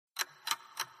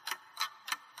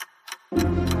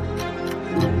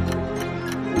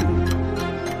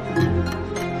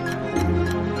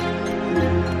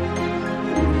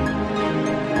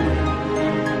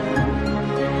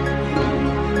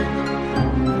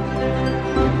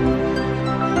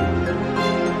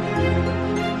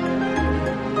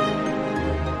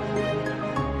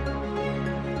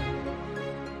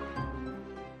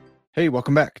Hey,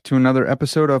 welcome back to another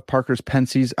episode of Parker's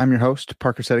Pensies. I'm your host,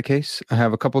 Parker Sedecase. I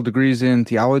have a couple degrees in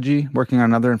theology, working on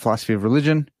another in philosophy of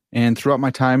religion, and throughout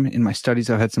my time in my studies,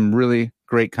 I've had some really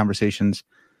great conversations,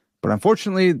 but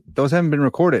unfortunately, those haven't been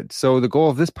recorded. So the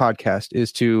goal of this podcast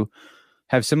is to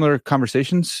have similar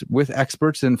conversations with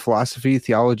experts in philosophy,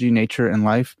 theology, nature, and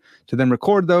life, to then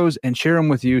record those and share them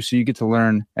with you so you get to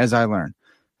learn as I learn.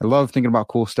 I love thinking about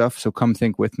cool stuff, so come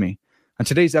think with me. On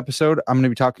today's episode, I'm going to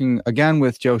be talking again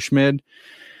with Joe Schmid.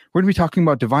 We're going to be talking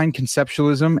about divine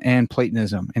conceptualism and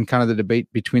Platonism and kind of the debate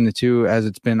between the two as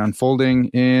it's been unfolding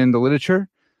in the literature.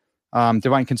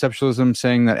 Divine conceptualism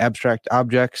saying that abstract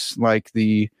objects like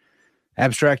the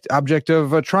abstract object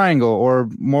of a triangle, or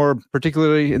more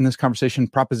particularly in this conversation,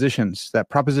 propositions, that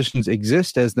propositions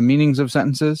exist as the meanings of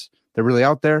sentences. They're really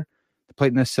out there. The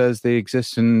Platonist says they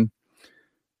exist in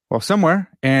somewhere,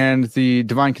 and the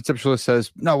divine conceptualist says,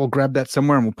 no, we'll grab that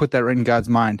somewhere and we'll put that right in God's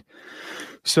mind.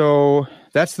 So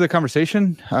that's the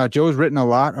conversation. Joe's written a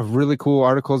lot of really cool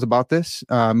articles about this,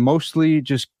 mostly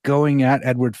just going at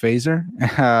Edward Feser.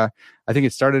 I think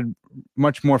it started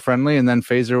much more friendly, and then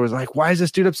Feser was like, why is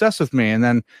this dude obsessed with me? And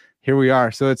then here we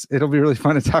are. So it'll be really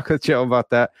fun to talk with Joe about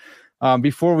that.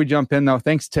 Before we jump in, though,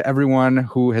 thanks to everyone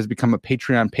who has become a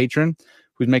Patreon patron,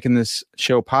 who's making this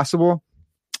show possible.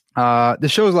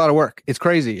 This show is a lot of work. It's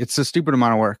crazy. It's a stupid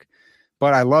amount of work,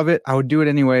 but I love it. I would do it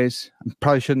anyways. I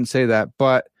probably shouldn't say that,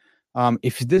 but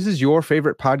if this is your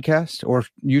favorite podcast or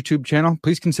YouTube channel,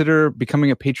 please consider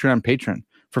becoming a Patreon patron.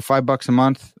 For $5 a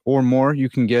month or more, you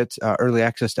can get early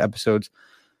access to episodes,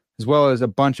 as well as a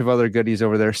bunch of other goodies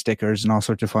over there, stickers and all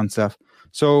sorts of fun stuff.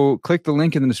 So click the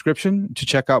link in the description to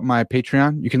check out my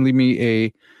Patreon. You can leave me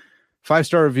a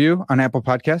 5-star review on Apple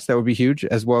Podcasts. That would be huge,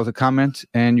 as well as a comment.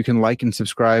 And you can like and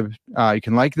subscribe. You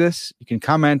can like this. You can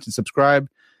comment and subscribe.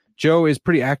 Joe is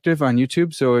pretty active on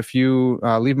YouTube, so if you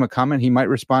leave him a comment, he might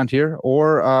respond here.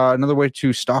 Or another way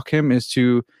to stalk him is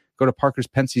to go to Parker's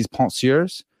Pensies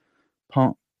Penseurs.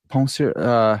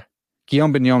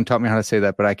 Guillaume Bignon taught me how to say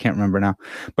that, but I can't remember now.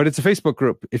 But it's a Facebook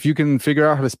group. If you can figure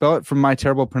out how to spell it from my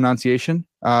terrible pronunciation,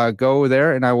 go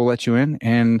there and I will let you in,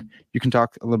 and you can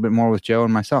talk a little bit more with Joe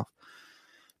and myself.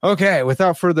 Okay,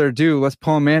 without further ado, let's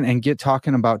pull him in and get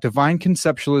talking about divine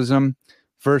conceptualism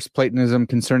versus Platonism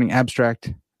concerning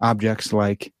abstract objects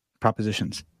like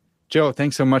propositions. Joe,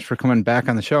 thanks so much for coming back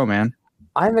on the show, man.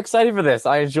 I'm excited for this.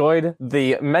 I enjoyed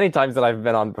the many times that I've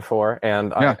been on before,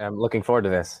 and I am looking forward to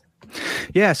this.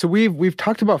 Yeah, so we've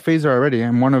talked about Feser already,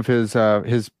 and one of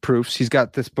his proofs. He's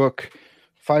got this book,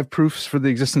 5 Proofs for the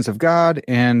Existence of God,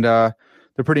 and they're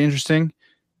pretty interesting.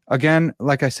 Again,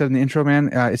 like I said in the intro, man,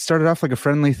 it started off like a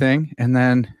friendly thing, and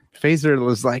then Feser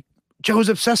was like, Joe's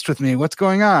obsessed with me. What's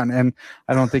going on? And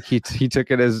I don't think he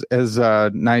took it as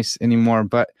nice anymore.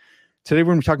 But today we're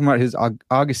going to be talking about his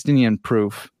Augustinian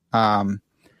proof.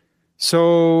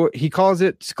 So he calls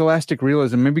it scholastic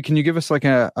realism. Maybe can you give us like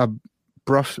a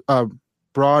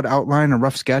broad outline, a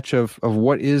rough sketch of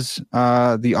what is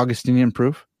the Augustinian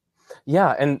proof?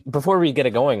 Yeah, and before we get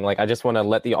it going, I just want to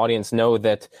let the audience know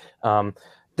that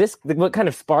what kind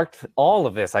of sparked all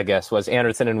of this, I guess, was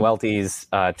Anderson and Welty's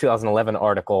 2011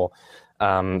 article,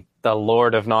 The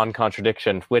Lord of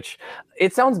Non-Contradiction, which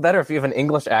it sounds better if you have an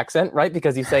English accent, right?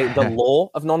 Because you say the law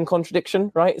of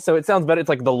non-contradiction, right? So it sounds better. It's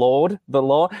like the Lord, the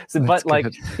law. So, but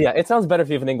good. It sounds better if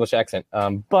you have an English accent.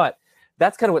 But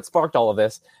that's kind of what sparked all of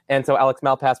this. And so Alex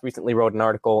Malpass recently wrote an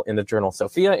article in the journal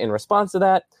Sophia in response to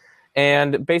that.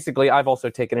 And basically, I've also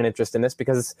taken an interest in this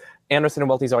because Anderson and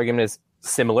Welty's argument is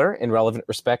similar in relevant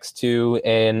respects to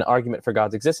an argument for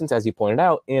God's existence, as you pointed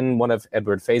out, in one of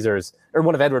Edward Feser's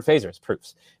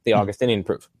proofs, the Augustinian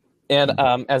proof. And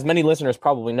as many listeners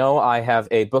probably know, I have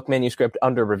a book manuscript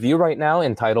under review right now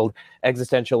entitled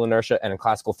Existential Inertia and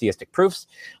Classical Theistic Proofs.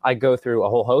 I go through a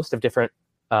whole host of different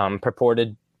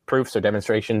purported proofs or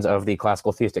demonstrations of the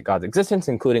classical theistic God's existence,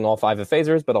 including all 5 of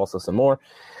Feser's, but also some more.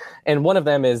 And one of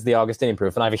them is the Augustinian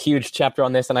proof. And I have a huge chapter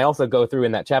on this, and I also go through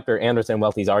in that chapter Anderson and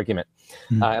Welty's argument.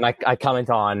 And I comment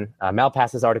on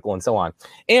Malpass's article and so on.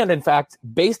 And in fact,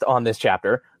 based on this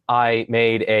chapter, I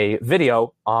made a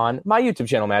video on my YouTube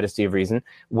channel, Majesty of Reason,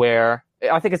 where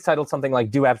I think it's titled something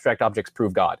like Do Abstract Objects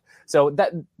Prove God? So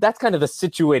that's kind of the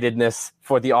situatedness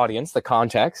for the audience, the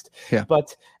context. Yeah.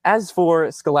 But as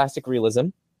for scholastic realism,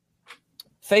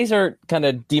 Phaser kind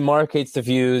of demarcates the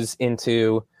views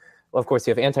into, well, of course,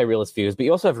 you have anti-realist views, but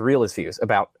you also have realist views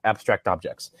about abstract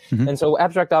objects. Mhm. And so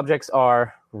abstract objects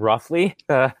are roughly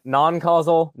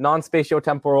non-causal,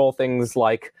 non-spatiotemporal things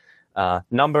like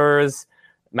numbers,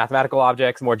 mathematical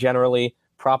objects more generally,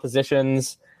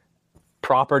 propositions,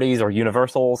 properties or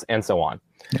universals, and so on.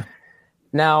 Yeah.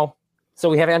 Now, so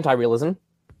we have anti-realism.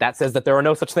 That says that there are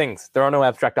no such things. There are no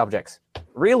abstract objects.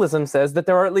 Realism says that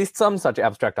there are at least some such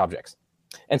abstract objects.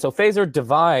 And so Phaser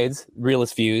divides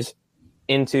realist views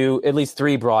into at least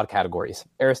three broad categories: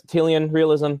 Aristotelian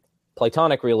realism,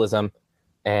 Platonic realism,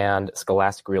 and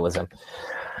scholastic realism.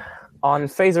 On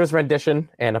Phaser's rendition,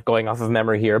 and I'm going off of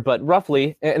memory here, but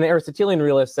roughly, an Aristotelian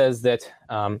realist says that,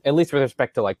 at least with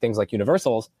respect to things like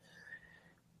universals,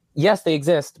 yes, they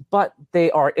exist, but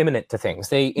they are immanent to things.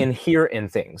 They inhere in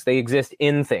things. They exist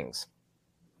in things.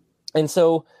 And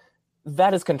so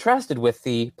that is contrasted with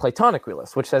the Platonic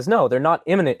realist, which says, no, they're not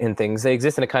immanent in things. They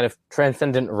exist in a kind of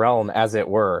transcendent realm, as it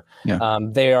were. Yeah.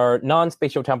 They are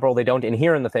non-spatiotemporal. They don't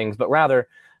inhere in the things, but rather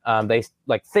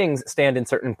things stand in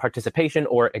certain participation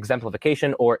or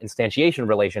exemplification or instantiation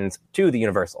relations to the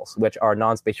universals, which are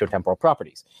non-spatiotemporal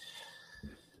properties.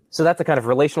 So that's a kind of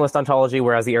relationalist ontology,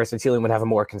 whereas the Aristotelian would have a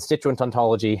more constituent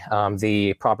ontology.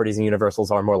 The properties and universals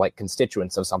are more like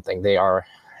constituents of something. They are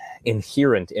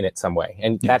inherent in it some way.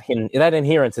 And that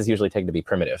inherence is usually taken to be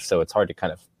primitive, so it's hard to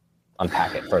kind of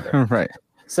unpack it further. Right.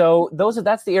 So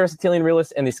that's the Aristotelian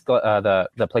realist and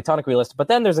the Platonic realist. But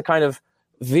then there's a kind of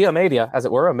via media, as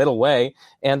it were, a middle way,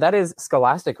 and that is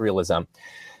scholastic realism.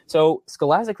 So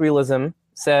scholastic realism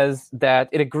says that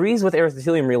it agrees with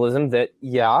Aristotelian realism that,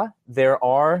 yeah, there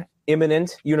are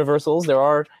immanent universals, there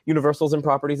are universals and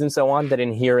properties and so on that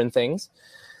inhere in things.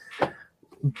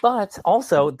 But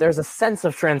also, there's a sense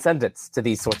of transcendence to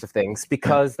these sorts of things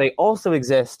because they also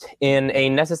exist in a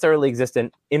necessarily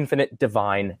existent infinite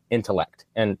divine intellect.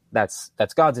 And that's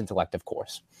God's intellect, of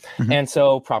course. Mm-hmm. And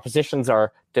so propositions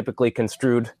are typically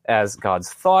construed as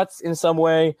God's thoughts in some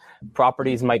way.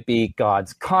 Properties might be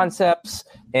God's concepts,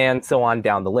 and so on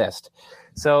down the list.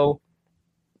 So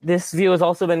this view has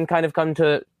also been kind of come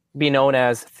to be known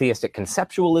as theistic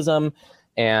conceptualism.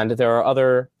 And there are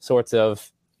other sorts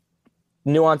of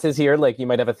nuances here, like you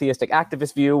might have a theistic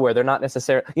activist view where they're not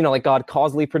necessarily, like God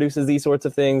causally produces these sorts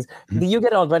of things. Mm-hmm. You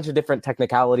get a bunch of different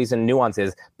technicalities and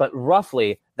nuances, but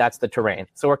roughly that's the terrain.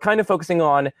 So we're kind of focusing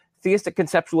on theistic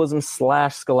conceptualism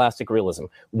 / scholastic realism,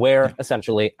 where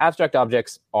essentially abstract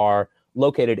objects are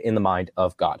located in the mind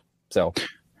of God. So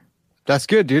that's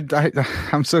good, dude.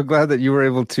 I'm so glad that you were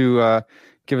able to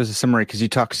give us a summary because you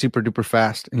talk super duper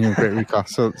fast and you have great recall.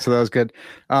 So that was good.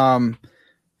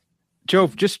 Joe,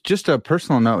 just a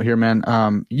personal note here, man.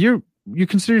 You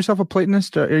consider yourself a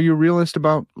Platonist? Are you a realist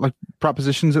about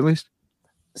propositions at least?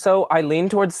 So I lean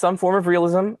towards some form of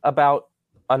realism about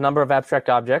a number of abstract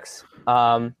objects.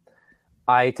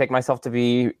 I take myself to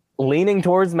be leaning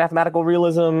towards mathematical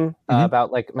realism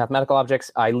about mathematical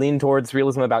objects. I lean towards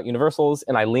realism about universals,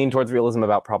 and I lean towards realism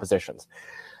about propositions.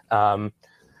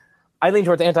 I lean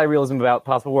towards anti-realism about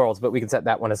possible worlds, but we can set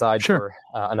that one aside for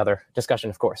another discussion,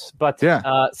 of course. But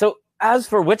so as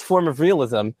for which form of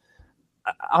realism,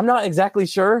 I'm not exactly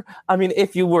sure. I mean,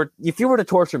 if you were to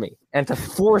torture me and to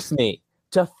force me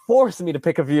to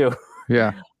pick a view,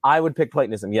 I would pick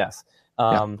Platonism. Yes,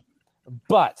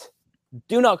 but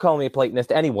do not call me a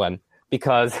Platonist, anyone,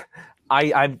 because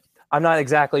I'm not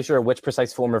exactly sure which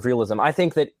precise form of realism. I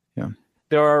think that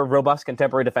there are robust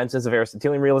contemporary defenses of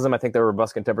Aristotelian realism. I think there are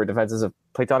robust contemporary defenses of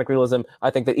Platonic realism. I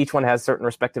think that each one has certain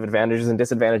respective advantages and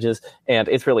disadvantages, and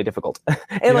it's really difficult.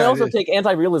 And I also take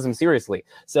anti-realism seriously.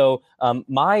 So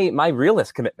my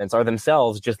realist commitments are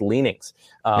themselves just leanings.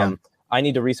 I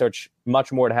need to research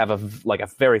much more to have a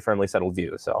very firmly settled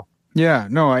view. So yeah,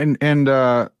 no, and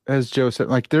as Joe said,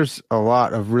 there's a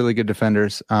lot of really good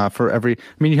defenders for every.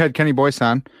 I mean, you had Kenny Boyce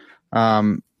on,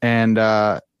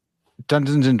 and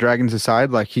Dungeons and Dragons aside,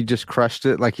 he just crushed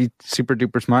it. He's super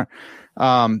duper smart.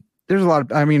 There's a lot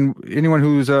of, anyone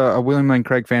who's a William Lane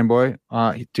Craig fanboy,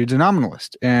 dude's a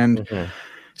nominalist. And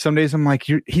some days I'm like,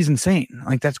 he's insane.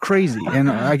 That's crazy. And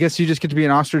I guess you just get to be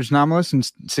an ostrich nominalist and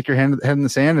stick your head in the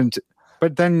sand.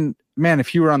 But then, man,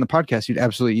 if you were on the podcast, you'd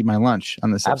absolutely eat my lunch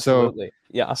on this. Absolutely.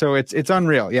 So it's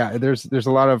unreal. Yeah. There's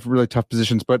a lot of really tough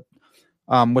positions, but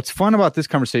what's fun about this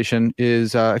conversation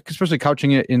is, especially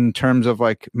couching it in terms of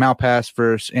Malpass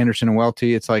versus Anderson and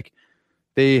Welty, it's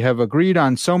they have agreed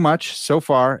on so much so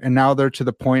far, and now they're to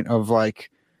the point of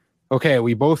okay,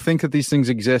 we both think that these things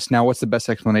exist. Now, what's the best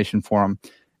explanation for them?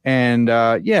 And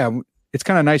it's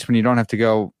kind of nice when you don't have to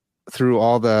go through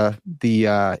all the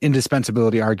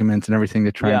indispensability arguments and everything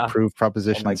to try and prove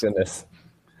propositions. Oh my goodness.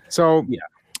 So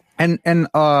And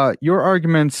your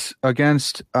arguments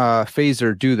against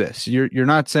Phaser do this. You're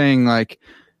not saying like,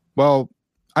 well,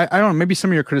 I don't know, maybe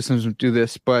some of your criticisms do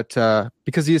this, but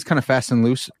because he is kind of fast and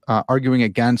loose, arguing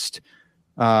against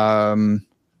the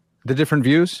different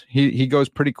views, he goes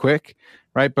pretty quick,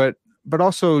 right? But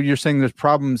also you're saying there's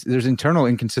problems, there's internal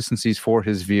inconsistencies for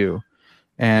his view.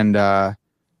 And I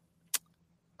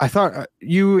thought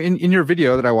you in your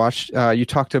video that I watched, you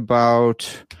talked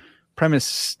about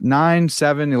premise 9,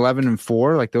 7, 11, and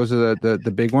 4. Like those are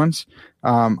the big ones.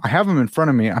 I have them in front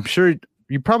of me. I'm sure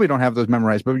you probably don't have those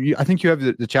memorized, but I think you have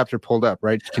the chapter pulled up,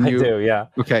 right? Can you? I do, yeah.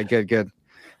 Okay, good.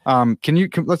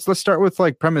 Let's start with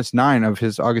like premise 9 of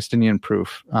his Augustinian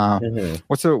proof.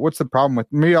 What's the problem with?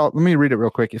 Let me read it real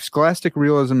quick. If scholastic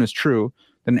realism is true,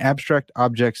 then abstract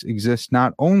objects exist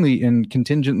not only in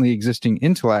contingently existing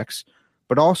intellects,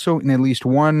 but also in at least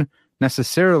one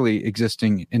necessarily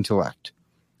existing intellect.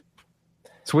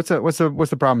 So what's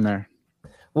the problem there?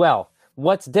 Well,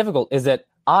 what's difficult is that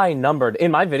I numbered in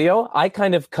my video. I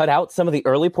kind of cut out some of the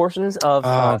early portions of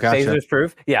Phaser's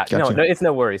proof. Yeah, gotcha. No, it's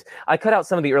no worries. I cut out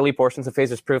some of the early portions of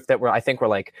Phaser's proof that were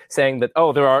like saying that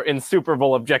there are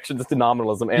insuperable objections to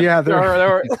nominalism. And there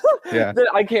are yeah.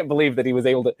 I can't believe that he was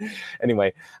able to.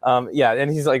 Anyway,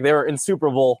 and he's like, there are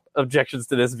insuperable objections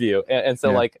to this view, and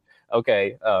so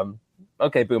okay,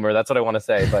 Boomer, that's what I want to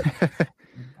say, but.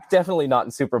 Definitely not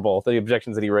in Super Bowl, the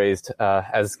objections that he raised,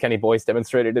 as Kenny Boyce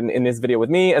demonstrated in his video with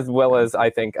me, as well as I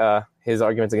think his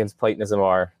arguments against Platonism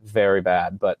are very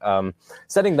bad. But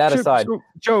setting that aside, so,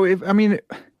 Joe,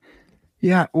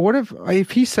 what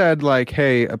if he said like,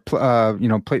 hey,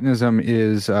 Platonism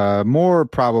is more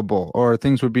probable, or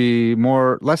things would be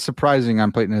less surprising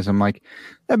on Platonism? Like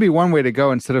that'd be one way to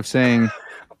go instead of saying.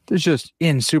 There's just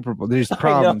insuperable. There's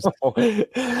problems.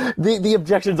 The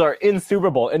objections are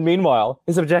insuperable. And meanwhile,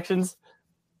 his objections,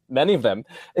 many of them,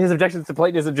 his objections to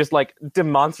Platonism just like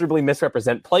demonstrably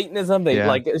misrepresent Platonism. They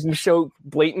show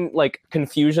blatant like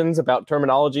confusions about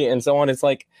terminology and so on. It's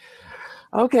like,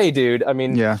 okay, dude. I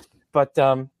mean, yeah. But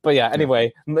yeah.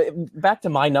 Anyway, back to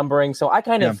my numbering. So I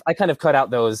kind of cut out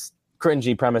those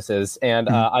cringy premises and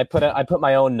I put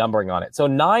my own numbering on it. So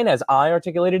 9, as I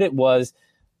articulated it, was.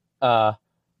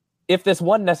 If this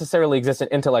one necessarily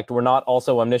existent intellect were not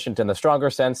also omniscient in the stronger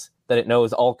sense that it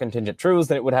knows all contingent truths,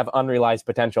 then it would have unrealized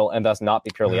potential and thus not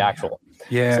be purely actual.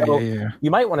 Yeah. We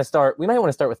might want to start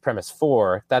with premise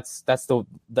 4. That's the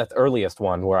earliest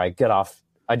one where I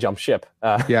jump ship.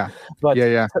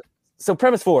 So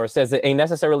premise 4 says that a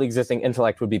necessarily existing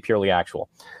intellect would be purely actual.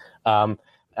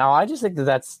 Now, I just think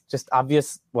that's just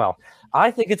obvious. Well,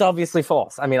 I think it's obviously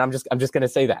false. I mean, I'm just going to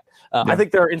say that. I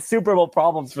think there are insuperable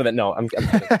problems for that. No, I'm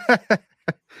kidding.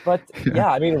 But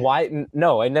I mean, why?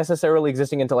 No, a necessarily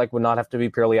existing intellect would not have to be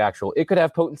purely actual. It could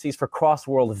have potencies for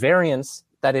cross-world variance.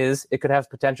 That is, it could have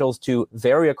potentials to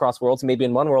vary across worlds. Maybe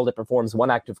in one world it performs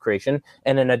one act of creation,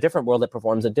 and in a different world it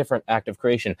performs a different act of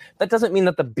creation. That doesn't mean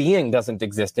that the being doesn't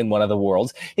exist in one of the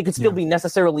worlds. It could still be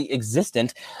necessarily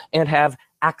existent and have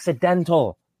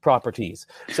accidental properties.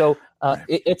 So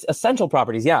it's essential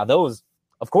properties. Yeah, those,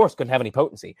 of course, couldn't have any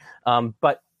potency.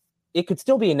 But it could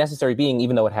still be a necessary being,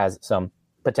 even though it has some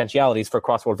potentialities for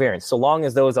cross-world variance, so long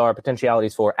as those are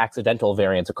potentialities for accidental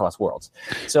variance across worlds.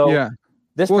 So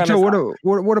this premise, Joe,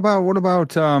 what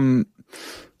about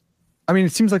I mean,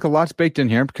 it seems like a lot's baked in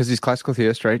here because he's classical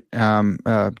theist, right?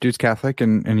 Dude's Catholic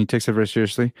and he takes it very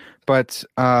seriously. But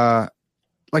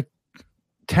like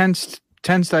tensed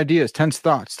ideas, tense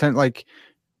thoughts,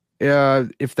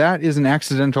 if that is an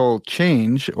accidental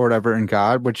change or whatever in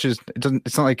God, which is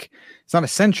it's not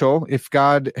essential. If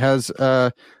God has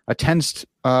a tensed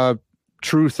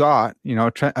true thought,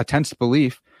 a tensed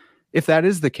belief, if that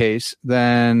is the case,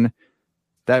 then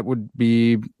that would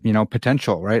be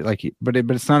potential, right? Like, but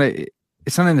it's not an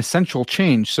essential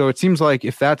change. So it seems like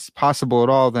if that's possible at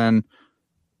all, then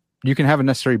you can have a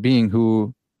necessary being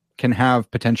who can have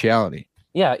potentiality.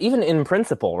 Yeah, even in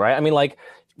principle, right? I mean, like,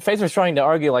 Phaser's trying to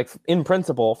argue, like, in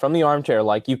principle, from the armchair,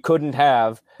 like, you couldn't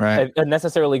have a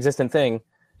necessarily existent thing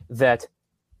that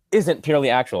isn't purely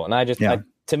actual. And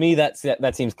to me,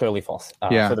 that seems clearly false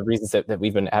for the reasons that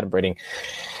we've been adumbrating.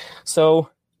 So,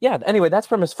 anyway, that's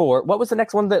premise 4. What was the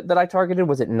next one that I targeted?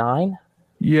 Was it 9?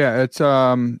 Yeah, it's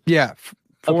 4,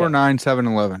 okay. 9, 7,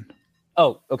 11.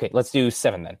 Oh, okay. Let's do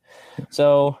 7 then.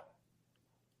 So,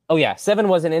 7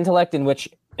 was an intellect in which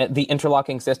the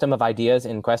interlocking system of ideas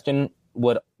in question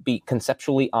would be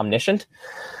conceptually omniscient.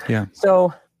 Yeah.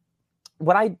 So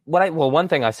one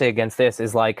thing I say against this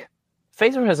is, like,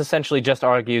 Phaser has essentially just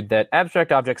argued that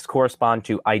abstract objects correspond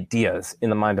to ideas in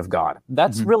the mind of God.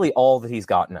 That's really all that he's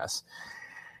gotten us.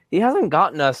 He hasn't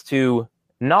gotten us to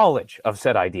knowledge of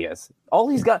said ideas. All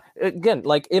he's got, again,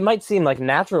 like it might seem like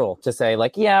natural to say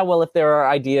like, yeah, well, if there are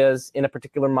ideas in a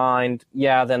particular mind,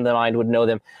 yeah, then the mind would know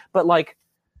them. But like,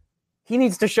 he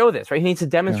needs to show this, right? He needs to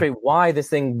demonstrate why this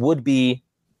thing would be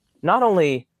not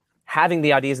only having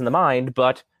the ideas in the mind,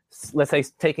 but let's say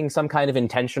taking some kind of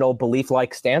intentional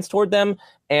belief-like stance toward them,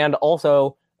 and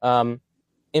also,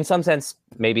 in some sense,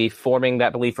 maybe forming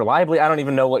that belief reliably. I don't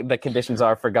even know what the conditions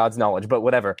are for God's knowledge, but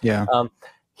whatever. Yeah.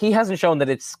 He hasn't shown that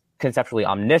it's conceptually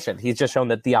omniscient. He's just shown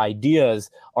that the ideas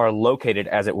are located,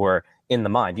 as it were, in the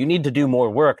mind. You need to do more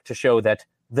work to show that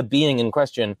the being in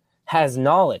question has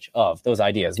knowledge of those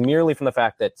ideas. Merely from the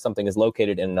fact that something is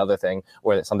located in another thing,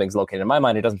 or that something's located in my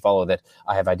mind, it doesn't follow that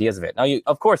I have ideas of it. Now,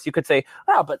 of course, you could say,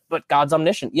 but God's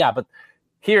omniscient. Yeah, but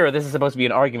here, this is supposed to be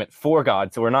an argument for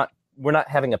God, so we're not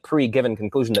having a pre-given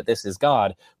conclusion that this is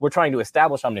God. We're trying to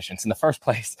establish omniscience in the first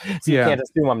place, so you can't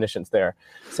assume omniscience there.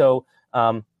 So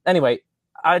anyway,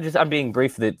 I'm being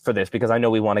brief for this because I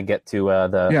know we want to get to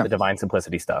the divine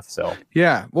simplicity stuff. So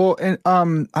well, and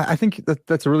I think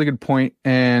that's a really good point.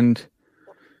 And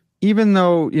even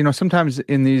though sometimes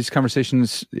in these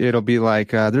conversations it'll be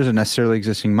like there's a necessarily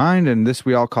existing mind, and this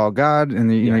we all call God,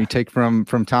 and you take from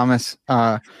Thomas,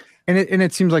 and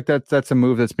it seems like that's a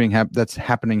move that's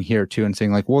happening here too, and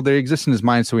saying like, well, they exist in his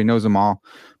mind, so he knows them all,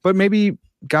 but maybe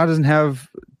God doesn't have.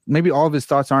 Maybe all of his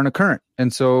thoughts aren't occurrent,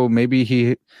 and so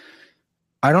maybe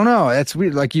I don't know. It's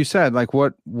weird. Like you said, like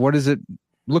what does it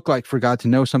look like for God to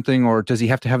know something, or does he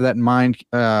have to have that in mind?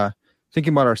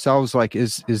 Thinking about ourselves, like,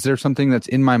 is there something that's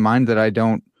in my mind that I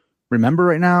don't remember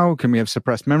right now? Can we have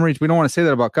suppressed memories? We don't want to say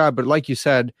that about God, but like you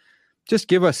said, just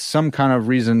give us some kind of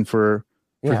reason for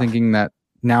thinking that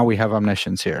now we have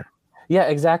omniscience here. Yeah,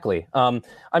 exactly.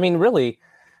 Really,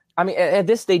 at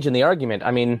this stage in the argument,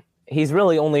 he's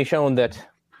really only shown that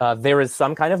there is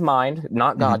some kind of mind,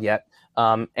 not God yet,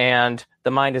 and the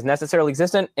mind is necessarily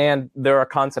existent, and there are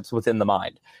concepts within the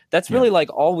mind. That's really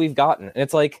like all we've gotten. And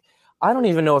it's like, I don't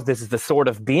even know if this is the sort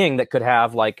of being that could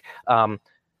have like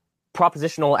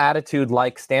propositional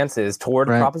attitude-like stances toward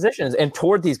propositions and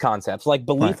toward these concepts, like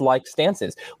belief-like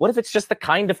stances. What if it's just the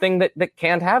kind of thing that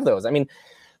can't have those? I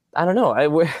don't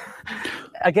know.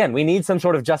 Again, we need some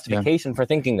sort of justification for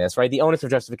thinking this, right? The onus of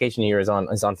justification here is on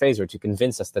Phaser to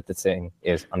convince us that this thing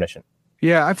is omniscient.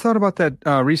 Yeah, I've thought about that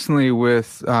recently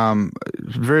with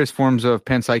various forms of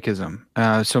panpsychism.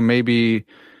 So maybe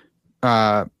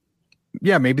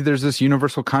there's this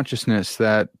universal consciousness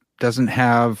that doesn't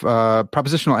have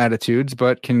propositional attitudes,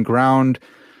 but can ground.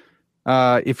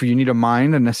 If you need a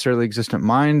mind, a necessarily existent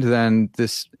mind, then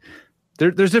there's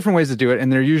different ways to do it,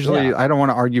 and they're usually. I don't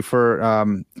want to argue for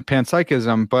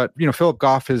panpsychism, but Philip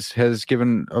Goff has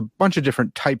given a bunch of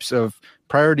different types of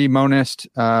priority monist,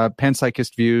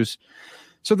 panpsychist views.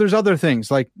 So there's other things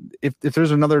like if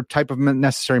there's another type of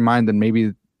necessary mind, then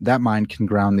maybe that mind can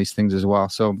ground these things as well.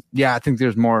 So I think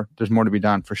there's more to be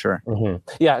done for sure. Mm-hmm.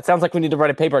 Yeah, it sounds like we need to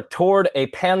write a paper toward a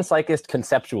panpsychist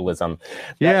conceptualism.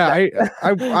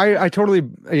 I totally.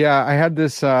 Yeah, I had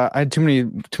this. I had too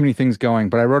many things going,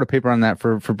 but I wrote a paper on that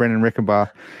for Brandon Rickenbaugh.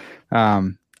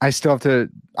 I still have to.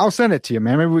 I'll send it to you,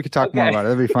 man. Maybe we could talk more about it.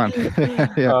 That'd be fun.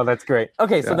 Oh, that's great.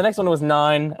 Okay, so the next one was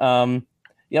 9.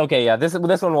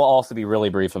 This one will also be really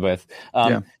brief with.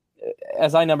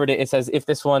 As I numbered it, it says, if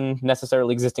this one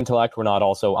necessarily existing intellect were not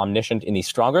also omniscient in the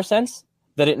stronger sense,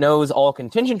 that it knows all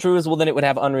contingent truths, well, then it would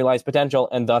have unrealized potential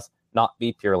and thus not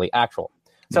be purely actual.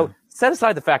 So set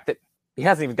aside the fact that he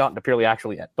hasn't even gotten to purely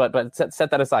actual yet, but set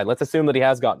that aside. Let's assume that he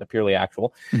has gotten to purely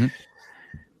actual. Mm-hmm.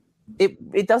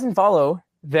 It doesn't follow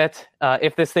that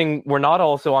if this thing were not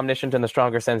also omniscient in the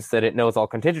stronger sense that it knows all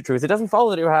contingent truths, it doesn't follow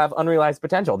that it would have unrealized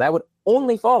potential. That would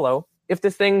only follow if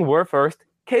this thing were first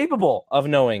capable of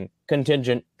knowing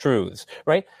contingent truths,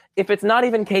 right? If it's not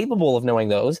even capable of knowing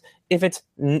those, if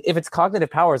its cognitive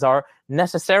powers are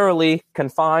necessarily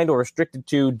confined or restricted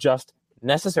to just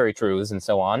necessary truths and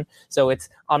so on, so it's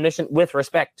omniscient with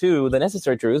respect to the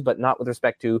necessary truths, but not with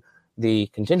respect to the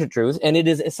contingent truths, and it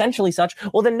is essentially such,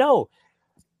 well then no,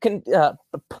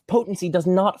 potency does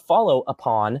not follow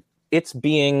upon its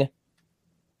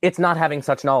not having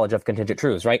such knowledge of contingent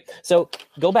truths, right? So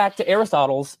go back to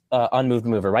Aristotle's unmoved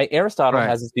mover, right? Aristotle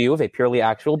has this view of a purely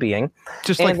actual being.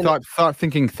 Just like thought,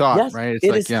 thinking thought, yes, right?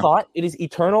 It is thought. It is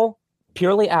eternal,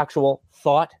 purely actual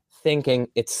thought thinking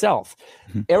itself.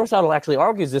 Mm-hmm. Aristotle actually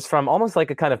argues this from almost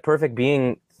like a kind of perfect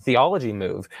being theology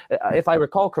move. If I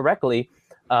recall correctly,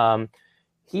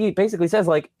 he basically says,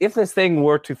 like, if this thing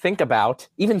were to think about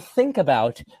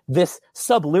this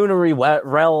sublunary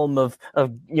realm of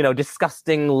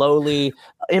disgusting, lowly,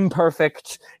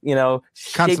 imperfect,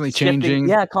 Constantly changing.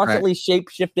 Constantly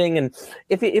shape-shifting, and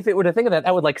if it were to think of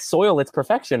that would like soil its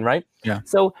perfection, right? Yeah.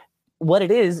 So what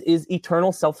it is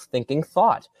eternal self-thinking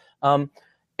thought. And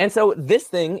so this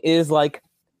thing is like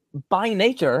by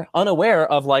nature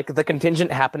unaware of like the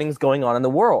contingent happenings going on in the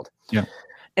world. Yeah.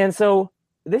 And so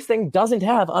this thing doesn't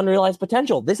have unrealized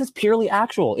potential. This is purely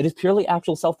actual. It is purely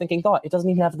actual self-thinking thought. It doesn't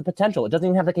even have the potential. It doesn't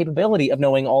even have the capability of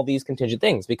knowing all these contingent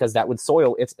things, because that would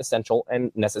soil its essential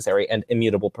and necessary and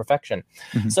immutable perfection.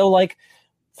 Mm-hmm. So like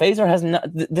Phaser has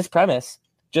this premise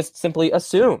just simply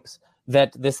assumes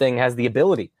that this thing has the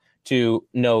ability to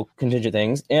know contingent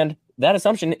things, and that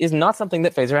assumption is not something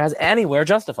that Phaser has anywhere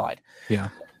justified. Yeah.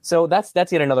 So that's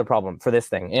yet another problem for this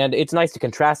thing. And it's nice to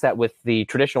contrast that with the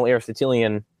traditional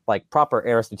Aristotelian, like proper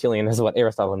Aristotelian, is what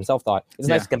Aristotle himself thought. It's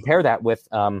nice to compare that with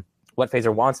what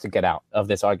Phaser wants to get out of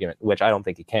this argument, which I don't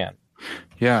think he can.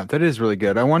 Yeah, that is really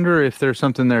good. I wonder if there's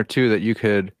something there too that you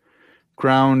could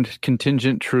ground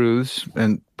contingent truths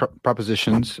and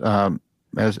propositions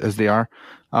as they are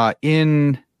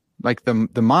in like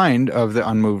the mind of the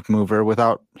unmoved mover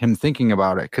without him thinking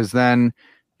about it, because then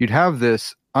you'd have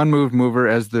this unmoved mover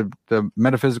as the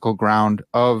metaphysical ground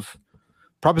of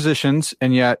propositions,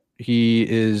 and yet he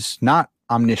is not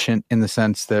omniscient in the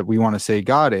sense that we want to say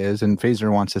God is, and Phaser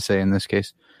wants to say in this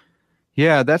case.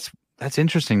 Yeah, that's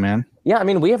interesting, man. Yeah, I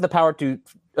mean, we have the power to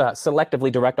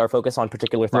selectively direct our focus on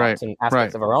particular thoughts and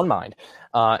aspects of our own mind.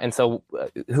 And so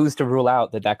who's to rule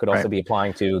out that could also be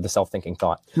applying to the self-thinking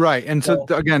thought? Right. And so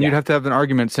again, you'd have to have an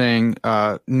argument saying,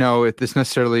 no, if this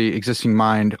necessarily existing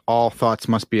mind, all thoughts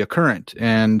must be occurrent.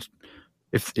 And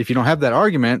if you don't have that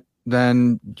argument,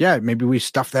 then maybe we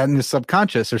stuff that in the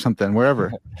subconscious or something,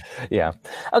 wherever. Yeah.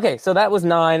 Okay, so that was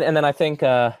 9. And then I think,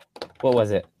 what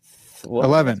was it?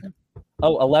 11.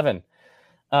 Oh, 11.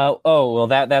 Well,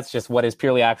 that's just what is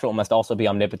purely actual must also be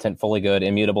omnipotent, fully good,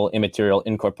 immutable, immaterial,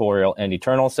 incorporeal, and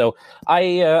eternal. So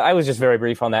I was just very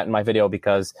brief on that in my video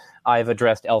because I've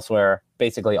addressed elsewhere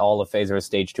basically all of Phaser's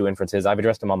stage 2 inferences. I've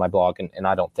addressed them on my blog, and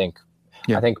I don't think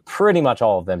I think pretty much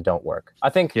all of them don't work. I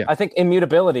think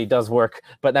immutability does work,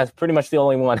 but that's pretty much the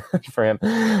only one for him.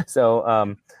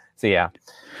 So yeah.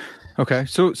 Okay,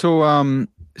 so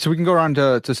we can go around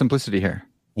to simplicity here.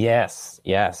 Yes.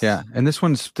 Yeah, and this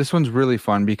one's really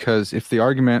fun because if the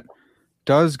argument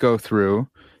does go through,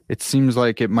 it seems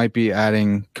like it might be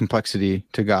adding complexity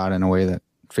to God in a way that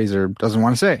Phaser doesn't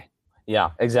want to say. Yeah,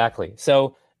 exactly.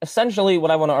 So essentially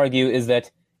what I want to argue is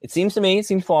that it seems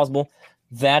plausible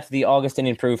that the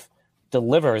Augustinian proof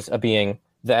delivers a being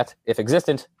that, if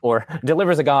existent, or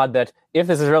delivers a God that, if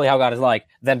this is really how God is like,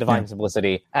 then divine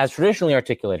simplicity, as traditionally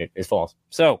articulated, is false.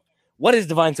 So what is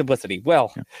divine simplicity?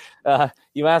 Well,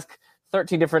 you ask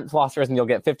 13 different philosophers and you'll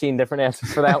get 15 different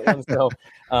answers for that one. So,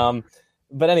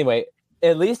 but anyway,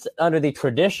 at least under the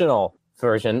traditional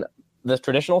version, the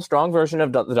traditional strong version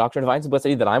of the doctrine of divine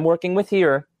simplicity that I'm working with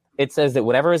here, it says that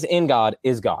whatever is in God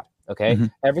is God. Okay,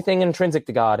 everything intrinsic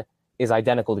to God is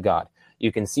identical to God.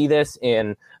 You can see this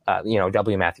in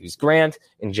W. Matthews Grant,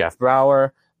 in Jeff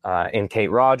Brower, in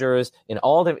Kate Rogers, in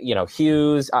all the,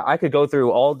 Hughes. I could go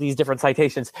through all these different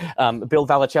citations. Bill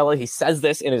Vallicella, he says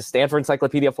this in his Stanford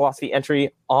Encyclopedia of Philosophy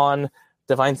entry on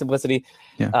divine simplicity.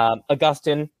 Yeah.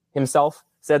 Augustine himself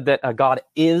said that God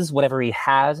is whatever he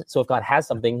has. So if God has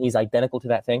something, he's identical to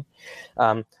that thing.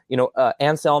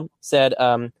 Anselm said,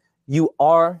 you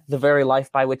are the very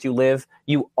life by which you live.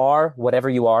 You are whatever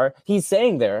you are. He's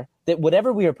saying there that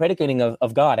whatever we are predicating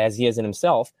of God as he is in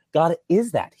himself, God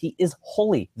is that. He is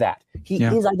wholly that. He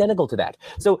is identical to that.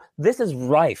 So this is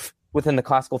rife within the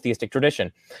classical theistic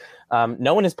tradition.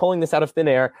 No one is pulling this out of thin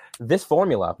air. This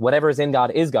formula, whatever is in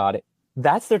God is God,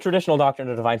 that's their traditional doctrine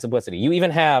of divine simplicity. You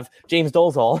even have James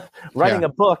Dolezal writing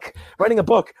a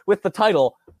book with the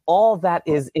title, All That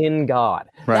Is in God.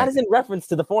 Right. That is in reference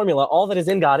to the formula, all that is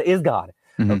in God is God.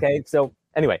 Mm-hmm. Okay, so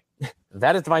anyway,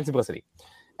 that is divine simplicity,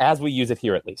 as we use it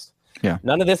here at least. Yeah.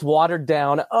 None of this watered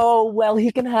down,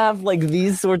 he can have like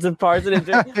these sorts of parts. And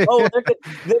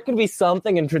there can be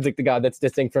something intrinsic to God that's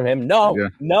distinct from him. No,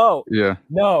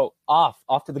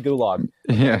 off to the gulag.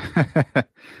 Yeah.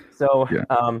 So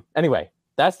anyway,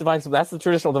 that's the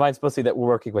traditional divine simplicity that we're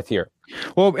working with here.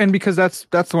 Well, and because that's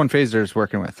the one Phaser's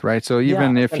working with, right? So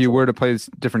even if you were to play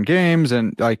different games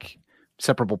and like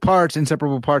separable parts,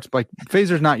 inseparable parts, like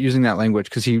Phaser's not using that language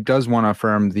because he does want to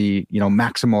affirm the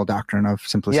maximal doctrine of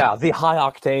simplicity. Yeah, the high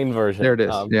octane version. There it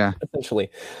is.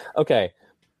 Essentially. Okay.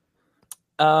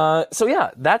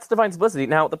 So that's divine simplicity.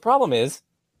 Now the problem is,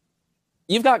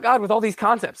 you've got God with all these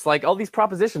concepts, like all these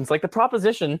propositions, like the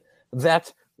proposition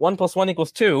that 1 + 1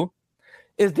 = 2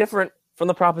 is different from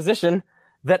the proposition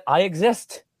that I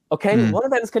exist. Okay, one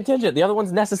of them is contingent, the other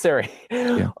one's necessary.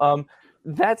 Yeah.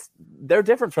 They're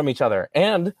different from each other.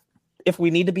 And if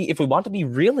we want to be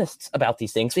realists about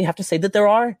these things, we have to say that there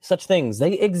are such things.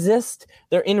 They exist.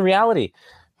 They're in reality.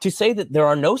 To say that there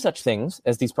are no such things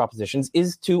as these propositions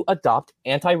is to adopt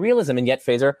anti-realism, and yet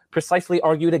Fraser precisely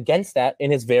argued against that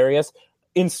in his various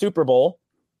insuperable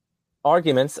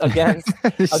arguments against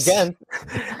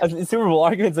insuperable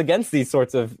arguments against these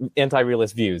sorts of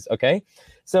anti-realist views. Okay,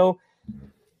 so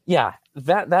yeah,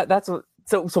 that's what.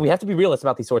 So we have to be realists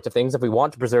about these sorts of things if we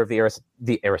want to preserve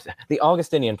the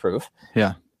Augustinian proof.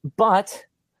 Yeah, but.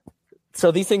 So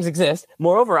these things exist.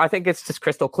 Moreover, I think it's just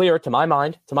crystal clear to my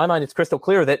mind. To my mind, it's crystal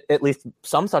clear that at least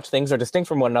some such things are distinct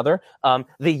from one another.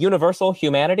 The universal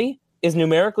humanity is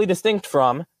numerically distinct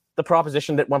from the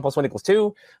proposition that 1 + 1 =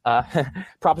 2.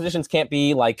 Propositions can't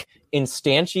be like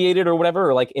instantiated or whatever,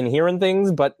 or like inherent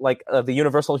things, but like the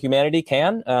universal humanity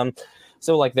can.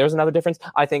 So like there's another difference.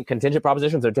 I think contingent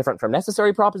propositions are different from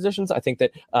necessary propositions. I think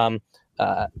that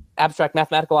abstract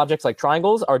mathematical objects like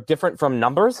triangles are different from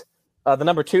numbers. The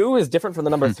number 2 is different from the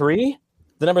number 3.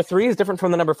 The number 3 is different from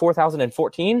the number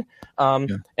 4014,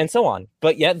 and so on.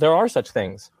 But yet there are such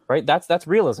things, right? That's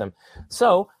realism.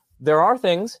 So there are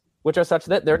things which are such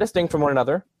that they're distinct from one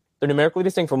another. They're numerically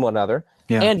distinct from one another.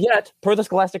 Yeah. And yet, per the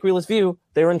scholastic realist view,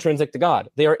 they are intrinsic to God.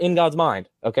 They are in God's mind,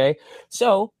 okay?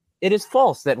 So it is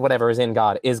false that whatever is in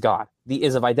God is God. The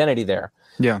is of identity there.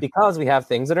 Yeah. Because we have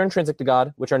things that are intrinsic to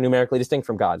God, which are numerically distinct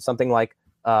from God. Something like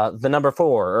the number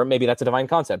 4, or maybe that's a divine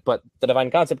concept, but the divine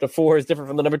concept of 4 is different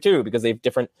from the number 2 because they've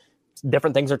different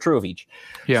things are true of each.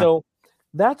 Yeah. So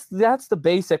that's the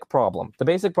basic problem. The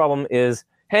basic problem is,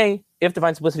 hey, if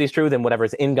divine simplicity is true, then whatever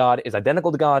is in God is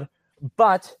identical to God.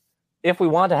 But if we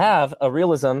want to have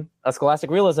a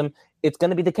scholastic realism, it's going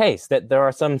to be the case that there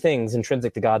are some things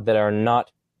intrinsic to God that are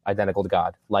not identical to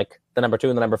God, like the number 2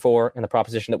 and the number 4 and the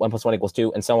proposition that 1 + 1 =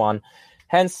 2 and so on.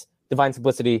 Hence, divine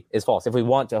simplicity is false if we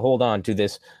want to hold on to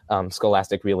this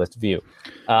scholastic realist view.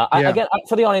 Again,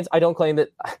 for the audience, I don't claim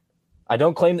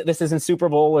that this is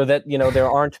insuperable, or that there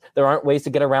aren't ways to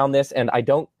get around this, and I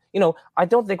don't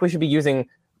think we should be using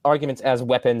arguments as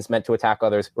weapons meant to attack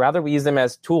others. Rather, we use them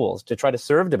as tools to try to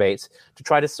serve debates, to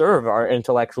try to serve our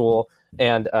intellectual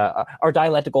and our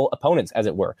dialectical opponents, as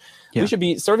it were. Yeah. We should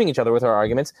be serving each other with our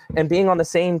arguments and being on the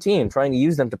same team, trying to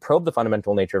use them to probe the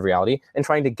fundamental nature of reality and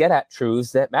trying to get at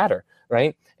truths that matter,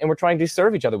 right? And we're trying to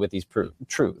serve each other with these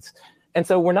truths. And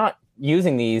so we're not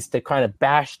using these to kind of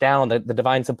bash down the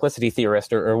divine simplicity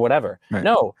theorist or whatever. Right.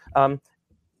 No,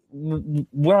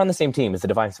 we're on the same team as the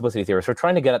divine simplicity theorists. We're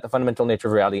trying to get at the fundamental nature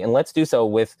of reality, and let's do so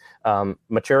with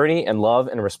maturity and love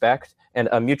and respect and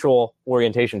a mutual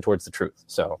orientation towards the truth.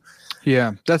 So,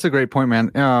 yeah, that's a great point,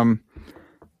 man.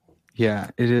 Yeah,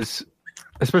 it is,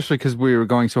 especially because we were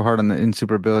going so hard on the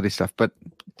insuperability stuff. But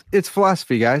it's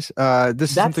philosophy, guys. This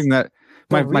is something that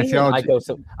my theology.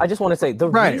 I just want to say the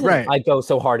reason I go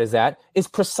so hard as that is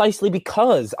precisely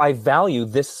because I value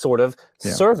this sort of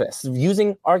service,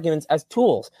 using arguments as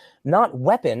tools, not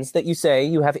weapons that you say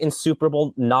you have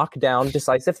insuperable, knockdown,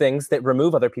 decisive things that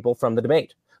remove other people from the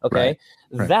debate. Okay,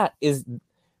 that is.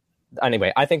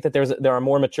 Anyway, I think that there are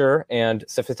more mature and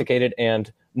sophisticated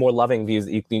and more loving views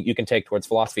that you can take towards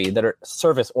philosophy that are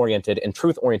service-oriented and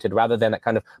truth-oriented rather than that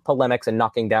kind of polemics and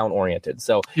knocking down-oriented.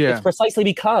 So it's precisely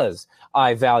because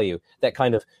I value that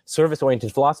kind of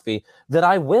service-oriented philosophy that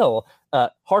I will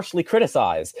harshly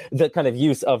criticize the kind of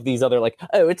use of these other, like,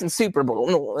 oh, it's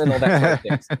insuperable and all that sort of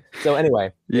things. So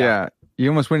anyway. Yeah. You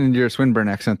almost went into your Swinburne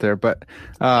accent there, but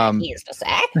used to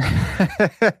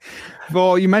say.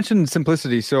 Well, you mentioned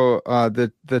simplicity, so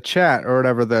the chat or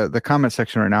whatever, the comment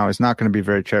section right now is not going to be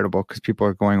very charitable because people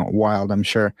are going wild, I'm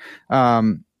sure.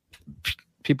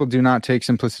 People do not take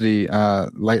simplicity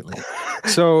lightly.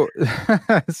 So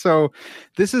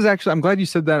this is actually, I'm glad you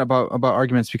said that about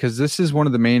arguments, because this is one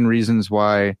of the main reasons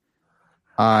why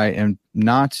I am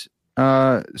not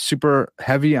super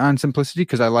heavy on simplicity,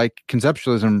 because I like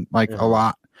conceptualism a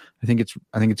lot. I think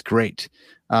it's great.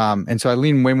 And so I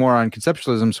lean way more on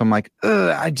conceptualism. So I'm like,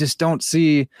 I just don't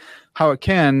see how it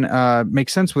can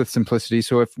make sense with simplicity.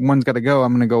 So if one's got to go,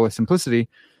 I'm going to go with simplicity.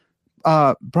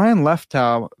 Brian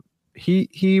Leftow,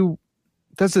 he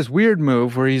does this weird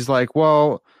move where he's like,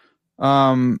 well,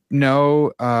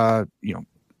 no,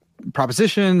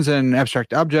 propositions and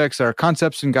abstract objects are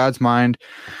concepts in God's mind,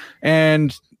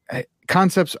 and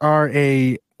concepts are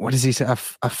a what does he say? A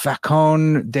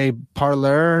facon de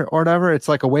parler or whatever. It's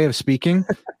like a way of speaking.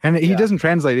 And he doesn't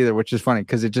translate either, which is funny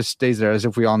because it just stays there as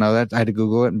if we all know that. I had to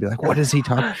Google it and be like, what does he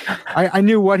talk? I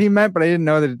knew what he meant, but I didn't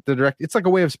know that the direct, it's like a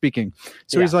way of speaking.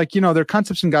 So he's like, there are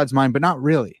concepts in God's mind, but not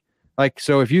really. Like,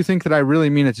 so if you think that I really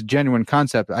mean it's a genuine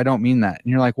concept, I don't mean that.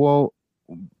 And you're like, well,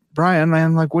 Brian,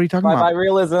 man, like, what are you talking about? By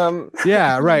realism.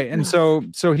 Yeah, right. And so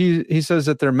he says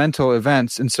that they're mental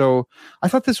events. And so I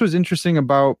thought this was interesting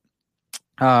about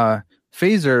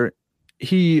Phaser.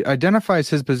 He identifies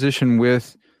his position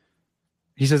with,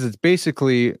 he says it's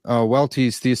basically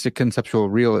Welty's theistic conceptual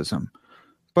realism.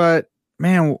 But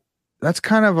man, that's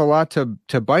kind of a lot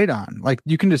to bite on. Like,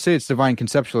 you can just say it's divine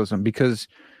conceptualism, because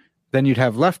then you'd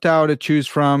have Leftow to choose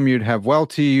from, you'd have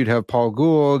Welty, you'd have Paul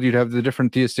Gould, you'd have the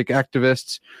different theistic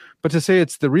activists. But to say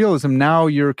it's the realism, now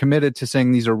you're committed to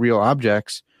saying these are real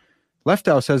objects.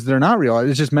 Leftow says they're not real,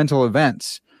 it's just mental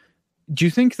events. Do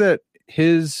you think that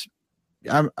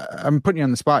I'm putting you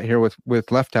on the spot here with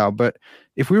Leftow, but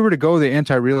if we were to go the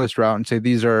anti-realist route and say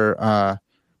these are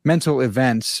mental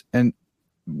events, and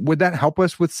would that help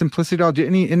us with simplicity?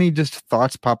 Any just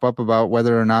thoughts pop up about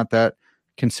whether or not that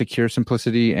can secure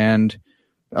simplicity and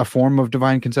a form of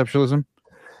divine conceptualism?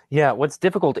 Yeah, what's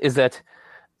difficult is that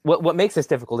what makes this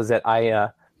difficult is that I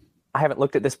haven't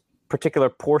looked at this particular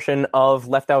portion of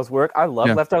Leftow's work. I love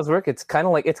Leftow's work. It's kind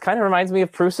of reminds me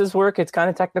of Proust's work. It's kind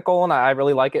of technical, and I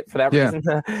really like it for that reason.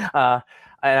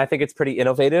 And I think it's pretty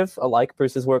innovative. I like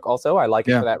Proust's work also. I like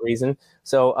it for that reason.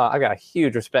 So I got a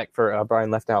huge respect for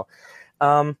Brian Leftow.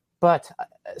 But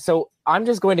so I'm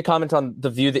just going to comment on the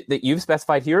view that you've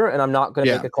specified here, and I'm not going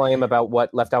to make a claim about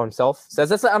what Leftow himself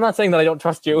says. I'm not saying that I don't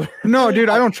trust you. No, dude,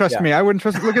 I don't trust me. I wouldn't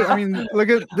trust. Look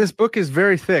at this book is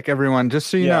very thick, everyone. Just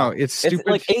so you know, it's stupid. It's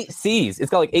like 8 C's. It's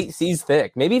got like 8 C's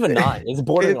thick, maybe even 9. It's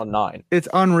bordering on 9. It's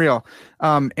unreal.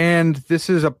 And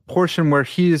this is a portion where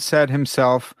he has said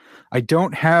himself, I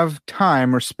don't have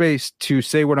time or space to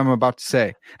say what I'm about to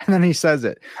say. And then he says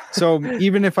it. So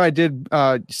even if I did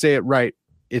say it right,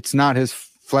 it's not his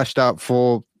fleshed out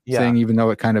full thing, even though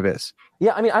it kind of is.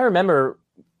 Yeah, I mean, I remember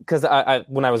because I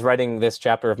when I was writing this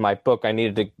chapter of my book, I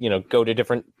needed to go to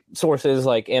different sources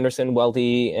like Anderson,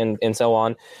 Welty, and so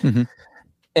on,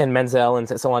 and Menzel and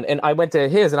so on. And I went to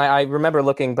his, and I remember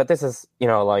looking, but this is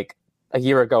like a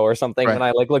year ago or something, and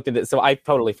I looked at it, so I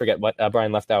totally forget what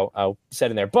Brian Leftow said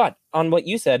in there. But on what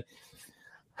you said,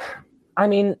 I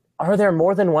mean, are there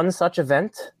more than one such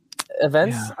events?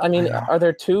 Yeah, I mean, are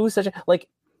there 2 such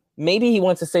maybe he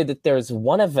wants to say that there's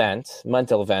one event,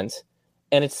 mental event,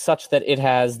 and it's such that it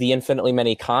has the infinitely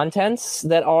many contents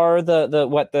that are the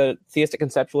what the theistic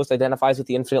conceptualist identifies with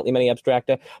the infinitely many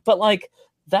abstracta. But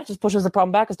that just pushes the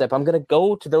problem back a step. I'm going to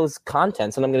go to those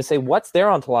contents and I'm going to say, what's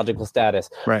their ontological status?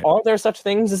 Right. Are there such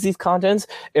things as these contents?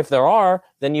 If there are,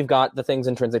 then you've got the things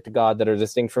intrinsic to God that are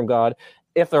distinct from God.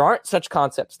 If there aren't such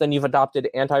concepts, then you've adopted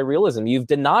anti-realism. You've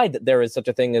denied that there is such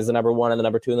a thing as the number 1 and the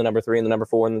number 2 and the number 3 and the number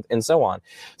 4 and so on.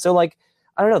 So I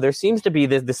don't know, there seems to be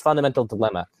this fundamental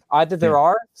dilemma. Either there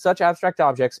are such abstract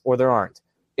objects or there aren't.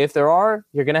 If there are,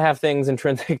 you're going to have things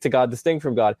intrinsic to God, distinct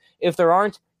from God. If there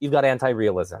aren't, you've got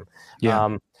anti-realism.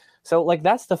 Yeah. So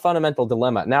that's the fundamental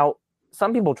dilemma. Now,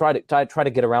 some people try to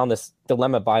get around this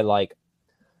dilemma by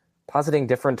positing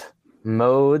different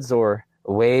modes or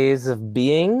ways of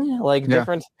being,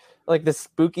 different, the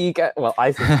spooky. Well,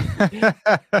 I think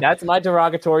that's my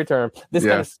derogatory term. This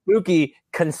kind of spooky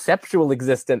conceptual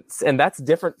existence, and that's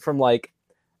different from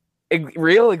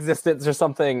real existence or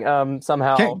something.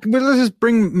 Somehow, but let's just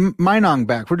bring Meinong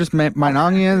back. We're just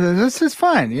Meinongian. This is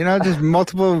fine. Just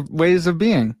multiple ways of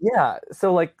being. Yeah.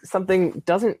 So something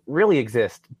doesn't really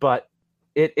exist, but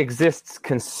it exists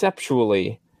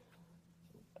conceptually.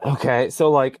 Okay.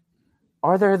 So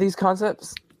are there these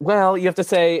concepts? Well, you have to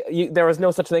say there is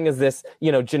no such thing as this,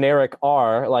 generic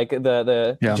R,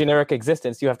 the generic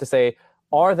existence. You have to say,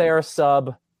 are there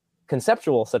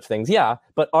sub-conceptual such things? Yeah,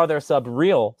 but are there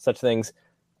sub-real such things?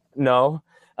 No.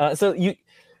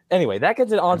 Anyway, that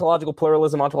gets into ontological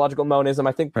pluralism, ontological monism.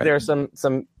 I think there are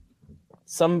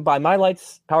some by my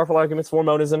lights, powerful arguments for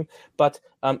monism. But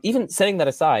even setting that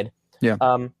aside,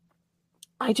 I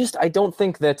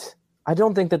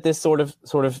don't think that this sort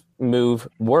of move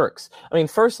works. I mean,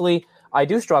 firstly, I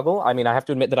do struggle. I mean, I have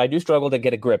to admit that I do struggle to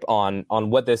get a grip on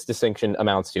what this distinction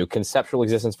amounts to: conceptual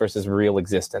existence versus real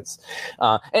existence.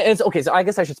 And it's okay. So I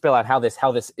guess I should spell out how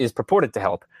this is purported to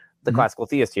help the classical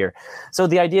theist here. So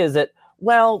the idea is that,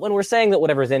 well, when we're saying that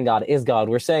whatever is in God is God,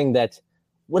 we're saying that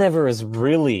whatever is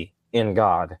really in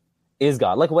God is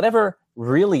God. Whatever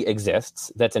really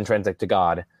exists that's intrinsic to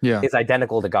God is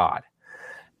identical to God.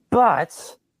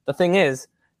 But the thing is,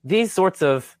 these sorts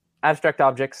of abstract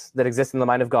objects that exist in the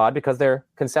mind of God because they're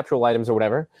conceptual items or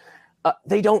whatever,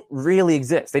 they don't really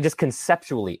exist. They just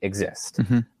conceptually exist.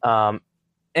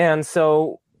 And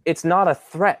so it's not a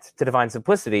threat to divine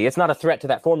simplicity. It's not a threat to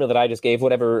that formula that I just gave.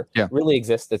 Whatever really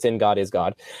exists that's in God is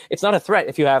God. It's not a threat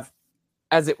if you have,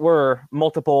 as it were,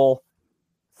 multiple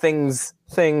things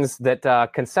that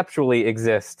conceptually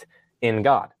exist in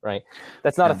God, right?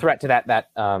 That's not a threat to that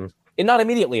not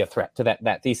immediately a threat to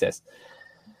that thesis.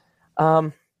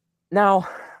 Now,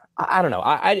 I don't know.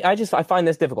 I find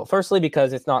this difficult. Firstly,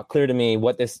 because it's not clear to me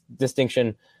what this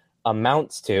distinction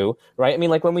amounts to, right? I mean,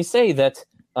 like when we say that,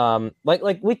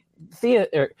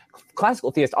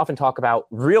 classical theists often talk about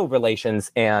real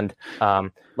relations and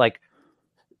like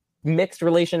mixed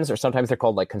relations, or sometimes they're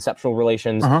called like conceptual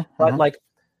relations. But like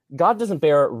God doesn't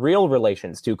bear real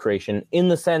relations to creation in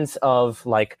the sense of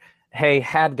like, hey,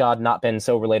 had God not been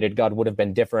so related, God would have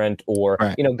been different, or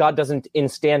God doesn't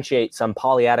instantiate some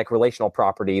polyadic relational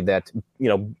property that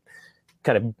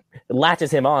kind of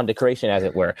latches him on to creation, as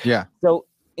it were. So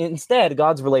instead,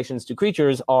 God's relations to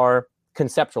creatures are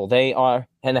conceptual. They are,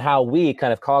 and how we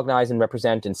kind of cognize and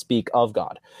represent and speak of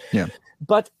God.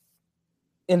 But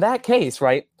in that case,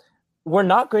 right, we're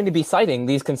not going to be citing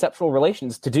these conceptual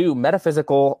relations to do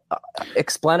metaphysical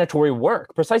explanatory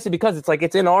work, precisely because it's like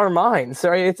it's in our minds.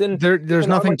 Right? It's in there's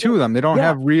nothing to them. They don't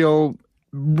have real,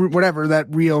 whatever that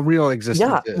real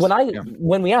existence is.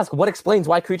 When we ask what explains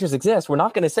why creatures exist, we're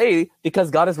not going to say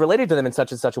because God is related to them in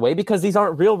such and such a way, because these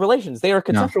aren't real relations. They are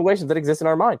conceptual relations that exist in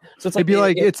our mind. So it's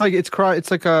like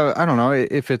it's like a, I don't know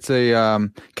if it's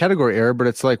a category error, but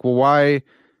it's like, well, why?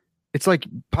 It's like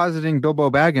positing Bilbo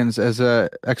Baggins as a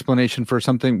explanation for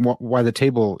something, why the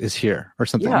table is here or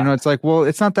something. It's like, well,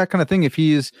 it's not that kind of thing if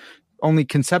he is only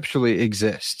conceptually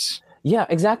exists. Yeah,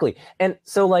 exactly. And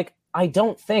so like, I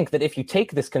don't think that if you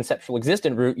take this conceptual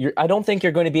existent route, I don't think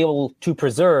you're going to be able to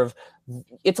preserve.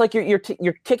 It's like you're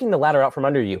kicking the ladder out from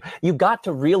under you. You got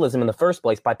to realism in the first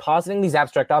place by positing these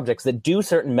abstract objects that do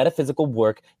certain metaphysical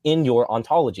work in your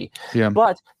ontology.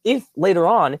 But if later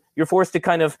on you're forced to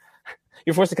kind of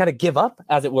give up,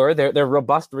 as it were, their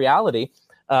robust reality,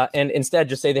 and instead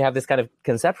just say they have this kind of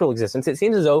conceptual existence, it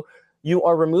seems as though you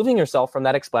are removing yourself from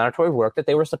that explanatory work that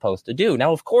they were supposed to do.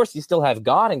 Now, of course, you still have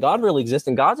God, and God really exists,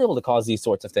 and God's able to cause these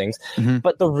sorts of things.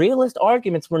 But the realist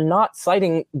arguments were not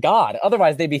citing God.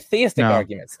 Otherwise, they'd be theistic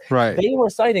arguments. They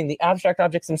were citing the abstract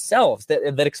objects themselves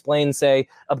that explain, say,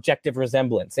 objective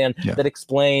resemblance, and that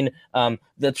explain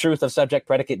the truth of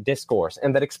subject-predicate discourse,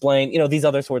 and that explain, these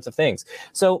other sorts of things.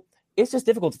 So it's just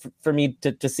difficult for me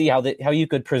to see how you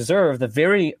could preserve the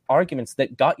very arguments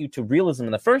that got you to realism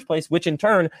in the first place, which in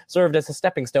turn served as a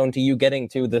stepping stone to you getting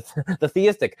to the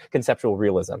theistic conceptual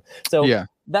realism. So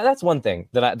that's one thing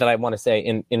that I want to say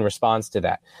in response to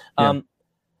that. And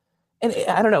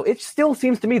I don't know, it still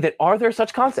seems to me that are there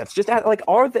such concepts?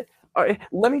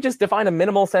 Let me just define a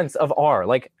minimal sense of are.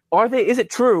 Like, is it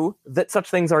true that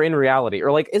such things are in reality?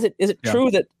 Or like, is it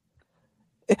true that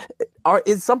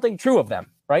is something true of them?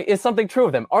 Right? Is something true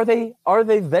of them? Are they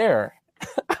there?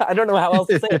 I don't know how else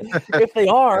to say it.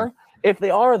 If they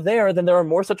are there, then there are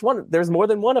more such one. There's more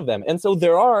than one of them. And so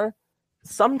there are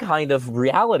some kind of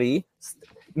reality.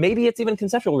 Maybe it's even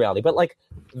conceptual reality, but like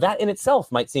that in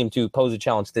itself might seem to pose a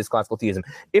challenge to this classical theism.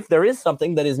 If there is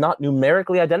something that is not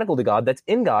numerically identical to God, that's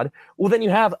in God, well, then you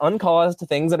have uncaused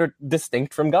things that are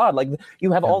distinct from God. Like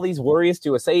you have all these worries to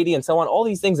aseity and so on, all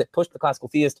these things that push the classical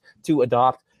theist to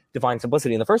adopt divine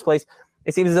simplicity in the first place.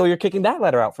 It seems as though you're kicking that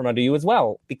ladder out from under you as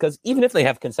well, because even if they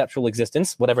have conceptual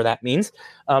existence, whatever that means,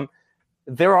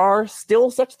 there are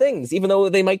still such things, even though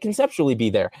they might conceptually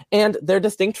be there, and they're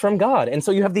distinct from God. And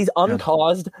so you have these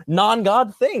uncaused,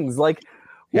 non-God things. Like,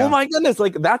 oh my goodness,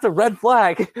 like that's a red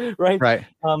flag, right? Right.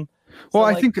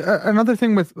 I think another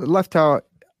thing with Leftow,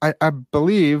 I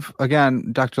believe,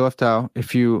 again, Dr. Leftow,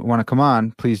 if you want to come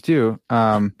on, please do.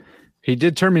 He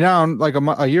did turn me down like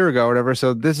a year ago or whatever.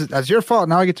 So that's your fault.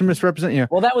 Now I get to misrepresent you.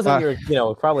 Well, that was in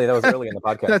probably that was early in the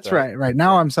podcast. That's right.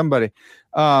 Now I'm somebody.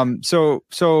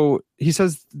 So he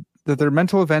says that they're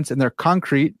mental events and they're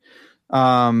concrete,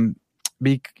 because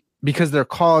they're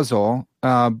causal,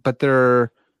 but they're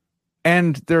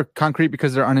concrete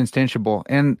because they're uninstantiable.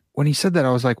 And when he said that, I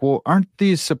was like, well, aren't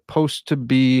these supposed to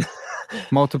be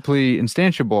multiply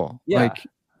instantiable?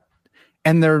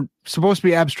 And they're supposed to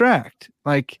be abstract.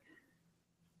 Like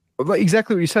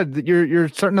exactly what you said, that you're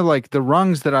starting to like the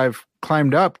rungs that I've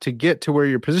climbed up to get to where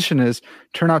your position is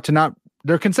turn out to not,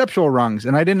 they're conceptual rungs,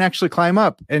 and I didn't actually climb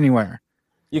up anywhere.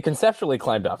 You conceptually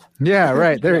climbed up. Yeah,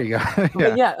 right. There you go.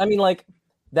 But I mean, like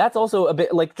that's also a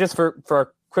bit like just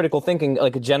for critical thinking,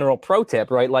 like a general pro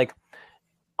tip, right? Like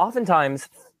oftentimes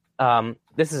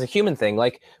this is a human thing.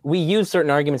 Like, we use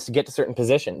certain arguments to get to certain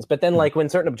positions, but then like when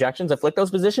certain objections afflict those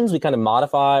positions, we kind of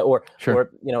modify or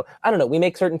I don't know, we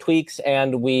make certain tweaks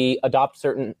and we adopt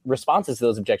certain responses to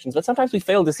those objections. But sometimes we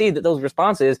fail to see that those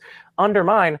responses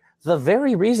undermine the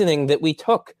very reasoning that we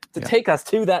took to take us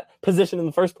to that position in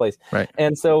the first place. Right.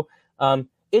 And so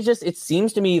it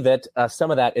seems to me that some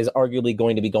of that is arguably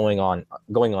going to be going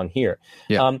on here.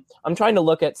 Yeah. I'm trying to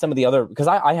look at some of the other, because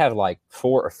I have like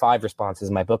 4 or 5 responses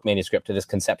in my book manuscript to this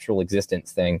conceptual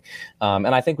existence thing. And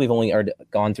I think we've only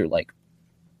gone through like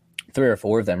 3 or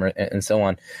 4 of them and so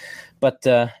on. But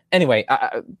anyway,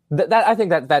 I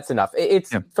think that's enough.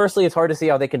 Firstly, it's hard to see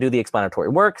how they can do the explanatory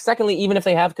work. Secondly, even if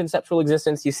they have conceptual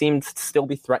existence, you seem to still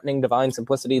be threatening divine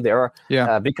simplicity. There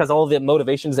are because all the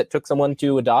motivations that took someone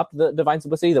to adopt the divine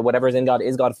simplicity, the whatever is in God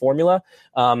is God formula.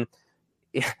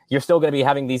 You're still going to be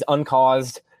having these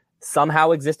uncaused, somehow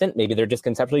existent. Maybe they're just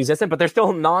conceptually existent, but they're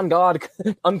still non-God,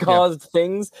 uncaused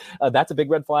things. That's a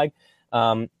big red flag,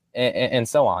 and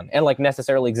so on, and like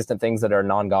necessarily existent things that are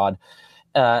non-God.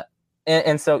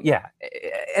 And so,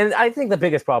 and I think the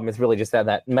biggest problem is really just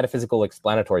that metaphysical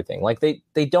explanatory thing. Like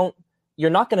they don't,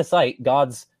 you're not going to cite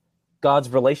God's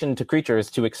relation to creatures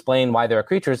to explain why there are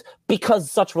creatures, because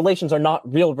such relations are not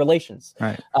real relations.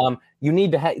 Right.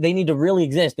 They need to really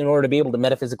exist in order to be able to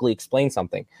metaphysically explain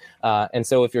something. And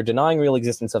so if you're denying real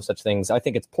existence of such things, I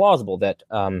think it's plausible that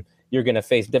you're going to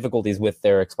face difficulties with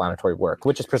their explanatory work,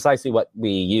 which is precisely what we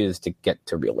use to get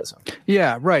to realism.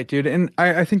 Yeah, right, dude. And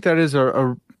I think that is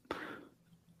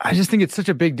I just think it's such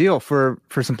a big deal for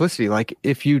simplicity. Like,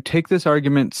 if you take this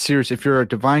argument serious, if you're a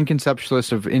divine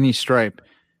conceptualist of any stripe,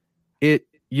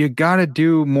 you got to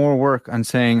do more work on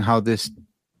saying how this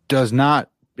does not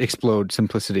explode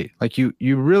simplicity. Like, you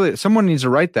really, someone needs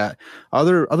to write that.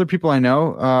 Other people I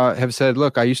know have said,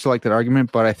 look, I used to like that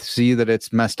argument, but I see that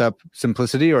it's messed up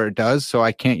simplicity, or it does, so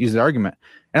I can't use the argument.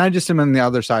 And I just am on the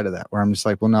other side of that, where I'm just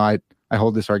like, well, no, I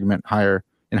hold this argument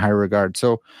in higher regard.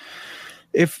 So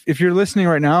if you're listening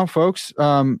right now, folks,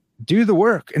 do the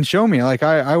work and show me. Like,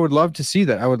 I would love to see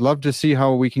that. I would love to see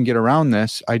how we can get around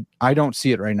this. I don't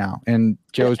see it right now. And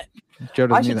Joe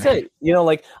doesn't I should say,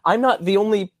 like, I'm not the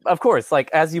only, of course, like,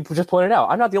 as you just pointed out,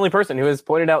 I'm not the only person who has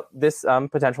pointed out this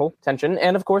potential tension.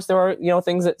 And of course, there are,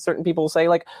 things that certain people say.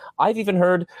 Like, I've even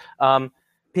heard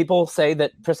people say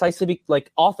that precisely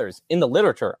like authors in the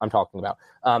literature I'm talking about.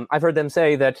 I've heard them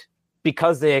say that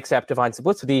because they accept divine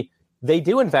simplicity, they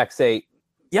do in fact say,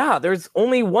 yeah, there's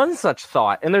only one such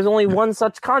thought, and there's only one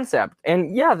such concept,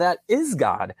 and that is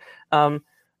God. And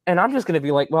I'm just going to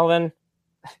be like, well, then,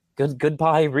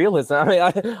 goodbye realism. I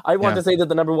mean, I want to say that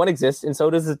the number 1 exists, and so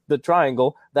does the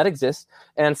triangle that exists,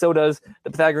 and so does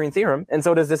the Pythagorean theorem, and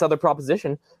so does this other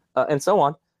proposition, and so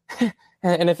on.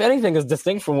 And if anything is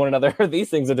distinct from one another, these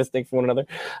things are distinct from one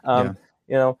another.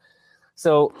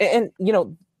 So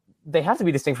they have to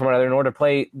be distinct from one another in order to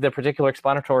play the particular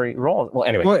explanatory role. Well,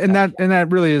 anyway. Well, and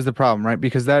that really is the problem, right?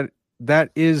 Because that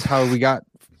is how we got.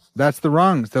 That's the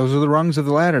rungs. Those are the rungs of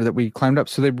the ladder that we climbed up.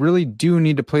 So they really do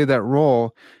need to play that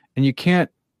role. And you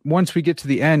can't. Once we get to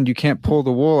the end, you can't pull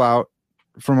the wool out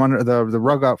from under the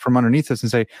rug out from underneath us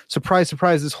and say, surprise,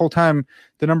 surprise, this whole time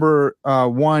the number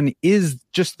 1 is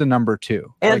just the number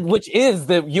 2. And which is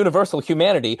the universal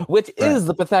humanity, which is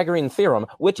the Pythagorean theorem,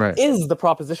 which is the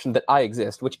proposition that I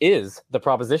exist, which is the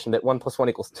proposition that 1 +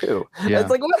 1 = 2. Yeah. It's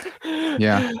like, what?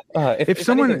 Yeah. If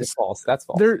someone is false, that's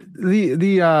false.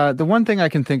 The one thing I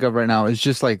can think of right now is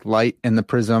just like light and the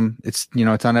prism. It's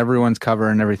it's on everyone's cover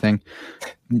and everything.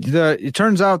 It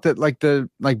turns out that like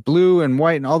blue and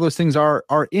white and all those things are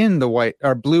in the white,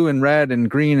 are blue and red and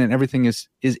green, and everything is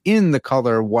in the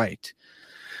color white.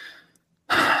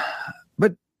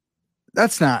 But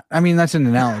that's not, that's an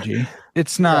analogy.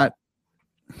 It's not.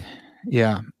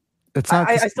 Yeah. It's not.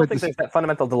 I still think there's that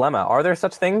fundamental dilemma. Are there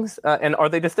such things? And are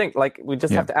they distinct? Like, we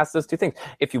just have to ask those two things.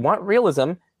 If you want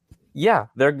realism, there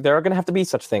are going to have to be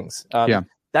such things.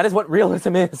 That is what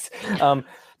realism is.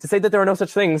 To say that there are no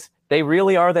such things, they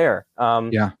really are there.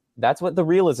 That's what the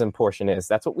realism portion is.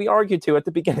 That's what we argued to at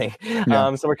the beginning.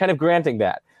 So we're kind of granting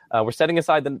that. We're setting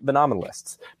aside the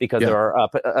nominalists because there are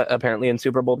apparently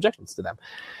insuperable objections to them.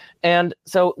 And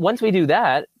so once we do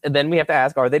that, then we have to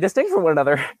ask, are they distinct from one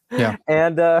another? Yeah.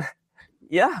 And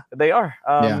they are.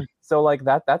 So like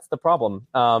that's the problem.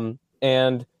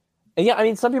 And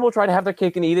some people try to have their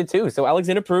cake and eat it too. So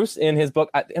Alexander Proust in his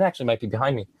book, it actually might be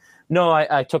behind me. No,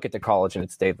 I took it to college and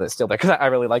it's still there because I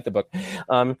really like the book.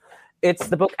 It's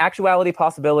the book Actuality,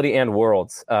 Possibility, and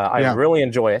Worlds. I really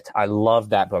enjoy it. I love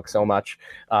that book so much.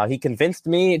 He convinced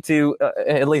me to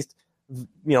at least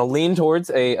lean towards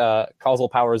a causal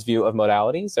powers view of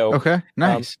modality. So okay,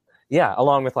 nice. Yeah,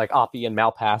 along with like Oppie and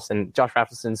Malpass and Josh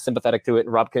Rasmussen's sympathetic to it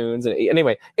and Rob Coons. And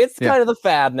anyway, it's kind of the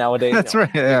fad nowadays. That's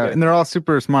right. Yeah, and they're all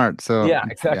super smart. So yeah,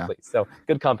 exactly. Yeah. So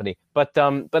good company. But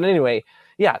anyway,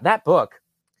 yeah, that book,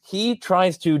 he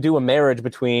tries to do a marriage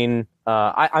between.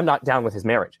 I'm not down with his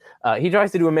marriage. He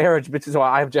tries to do a marriage, so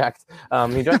I object.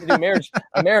 He tries to do a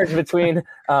marriage between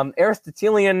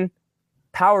Aristotelian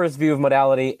powers view of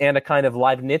modality and a kind of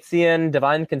Leibnizian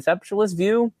divine conceptualist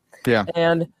view. Yeah,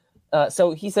 and.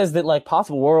 So he says that like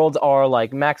possible worlds are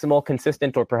like maximal,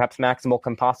 consistent, or perhaps maximal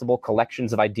compossible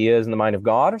collections of ideas in the mind of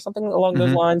God, or something along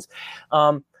those lines.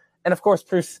 And of course,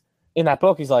 Proust in that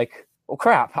book, he's like, "Well,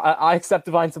 crap! I accept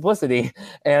divine simplicity,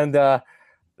 and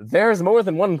there's more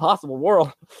than one possible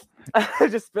world." I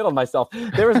just spit on myself.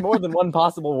 There is more than one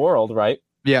possible world, right?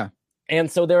 Yeah. And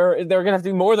so they're going to have to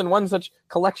be more than one such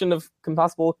collection of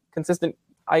compossible, consistent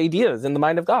ideas in the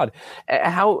mind of God.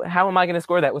 How am I going to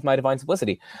score that with my divine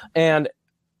simplicity? And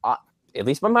at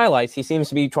least by my lights, he seems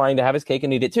to be trying to have his cake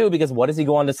and eat it too, because what does he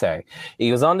go on to say? He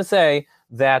goes on to say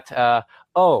that,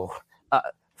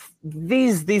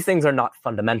 these things are not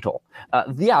fundamental.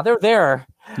 They're there,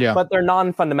 but they're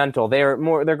non-fundamental. They're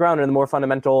grounded in the more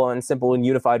fundamental and simple and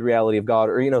unified reality of God,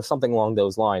 or, something along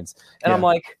those lines. And I'm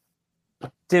like,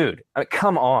 dude,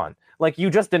 come on. Like, you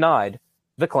just denied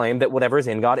the claim that whatever is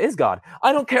in God is God.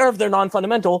 I don't care if they're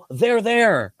non-fundamental. They're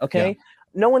there, okay? Yeah.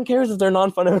 No one cares if they're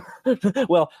non-fundamental.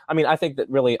 Well, I mean, I think that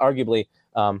really, arguably,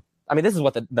 this is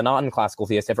what the non-classical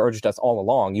theists have urged us all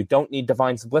along. You don't need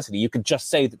divine simplicity. You could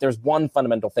just say that there's one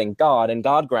fundamental thing, God, and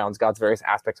God grounds God's various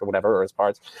aspects or whatever, or his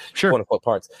parts, quote-unquote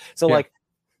parts. So,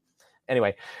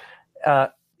 anyway,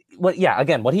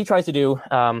 what he tries to do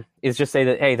is just say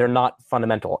that, hey, they're not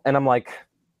fundamental. And I'm like,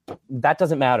 that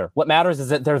doesn't matter. What matters is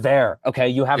that they're there. Okay,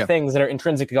 you have things that are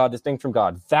intrinsic to God, distinct from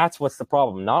God. That's what's the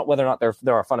problem, not whether or not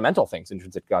there are fundamental things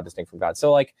intrinsic to God, distinct from God.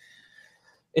 So, like,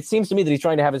 it seems to me that he's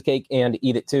trying to have his cake and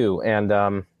eat it too.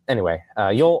 And anyway,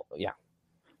 I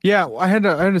had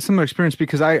a similar experience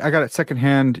because I got it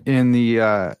secondhand in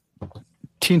the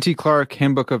T&T Clark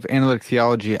Handbook of Analytic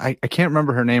Theology. I can't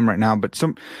remember her name right now, but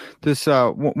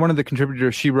one of the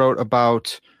contributors, she wrote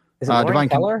about is it divine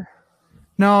Keller?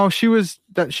 No, she's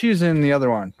in the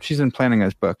other one. She's in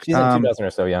Planning's book. She's in 2000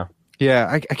 or so, yeah. Yeah,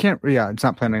 I can't. Yeah, it's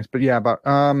not Planning's, but yeah, about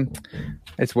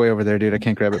it's way over there, dude. I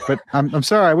can't grab it, but I'm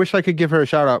sorry. I wish I could give her a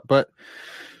shout out, but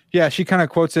yeah, she kind of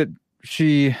quotes it.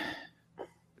 She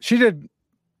should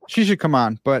come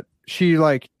on, but she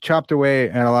like chopped away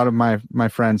at a lot of my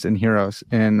friends and heroes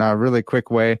in a really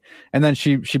quick way, and then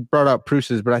she brought out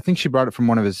Proust's, but I think she brought it from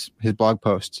one of his blog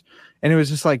posts. And it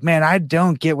was just like, man, I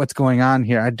don't get what's going on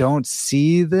here. I don't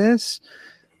see this.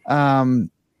 But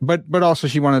also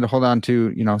she wanted to hold on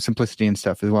to, simplicity and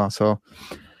stuff as well. So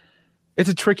it's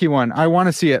a tricky one. I want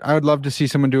to see it. I would love to see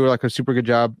someone do like a super good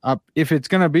job. If it's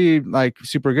going to be like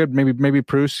super good, maybe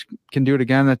Proust can do it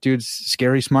again. That dude's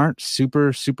scary smart,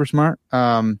 super, super smart.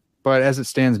 But as it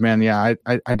stands, man, yeah,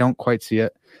 I don't quite see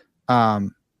it.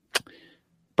 But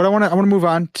I want to move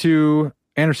on to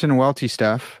Anderson and Welty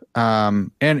stuff,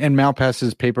 and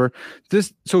Malpass's paper.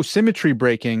 So symmetry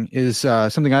breaking is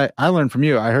something I learned from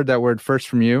you. I heard that word first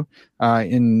from you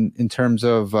in terms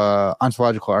of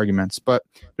ontological arguments. But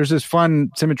there's this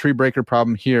fun symmetry breaker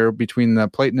problem here between the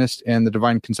Platonist and the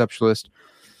divine conceptualist.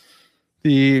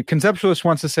 The divine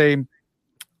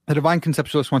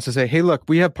conceptualist wants to say, hey, look,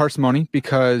 we have parsimony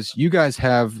because you guys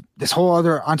have this whole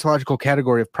other ontological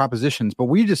category of propositions, but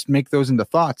we just make those into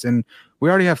thoughts, and we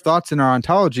already have thoughts in our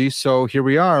ontology. So here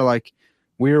we are, like,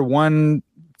 we're one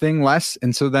thing less.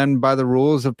 And so then by the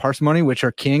rules of parsimony, which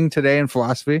are king today in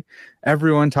philosophy,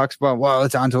 everyone talks about, well,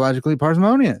 it's ontologically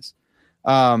parsimonious.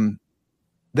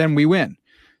 Then we win.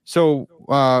 So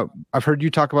I've heard you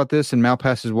talk about this and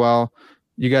Malpass as well.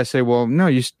 You guys say, well, no,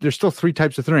 there's still three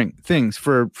types of things.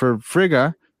 For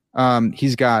Frege,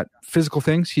 he's got physical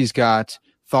things, he's got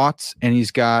thoughts, and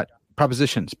he's got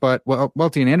propositions. But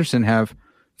Welty and Anderson have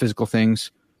physical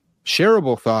things,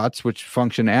 shareable thoughts, which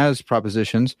function as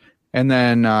propositions, and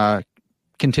then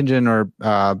contingent or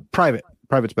private.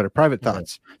 Private's better. Private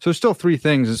thoughts. So there's still three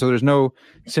things, and so there's no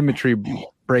symmetry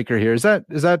breaker here. Does that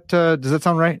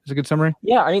sound right? Is a good summary?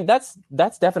 Yeah, I mean that's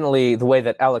definitely the way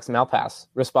that Alex Malpass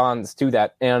responds to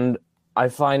that, and I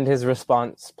find his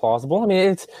response plausible. I mean,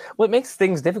 it's what makes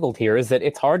things difficult here is that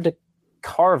it's hard to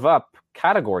carve up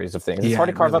categories of things. It's hard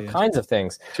to carve up kinds of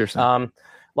things. Seriously.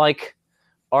 Like,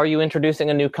 are you introducing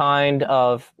a new kind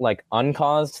of like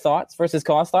uncaused thoughts versus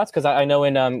caused thoughts? Because I know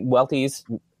in Welty's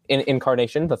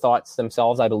incarnation, the thoughts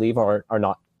themselves, I believe, are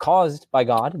not caused by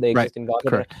God. They exist in God.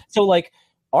 Correct. So, like,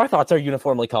 our thoughts are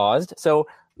uniformly caused. So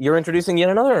you're introducing yet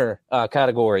another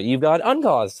category. You've got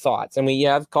uncaused thoughts, and we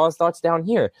have caused thoughts down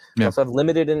here. We also have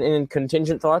limited and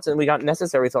contingent thoughts, and we got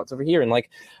necessary thoughts over here. And like,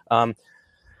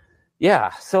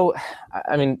 so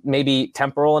I mean, maybe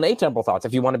temporal and atemporal thoughts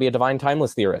if you want to be a divine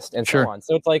timeless theorist, and so on.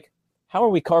 So it's like, how are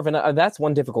we carving out? That's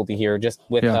one difficulty here, just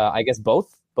with I guess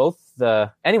both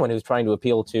anyone who's trying to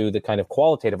appeal to the kind of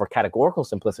qualitative or categorical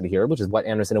simplicity here, which is what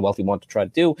Anderson and Welty want to try to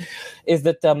do, is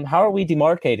that how are we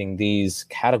demarcating these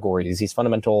categories, these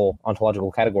fundamental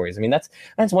ontological categories? I mean, that's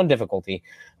one difficulty.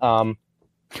 Well,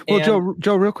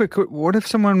 Joe, real quick, what if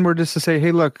someone were just to say,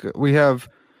 hey, look, we have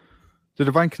the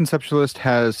divine conceptualist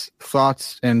has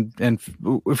thoughts, and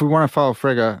if we want to follow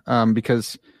Frege,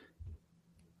 because,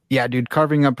 yeah, dude,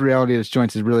 carving up reality as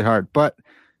joints is really hard, but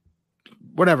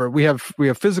whatever, we have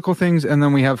physical things, and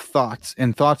then we have thoughts,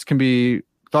 and thoughts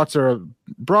are a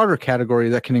broader category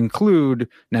that can include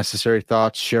necessary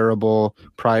thoughts, shareable,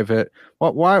 private.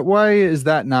 Why is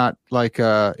that not like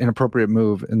an appropriate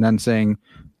move? And then saying,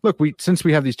 look, since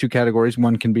we have these two categories,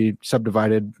 one can be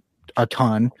subdivided a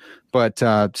ton, but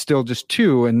still just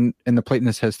two, and the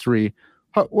Platonist has three.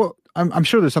 Well, I'm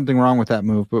sure there's something wrong with that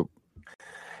move, but.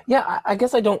 Yeah, I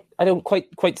guess I don't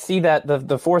quite see that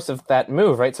the force of that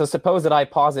move, right? So suppose that I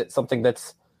posit something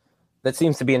that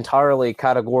seems to be entirely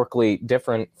categorically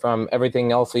different from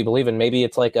everything else we believe in. Maybe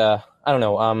it's like like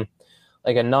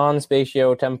a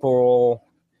non-spatio-temporal.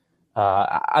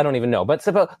 I don't even know, but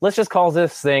let's just call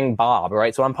this thing Bob,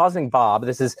 right? So I'm positing Bob.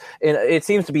 It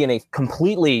seems to be in a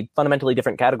completely fundamentally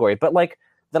different category, but like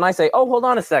then I say, oh, hold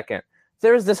on a second.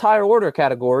 There's this higher order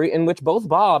category in which both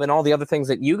Bob and all the other things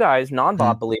that you guys,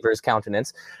 non-Bob believers,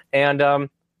 countenance. And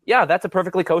that's a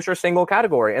perfectly kosher single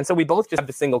category. And so we both just have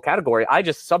the single category. I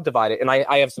just subdivide it, and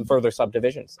I have some further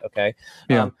subdivisions, okay?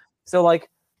 Yeah. So like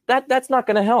that's not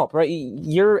going to help, right?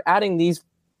 You're adding these,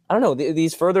 I don't know,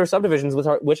 these further subdivisions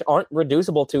which aren't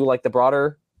reducible to like the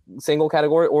broader single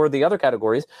category or the other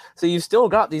categories. So you've still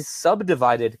got these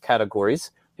subdivided categories,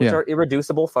 which are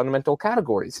irreducible fundamental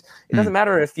categories. It doesn't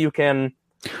matter if you can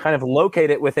kind of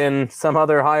locate it within some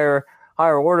other higher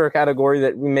order category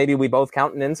that maybe we both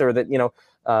countenance, or that,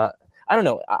 I don't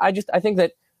know. I think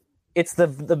that it's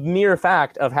the mere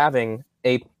fact of having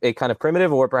a kind of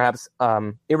primitive or perhaps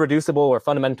irreducible or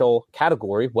fundamental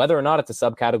category, whether or not it's a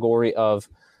subcategory of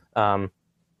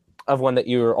one that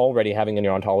you're already having in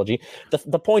your ontology.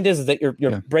 The point is that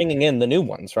you're bringing in the new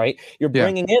ones, right? You're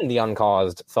bringing in the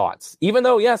uncaused thoughts, even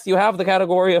though, yes, you have the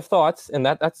category of thoughts, and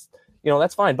that's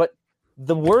fine. But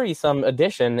the worrisome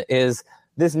addition is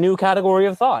this new category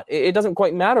of thought. It doesn't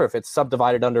quite matter if it's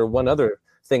subdivided under one other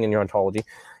thing in your ontology.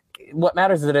 What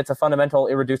matters is that it's a fundamental,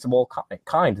 irreducible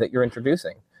kind that you're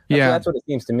introducing. That's what it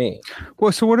seems to me.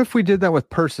 Well, so what if we did that with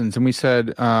persons, and we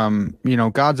said,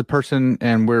 God's a person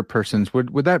and we're persons?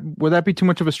 Would that be too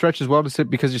much of a stretch as well to say,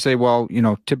 because you say, well,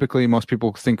 typically most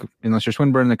people think, unless you're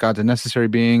Swinburne, that God's a necessary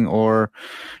being, or,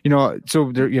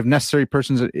 so there, you have necessary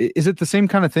persons. Is it the same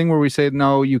kind of thing where we say,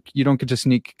 no, you don't get to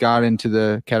sneak God into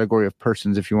the category of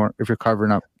persons if you're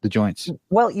carving up the joints?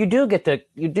 Well, you do get to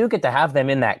have them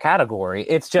in that category.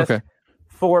 It's just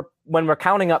for when we're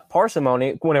counting up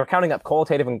parsimony, when we're counting up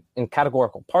qualitative and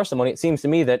categorical parsimony, it seems to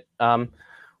me that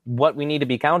what we need to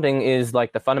be counting is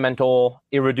like the fundamental,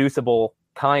 irreducible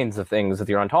kinds of things with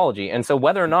your ontology. And so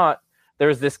whether or not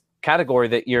there's this category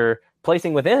that you're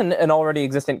placing within an already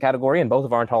existent category, and both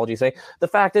of our ontologies say, the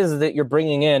fact is that you're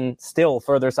bringing in still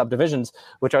further subdivisions,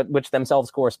 which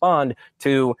themselves correspond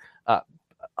to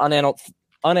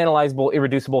unanalyzable,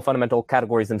 irreducible fundamental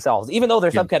categories themselves, even though they're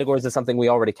subcategories of something we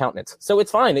already countenance. So it's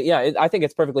fine. I think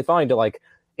it's perfectly fine to like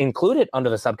include it under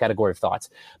the subcategory of thoughts.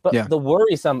 But what's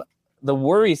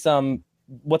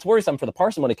worrisome for the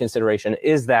parsimony consideration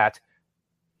is that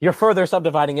you're further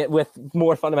subdividing it with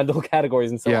more fundamental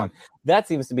categories and so on. That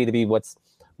seems to be what's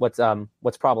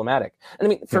problematic. And I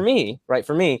mean, for me,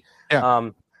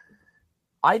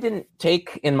 I didn't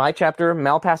take in my chapter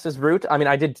Malpass's route. I mean,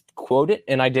 I did quote it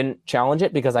and I didn't challenge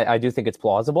it because I do think it's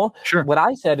plausible. Sure. What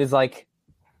I said is like,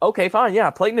 okay, fine. Yeah.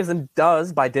 Platonism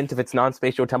does, by dint of its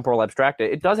non-spatio-temporal abstracta,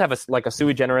 it does have a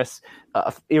sui generis,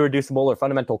 irreducible or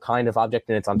fundamental kind of object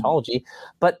in its ontology.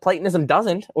 But Platonism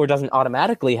doesn't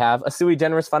automatically have a sui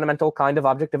generis fundamental kind of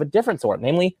object of a different sort,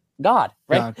 namely God,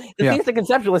 right? The theistic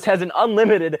conceptualist has an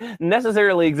unlimited,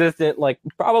 necessarily existent, like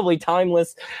probably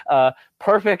timeless,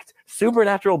 perfect,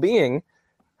 supernatural being.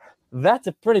 That's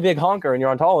a pretty big honker in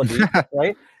your ontology,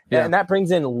 right? And that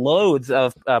brings in loads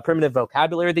of primitive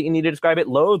vocabulary that you need to describe it,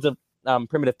 loads of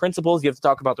primitive principles. You have to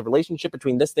talk about the relationship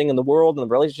between this thing and the world, and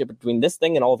the relationship between this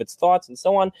thing and all of its thoughts, and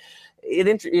so on.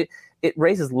 It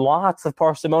raises lots of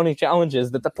parsimony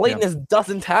challenges that the Platonist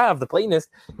doesn't have. The Platonist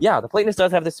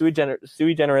does have the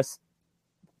sui generis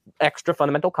extra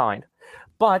fundamental kind,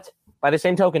 but by the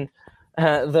same token,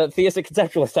 the theistic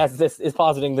conceptualist is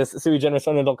positing this sui generis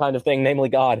fundamental kind of thing, namely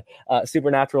God,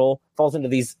 supernatural, falls into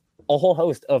a whole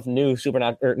host of new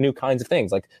kinds of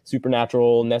things, like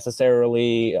supernatural,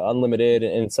 necessarily, unlimited,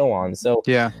 and so on. So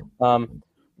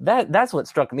that's what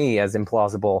struck me as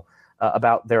implausible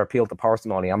about their appeal to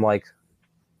parsimony. I'm like,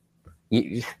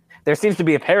 there seems to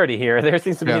be a parity here. There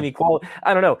seems to be an equality.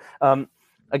 I don't know.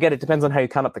 Again, it depends on how you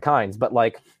count up the kinds, but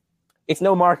like, it's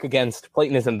no mark against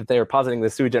Platonism that they are positing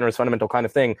this sui generis fundamental kind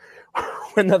of thing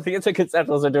when the theistic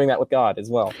conceptualists are doing that with God as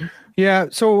well. Yeah.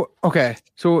 So, okay.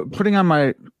 So putting on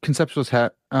my conceptualist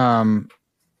hat,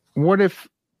 what if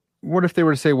they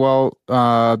were to say, well,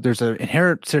 there's an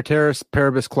inherent ceteris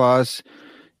paribus clause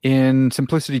in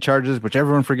simplicity charges, which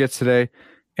everyone forgets today.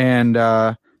 And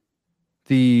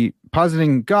the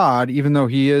positing God, even though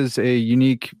he is a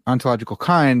unique ontological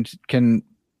kind,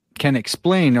 can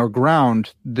explain or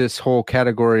ground this whole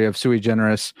category of sui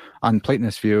generis on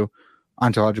Platonist view,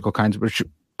 ontological kinds, which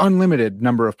unlimited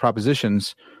number of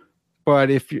propositions.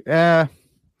 But if you can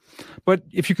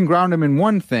ground them in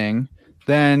one thing,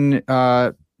 then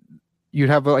you'd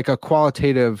have a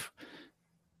qualitative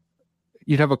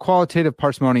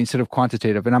parsimony instead of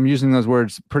quantitative. And I'm using those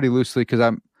words pretty loosely because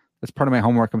that's part of my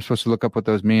homework. I'm supposed to look up what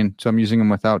those mean, so I'm using them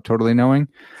without totally knowing.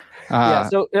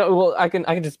 So I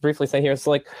can just briefly say here, it's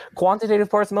like quantitative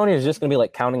parsimony is just going to be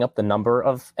like counting up the number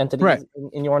of entities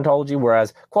in your ontology,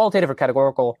 whereas qualitative or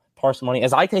categorical parsimony,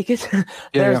 as I take it,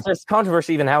 there's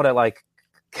controversy even how to like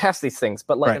cast these things,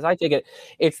 but like as I take it,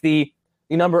 it's the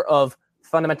number of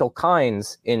fundamental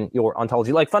kinds in your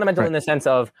ontology, like fundamental in the sense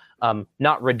of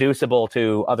not reducible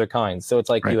to other kinds. So it's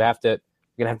like you're gonna have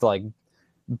to like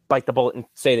bite the bullet and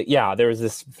say that there is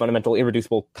this fundamental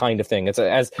irreducible kind of thing. It's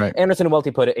as Anderson and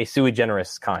Welty put it, a sui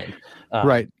generis kind.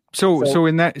 So if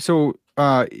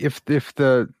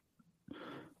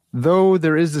though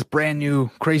there is this brand new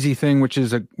crazy thing which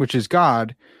is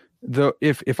God,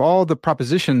 if all the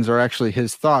propositions are actually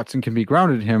his thoughts and can be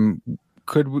grounded in him,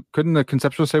 couldn't the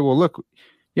conceptual say, well, look,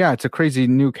 it's a crazy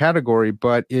new category,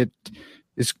 but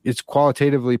it's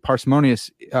qualitatively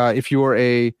parsimonious if you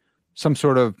are some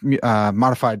sort of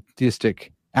modified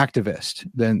theistic activist,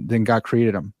 then God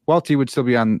created them. Welty would still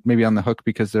be maybe on the hook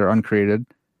because they're uncreated.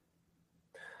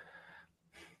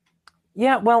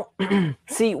 Yeah, well,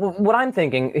 see, what I'm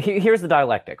thinking, here's the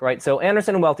dialectic, right? So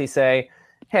Anderson and Welty say,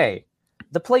 hey,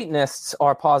 the Platonists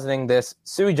are positing this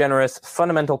sui generis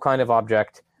fundamental kind of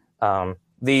object,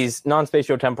 these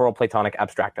non-spatiotemporal Platonic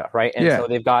abstracta, right? And so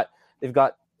they've got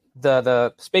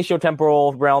the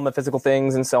spatiotemporal realm of physical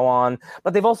things and so on,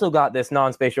 but they've also got this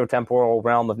non-spatiotemporal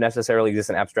realm of necessarily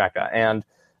existent abstracta. And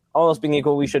all else being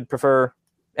equal, we should prefer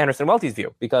Anderson and Welty's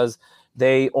view because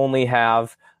they only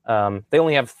have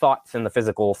thoughts in the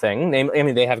physical thing. I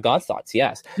mean, they have God's thoughts,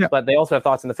 yes, but they also have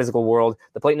thoughts in the physical world.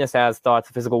 The Platonist has thoughts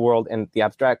in the physical world and the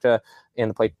abstracta in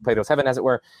the Plato's heaven, as it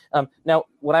were. Now,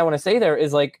 what I want to say there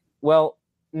is like, well,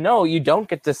 no, you don't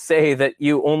get to say that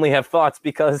you only have thoughts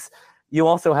because you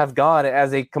also have God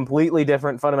as a completely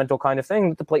different fundamental kind of thing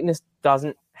that the Platonist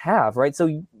doesn't have, right?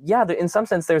 So in some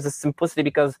sense, there's a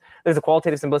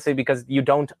qualitative simplicity because you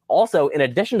don't also, in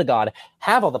addition to God,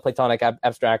 have all the Platonic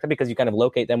abstracta because you kind of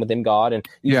locate them within God and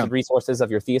use the resources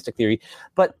of your theistic theory.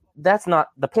 But that's not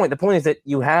the point. The point is that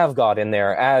you have God in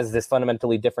there as this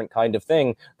fundamentally different kind of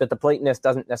thing that the Platonist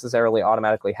doesn't necessarily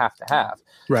automatically have to have.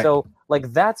 Right. So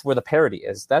like that's where the parity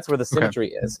is. That's where the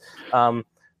symmetry is.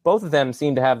 Both of them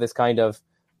seem to have this kind of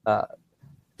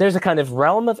there's a kind of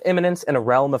realm of immanence and a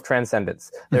realm of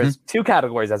transcendence. There's two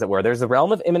categories, as it were. There's the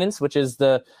realm of immanence, which is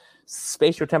the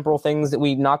spatiotemporal things that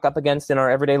we knock up against in our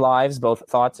everyday lives, both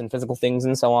thoughts and physical things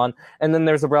and so on. And then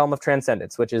there's the realm of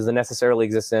transcendence, which is the necessarily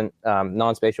existent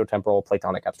non-spatiotemporal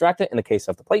Platonic abstracta in the case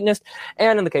of the Platonist.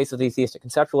 And in the case of the theistic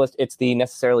conceptualist, it's the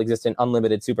necessarily existent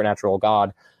unlimited supernatural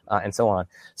God and so on.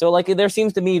 So like there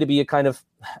seems to me to be a kind of,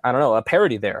 I don't know, a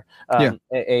parity there,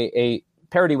 a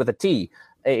parity with a T,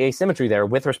 a symmetry there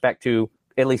with respect to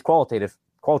at least qualitative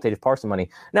parsimony.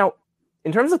 Now,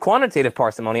 in terms of quantitative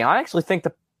parsimony, I actually think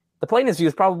the Platonist view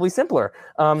is probably simpler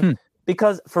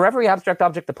because for every abstract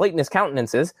object the Platonist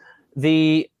countenances,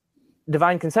 the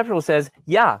divine conceptual says,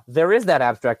 there is that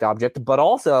abstract object, but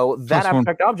also that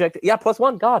abstract object, plus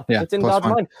one, God. It's in God's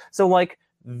mind. So like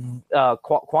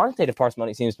quantitative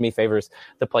parsimony seems to me favors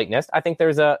the Platonist. I think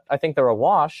they're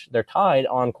awash, they're tied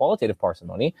on qualitative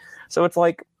parsimony. So it's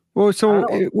like, Well, I don't so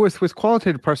know. with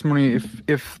qualitative parsimony,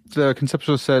 if the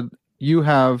conceptualist said you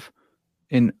have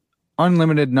an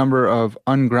unlimited number of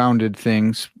ungrounded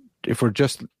things, if we're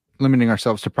just limiting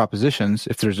ourselves to propositions,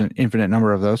 if there's an infinite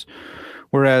number of those,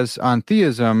 whereas on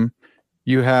theism,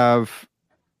 you have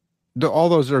all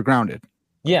those are grounded.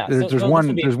 Yeah, so There's this would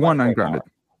one be there's one explanatory ungrounded.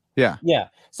 power. Yeah. Yeah.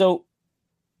 So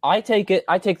I take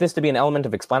this to be an element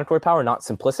of explanatory power, not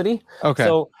simplicity. Okay.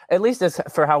 So at least as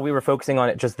for how we were focusing on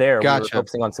it just there, we were Gotcha.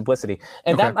 focusing on simplicity.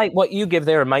 And Okay. that might, what you give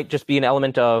there might just be an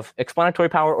element of explanatory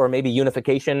power or maybe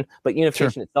unification, but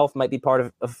unification itself might be part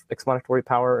of explanatory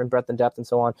power and breadth and depth and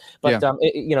so on. But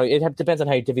it depends on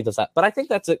how you divvy those up. But I think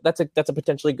that's a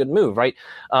potentially good move, right?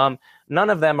 None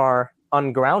of them are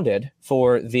ungrounded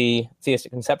for the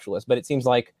theistic conceptualist, but it seems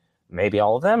like maybe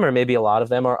all of them or maybe a lot of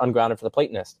them are ungrounded for the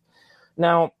Platonist.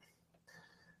 Now,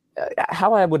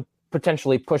 how I would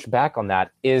potentially push back on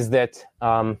that is that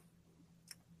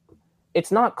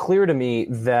it's not clear to me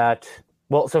that,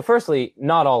 well, so firstly,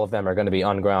 not all of them are going to be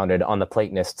ungrounded on the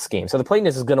Platonist scheme. So the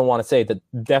Platonist is going to want to say that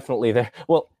definitely there,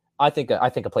 well, I think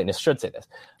a Platonist should say this.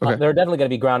 Okay. There are definitely going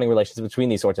to be grounding relations between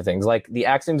these sorts of things, like the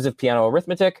axioms of piano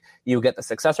arithmetic. You get the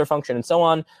successor function and so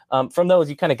on. From those,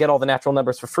 you kind of get all the natural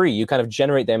numbers for free. You kind of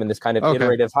generate them in this kind of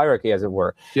iterative hierarchy, as it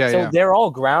were. They're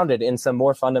all grounded in some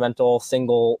more fundamental,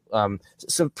 single,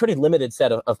 some pretty limited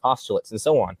set of postulates and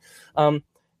so on.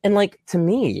 And like to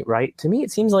me,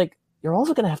 it seems like you're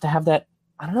also going to have that.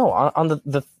 I don't know, on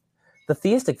the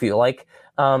theistic view, like.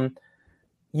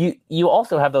 You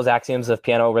also have those axioms of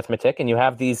piano arithmetic, and you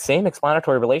have these same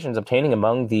explanatory relations obtaining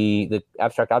among the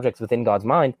abstract objects within God's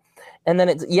mind. And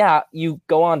then you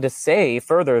go on to say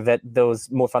further that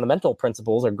those more fundamental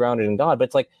principles are grounded in God. But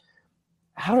it's like,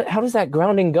 how does that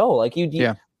grounding go? Like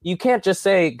you can't just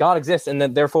say God exists and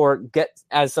then therefore get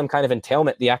as some kind of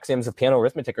entailment the axioms of piano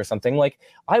arithmetic or something. Like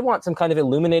I want some kind of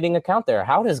illuminating account there.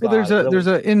 How does God? There's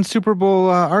an insuperable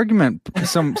argument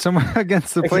some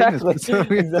against the Platonists.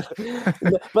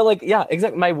 Exactly. But like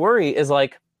exactly. My worry is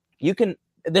like I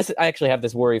actually have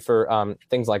this worry for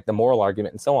things like the moral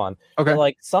argument and so on. Okay. But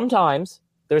like sometimes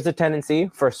there's a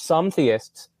tendency for some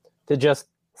theists to just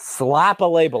slap a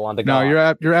label onto God.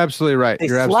 No, you're absolutely right. They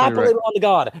slap a label onto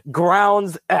God,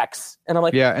 grounds X, and I'm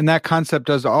like, and that concept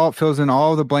fills in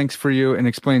all the blanks for you and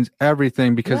explains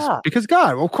everything because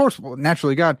God, well, of course,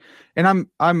 naturally God. And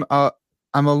I'm a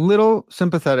little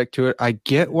sympathetic to it. I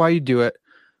get why you do it,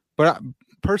 but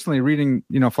personally, reading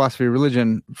philosophy of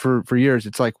religion for years,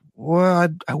 it's like, well,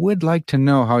 I would like to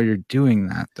know how you're doing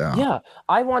that, though. Yeah,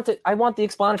 I want the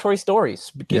explanatory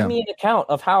stories. Give me an account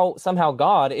of how somehow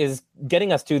God is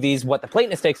getting us to these, what the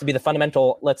Platonist takes to be the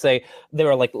fundamental, let's say,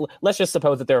 let's just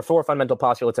suppose that there are 4 fundamental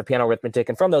postulates of piano arithmetic,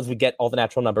 and from those we get all the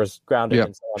natural numbers grounded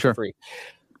and so on for free.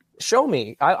 Show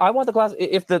me. I want the class,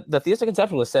 if the theistic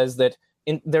conceptualist says that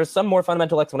there's some more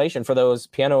fundamental explanation for those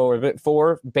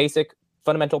 4 basic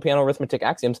fundamental piano arithmetic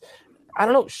axioms, I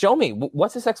don't know. Show me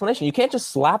what's this explanation. You can't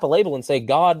just slap a label and say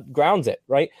God grounds it,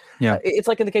 right? Yeah. It's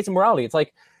like in the case of morality. It's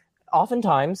like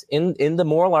oftentimes in the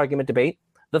moral argument debate,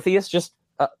 the theist just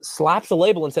slaps a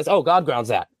label and says, "Oh, God grounds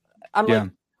that." I'm like,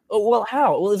 "Oh, well,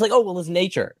 how?" Well, it's like, "Oh, well, it's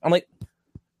nature." I'm like,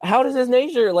 "How does his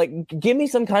nature? Like, give me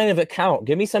some kind of account.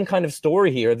 Give me some kind of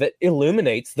story here that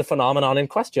illuminates the phenomenon in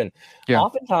question." Yeah.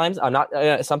 Oftentimes, I'm not.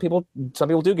 Some people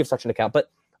do give such an account, but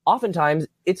oftentimes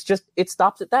it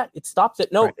stops at that. It stops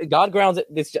at God grounds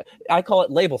it. I call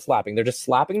it label slapping. They're just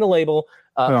slapping the label.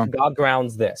 God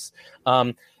grounds this.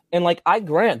 And like I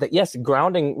grant that yes,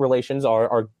 grounding relations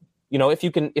are if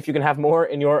you can have more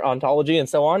in your ontology and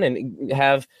so on, and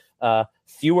have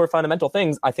fewer fundamental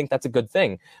things, I think that's a good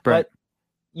thing. Right. But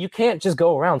you can't just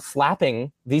go around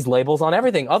slapping these labels on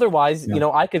everything. Otherwise,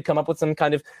 I could come up with some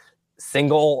kind of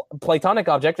single Platonic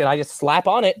object and I just slap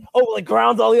on it. Oh, well, it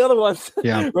grounds all the other ones.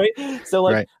 Yeah. Right. So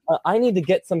like, I need to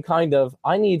get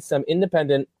I need some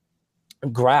independent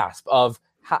grasp of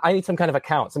I need some kind of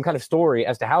account, some kind of story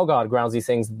as to how God grounds these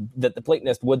things that the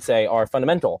Platonist would say are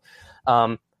fundamental.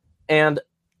 And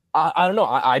I don't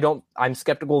know. I'm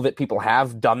skeptical that people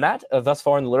have done that thus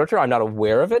far in the literature. I'm not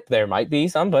aware of it. There might be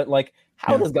some, but like,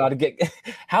 how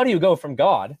do you go from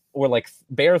God or like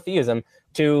bare theism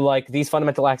to like these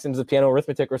fundamental axioms of piano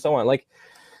arithmetic or so on? Like,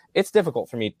 it's difficult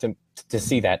for me to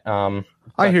see that.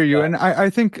 I hear you. And I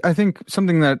think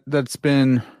something that's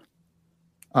been,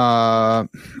 I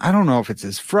don't know if it's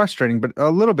as frustrating, but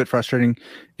a little bit frustrating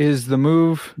is the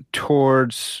move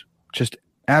towards just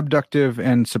abductive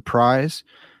and surprise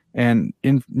and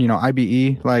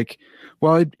IBE, like,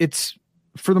 well, it's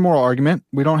for the moral argument.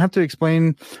 We don't have to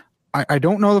explain. I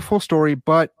don't know the full story,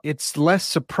 but it's less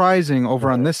surprising over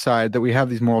on this side that we have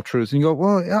these moral truths. And you go,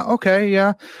 well, yeah, okay,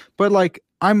 yeah. But like,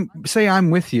 I'm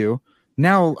with you.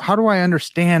 Now, how do I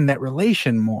understand that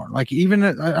relation more? Like, even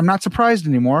I'm not surprised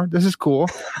anymore. This is cool,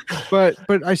 but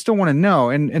I still want to know.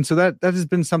 And so that has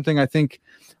been something I think.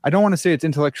 I don't want to say it's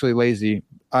intellectually lazy.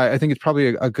 I think it's probably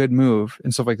a good move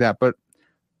and stuff like that. But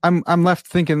I'm left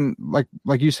thinking,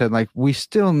 like you said, like we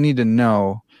still need to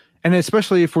know, and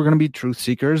especially if we're going to be truth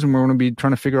seekers and we're going to be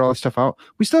trying to figure all this stuff out,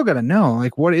 we still got to know,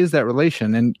 like, what is that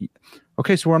relation? And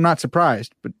okay, so I'm not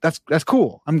surprised, but that's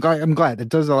cool. I'm glad it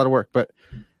does a lot of work, but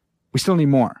we still need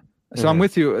more. So I'm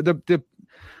with you.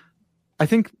 I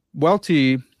think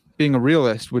Welty, being a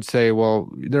realist, would say, well,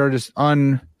 they're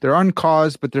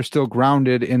uncaused, but they're still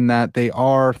grounded in that they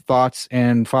are thoughts,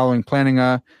 and following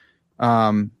Plantinga,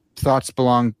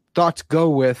 thoughts go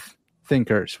with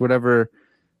thinkers, whatever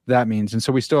that means. And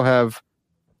so we still have,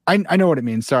 I know what it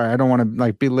means. Sorry, I don't want to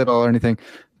like belittle or anything,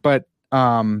 but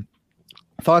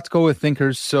thoughts go with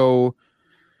thinkers. So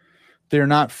they're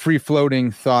not free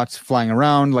floating thoughts flying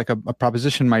around like a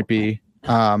proposition might be.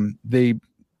 They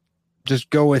just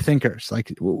go with thinkers.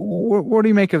 Like, what do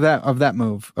you make of that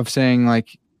move of saying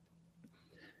like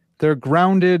they're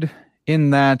grounded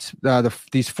in that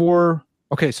these four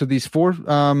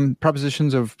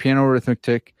propositions of piano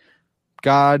arithmetic,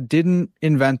 God didn't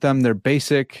invent them. They're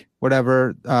basic,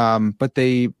 whatever, but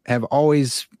they have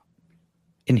always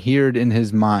inhered in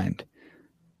his mind.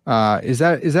 Is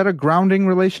that a grounding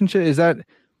relationship? Is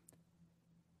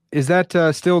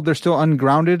that still, they're still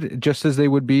ungrounded just as they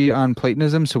would be on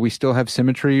Platonism? So we still have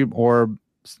symmetry, or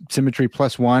symmetry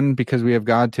plus one, because we have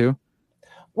God too?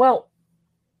 Well,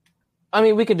 I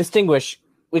mean, we could distinguish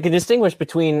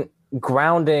between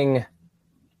grounding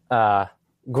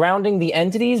the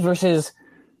entities versus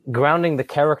grounding the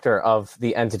character of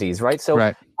the entities, right? So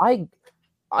right. I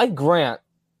grant,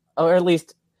 or at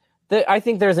least I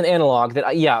think there's an analog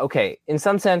that, in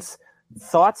some sense,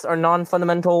 thoughts are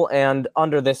non-fundamental, and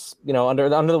under this, under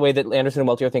the way that Anderson and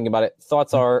Welty are thinking about it,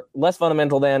 thoughts are less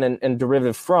fundamental than and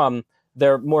derivative from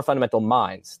their more fundamental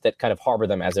minds that kind of harbor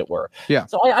them, as it were. Yeah.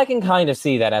 So I can kind of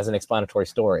see that as an explanatory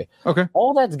story. Okay.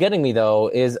 All that's getting me,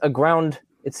 though, is a ground,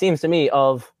 it seems to me,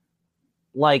 of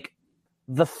like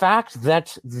the fact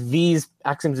that these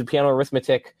axioms of piano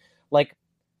arithmetic, like,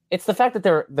 it's the fact that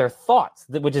they're thoughts,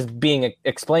 which is being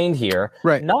explained here,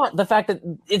 right? Not the fact that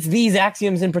it's these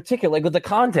axioms in particular, like with the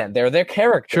content, their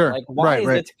character. Sure. Like, why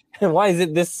is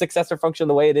it this successor function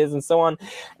the way it is, and so on?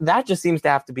 That just seems to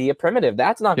have to be a primitive.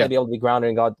 That's not going to be able to be grounded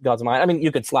in God's mind. I mean,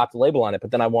 you could slap the label on it,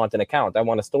 but then I want an account. I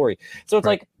want a story. So it's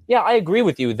like, I agree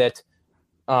with you that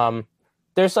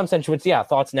there's some sense in which,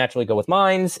 thoughts naturally go with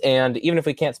minds, and even if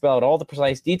we can't spell out all the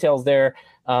precise details there,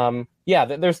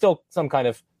 there's still some kind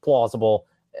of plausible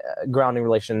grounding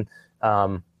relation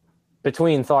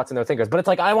between thoughts and their thinkers. But it's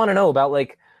like, I want to know about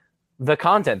like the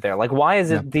content there. Like, why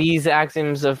is it these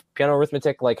axioms of piano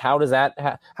arithmetic? Like, how do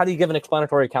you give an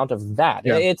explanatory account of that?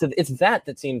 Yeah. It's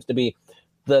that seems to be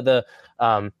the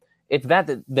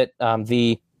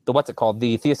what's it called?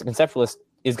 The theistic conceptualist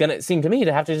is going to seem to me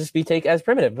to have to just be taken as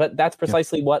primitive. But that's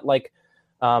precisely what like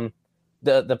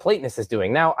the Platonist is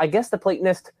doing. Now, I guess the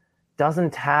Platonist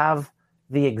doesn't have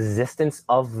the existence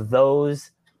of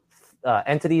those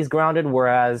entities grounded,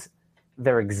 whereas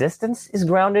their existence is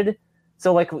grounded.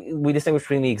 So like we distinguish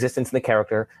between the existence and the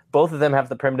character. Both of them have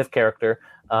the primitive character.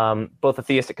 Both the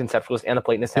theistic conceptualist and the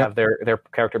Platonist have their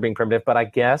character being primitive. But I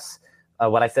guess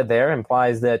what I said there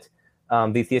implies that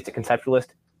the theistic conceptualist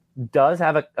does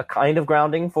have a kind of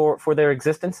grounding for their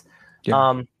existence.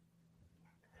 Yeah.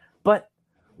 But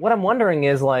what I'm wondering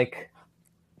is, like,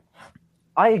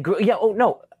 I agree. Yeah. Oh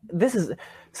no. This is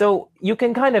so you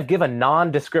can kind of give a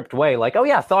nondescript way, like,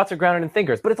 thoughts are grounded in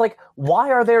thinkers, but it's like,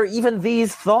 why are there even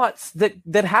these thoughts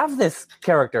that have this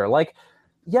character? Like,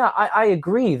 I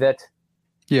agree that.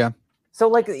 Yeah. So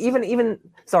like even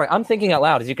sorry, I'm thinking out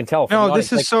loud, as you can tell. No,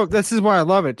 this is this is why I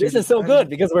love it. Dude. This is so good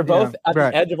because we're both at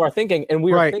the edge of our thinking, and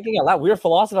we are thinking out loud. We are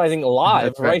philosophizing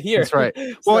live right here. That's right.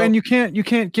 Well, and you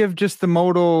can't give just the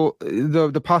modal,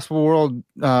 the possible world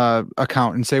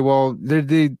account and say, well,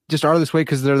 they just are this way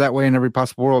because they're that way in every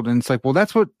possible world, and it's like, well,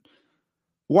 that's what.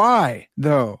 Why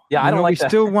though? Yeah, I don't like that. We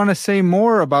still want to say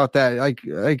more about that. Like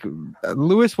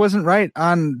Lewis wasn't right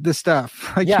on this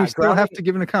stuff. Like you still have to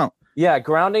give an account. Yeah,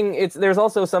 grounding. There's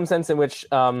also some sense in which,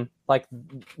 like,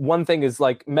 one thing is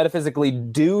like metaphysically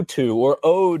due to or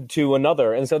owed to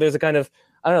another, and so there's a kind of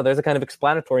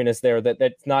explanatoriness there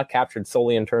that's not captured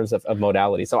solely in terms of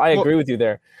modality. So I agree with you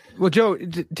there. Well, Joe,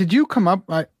 did you come up?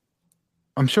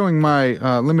 I'm showing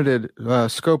my limited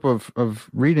scope of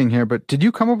reading here, but did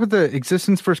you come up with the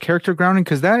existence versus character grounding?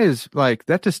 Because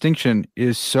that distinction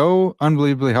is so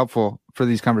unbelievably helpful for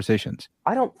these conversations?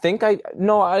 I don't think I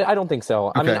don't think so.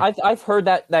 Okay. I mean, I've heard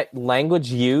that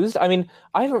language used. I mean,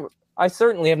 I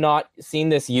certainly have not seen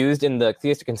this used in the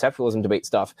theistic conceptualism debate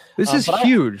stuff. This is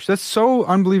huge. That's so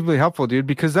unbelievably helpful, dude,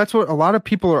 because that's what a lot of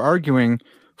people are arguing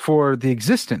for the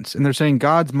existence. And they're saying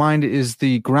God's mind is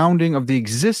the grounding of the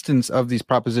existence of these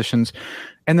propositions.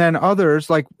 And then others,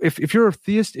 like if you're a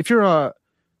theist, if you're a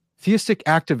theistic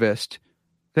activist,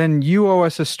 then you owe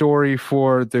us a story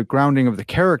for the grounding of the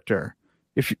character.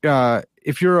 If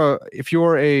you're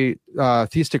a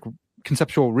theistic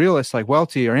conceptual realist like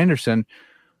Welty or Anderson,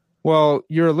 well,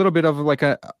 you're a little bit of like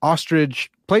a ostrich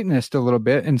Platonist a little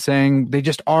bit, and saying they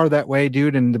just are that way,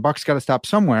 dude, and the buck's got to stop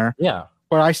somewhere. Yeah.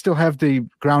 But I still have the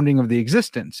grounding of the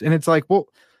existence. And it's like, well,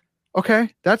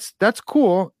 okay, that's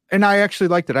cool. And I actually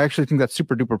liked it. I actually think that's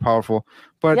super duper powerful.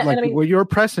 But what you're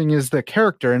pressing is the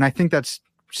character, and I think that's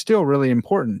still really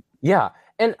important. Yeah.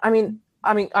 And I mean,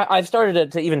 I've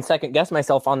started to even second guess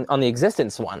myself on the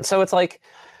existence one. So it's like,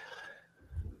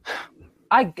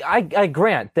 I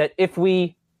grant that if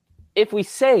we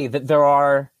say that there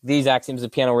are these axioms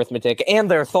of piano arithmetic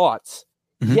and their thoughts,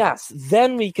 mm-hmm. yes,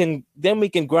 then we can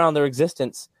ground their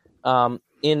existence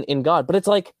in God. But it's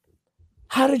like,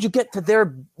 how did you get to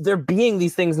there being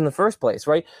these things in the first place,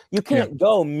 right? You can't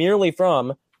go merely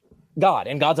from God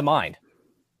and God's a mind.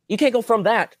 You can't go from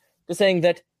that to saying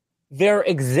that there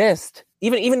exist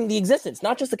even the existence,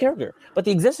 not just the character, but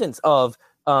the existence of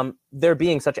there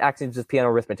being such axioms as piano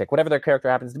arithmetic, whatever their character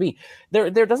happens to be. There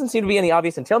doesn't seem to be any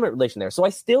obvious entailment relation there. So I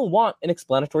still want an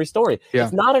explanatory story. Yeah.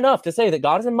 It's not enough to say that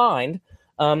God is in mind,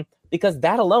 because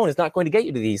that alone is not going to get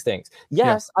you to these things.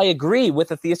 Yes, I agree with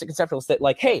the theistic conceptualists that,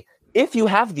 like, hey, if you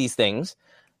have these things,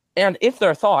 and if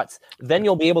they're thoughts, then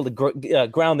you'll be able to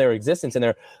ground their existence in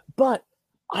there. But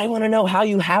I want to know how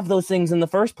you have those things in the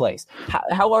first place.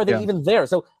 How are they even there?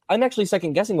 So I'm actually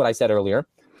second guessing what I said earlier.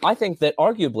 I think that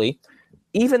arguably,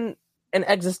 even an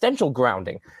existential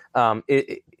grounding,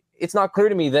 it's not clear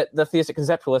to me that the theistic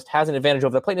conceptualist has an advantage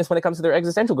over the Platonist when it comes to their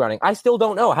existential grounding. I still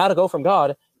don't know how to go from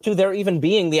God to there even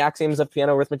being the axioms of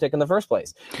piano arithmetic in the first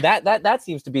place. That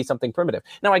seems to be something primitive.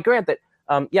 Now, I grant that,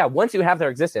 once you have their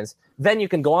existence, then you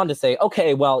can go on to say,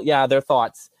 okay, well, yeah, they're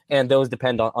thoughts, and those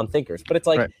depend on thinkers. But it's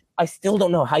like, right. I still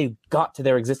don't know how you got to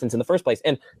their existence in the first place.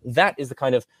 And that is the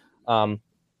kind of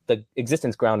the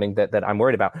existence grounding that I'm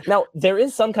worried about. Now, there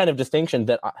is some kind of distinction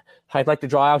that I'd like to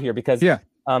draw out here, because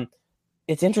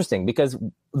it's interesting, because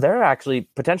there are actually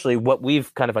potentially what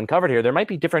we've kind of uncovered here. There might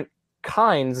be different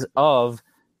kinds of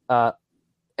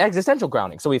existential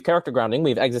grounding. So we have character grounding,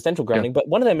 we have existential grounding, but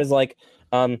one of them is like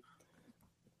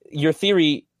your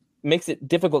theory makes it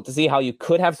difficult to see how you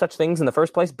could have such things in the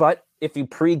first place. But if you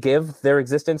pre-give their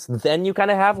existence, then you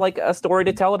kind of have like a story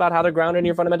to tell about how they're grounded in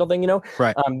your fundamental thing,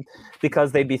 right?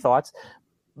 Because they'd be thoughts.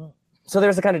 So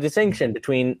there's a kind of distinction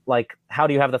between like, how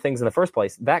do you have the things in the first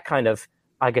place? That kind of,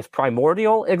 I guess,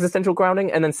 primordial existential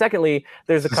grounding. And then secondly,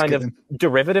 there's a kind of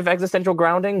derivative existential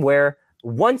grounding where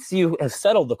once you have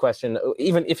settled the question,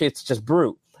 even if it's just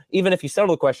brute, even if you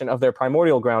settle the question of their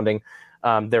primordial grounding,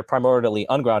 they're primordially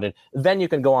ungrounded, then you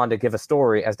can go on to give a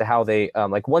story as to how they,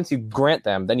 like once you grant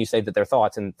them, then you say that they're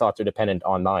thoughts, and thoughts are dependent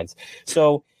on minds.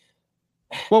 So,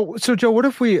 well, so Joe, what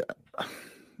if we,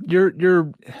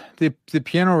 the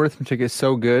piano arithmetic is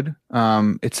so good.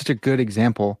 It's such a good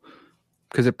example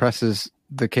because it presses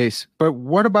the case. But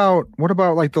what about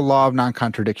like the law of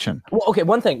non-contradiction? Well, okay,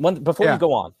 before you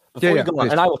go on,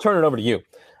 and I will turn it over to you.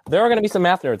 There are going to be some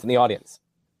math nerds in the audience.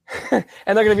 And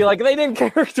they're going to be like, they didn't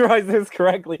characterize this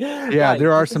correctly. Yeah,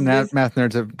 there are some math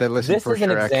nerds that listen. This is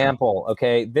an example,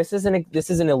 okay? This is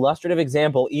an illustrative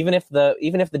example. Even if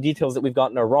the details that we've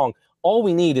gotten are wrong, all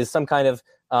we need is some kind of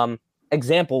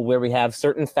example where we have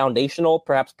certain foundational,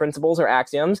 perhaps principles or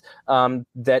axioms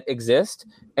that exist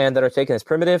and that are taken as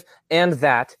primitive, and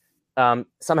that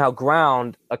somehow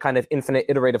ground a kind of infinite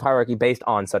iterative hierarchy based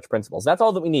on such principles. That's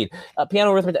all that we need.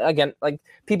 Piano arithmetic, again, like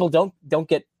people don't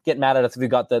get mad at us if we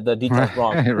got the details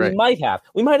wrong. Right.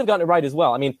 We might have gotten it right as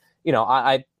well. I mean,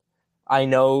 I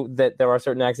know that there are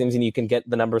certain axioms and you can get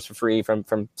the numbers for free from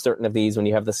certain of these when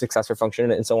you have the successor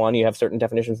function and so on. You have certain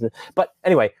definitions. But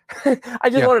anyway, I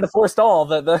just wanted to forestall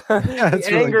the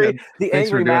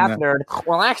angry math nerd.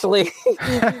 Well, actually,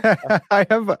 I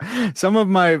have some of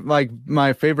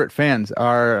my favorite fans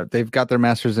they've got their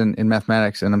masters in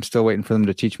mathematics, and I'm still waiting for them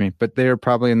to teach me, but they are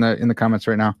probably in the comments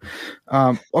right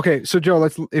now. Okay. So Joe,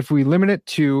 if we limit it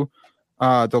to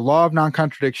the law of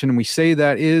non-contradiction, and we say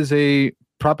that is a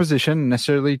proposition,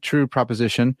 necessarily true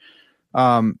proposition.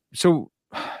 So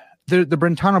the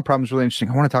Brentano problem is really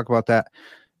interesting. I want to talk about that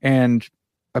and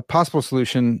a possible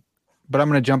solution, but I'm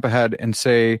going to jump ahead and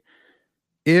say,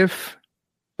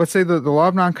 let's say the law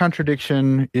of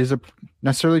non-contradiction is a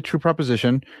necessarily true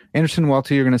proposition. Anderson and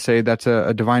Welty are going to say that's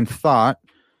a divine thought.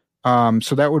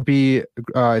 So that would be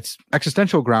it's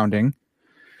existential grounding.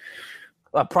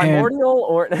 Primordial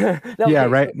or no, yeah,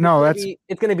 right.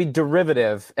 It's going to be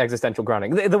derivative existential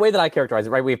grounding. The way that I characterize it,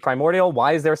 right? We have primordial.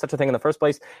 Why is there such a thing in the first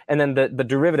place? And then the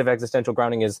derivative existential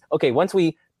grounding is okay. Once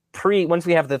we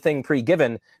have the thing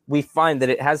pre-given, we find that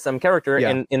it has some character.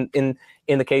 Yeah. In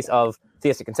the case of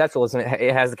theistic conceptualism,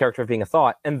 it has the character of being a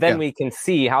thought, and then we can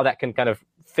see how that can kind of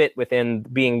fit within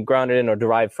being grounded in or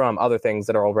derived from other things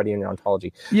that are already in your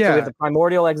ontology. Yeah. So we have the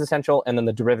primordial existential and then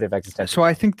the derivative existential. So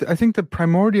I think the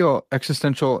primordial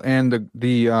existential and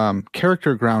the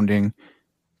character grounding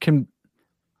can,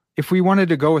 if we wanted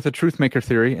to go with a truth maker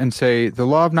theory and say the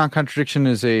law of non-contradiction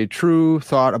is a true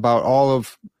thought about all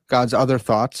of God's other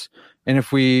thoughts, and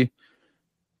if we,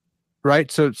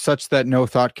 right, so such that no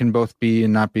thought can both be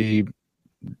and not be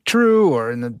true,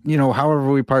 or in the,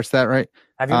 however we parse that, right?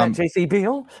 Have you met J.C.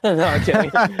 Beale? No, I'm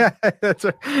kidding. That's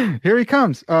right. Here he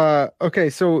comes. Okay,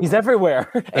 so he's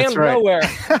everywhere and right. nowhere.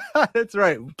 That's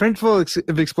right. Principle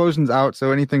of explosions out,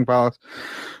 so anything follows.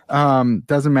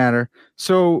 Doesn't matter.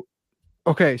 So,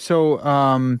 okay, so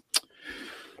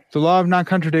the law of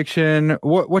non-contradiction.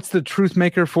 What's the truth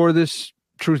maker for this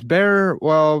truth bearer?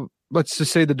 Well, let's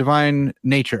just say the divine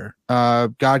nature.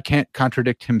 God can't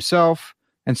contradict himself,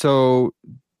 and so.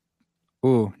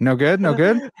 Ooh, no good. No,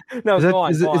 go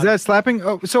on. Is that slapping?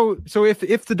 Oh, so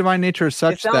if the divine nature is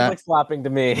such it sounds like slapping to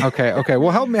me. Okay.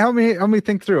 Well, help me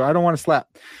think through. I don't want to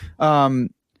slap. The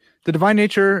divine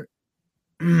nature.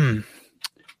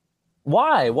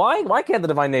 Why can't the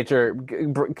divine nature,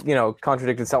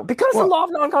 contradict itself? Because the law of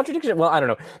non-contradiction. Well, I don't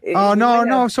know. Oh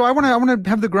no. So I want to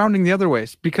have the grounding the other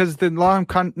ways, because the law of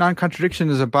non-contradiction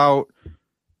is about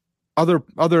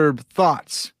other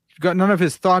thoughts. None of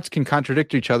his thoughts can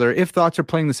contradict each other. If thoughts are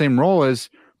playing the same role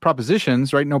as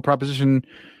propositions, right? No proposition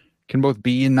can both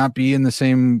be and not be in the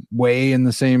same way, in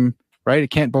the same, right?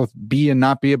 It can't both be and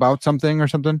not be about something or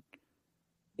something.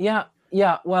 Yeah.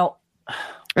 Well,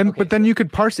 but then you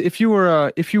could parse it. If you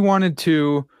wanted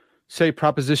to say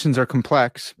propositions are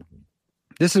complex,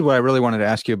 this is what I really wanted to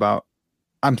ask you about.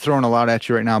 I'm throwing a lot at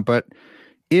you right now, but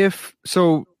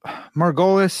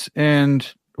Margolis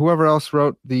and whoever else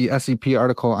wrote the SEP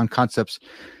article on concepts,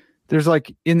 there's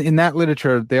like in that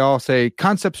literature, they all say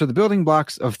concepts are the building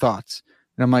blocks of thoughts.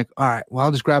 And I'm like, all right, well,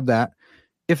 I'll just grab that.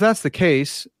 If that's the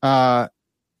case, then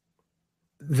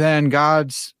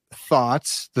God's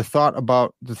thoughts, the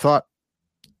thought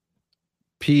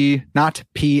P, not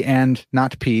P and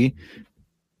not P,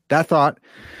 that thought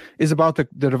is about the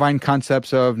divine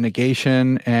concepts of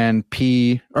negation and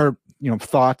P, or,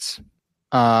 thoughts,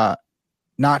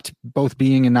 not both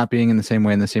being and not being in the same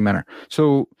way, in the same manner.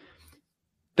 So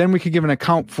then we could give an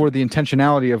account for the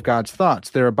intentionality of God's thoughts.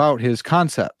 They're about his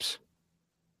concepts.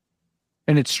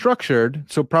 And it's structured.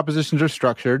 So propositions are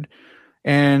structured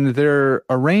and they're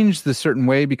arranged a certain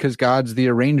way because God's the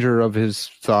arranger of his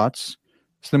thoughts.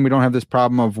 So then we don't have this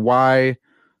problem of why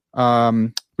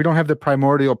we don't have the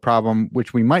primordial problem,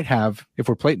 which we might have if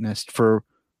we're Platonist, for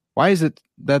why is it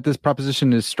that this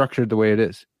proposition is structured the way it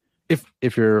is?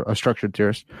 If you're a structured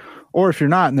theorist, or if you're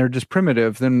not and they're just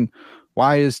primitive, then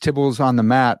why is Tibbles on the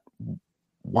mat?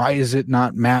 Why is it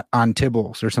not Matt on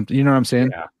Tibbles or something? You know what I'm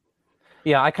saying?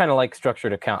 Yeah. I kind of like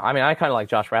structured account. I mean, I kind of like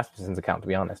Josh Rasmussen's account, to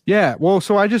be honest. Yeah. Well,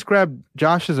 so I just grabbed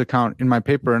Josh's account in my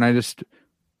paper and I just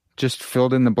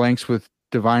filled in the blanks with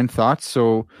divine thoughts.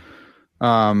 So,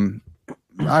 I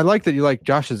like that you like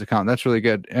Josh's account. That's really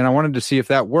good. And I wanted to see if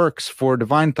that works for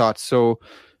divine thoughts. So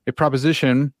a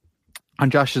proposition on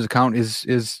Josh's account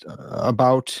is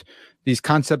about these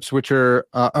concepts which are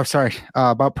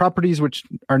about properties which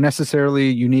are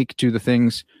necessarily unique to the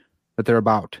things that they're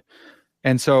about.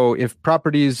 And so if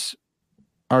properties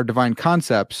are divine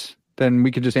concepts, then we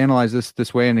could just analyze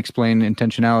this way and explain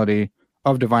intentionality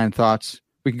of divine thoughts.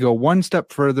 We could go one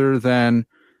step further than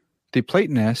the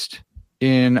Platonist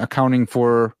in accounting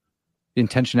for the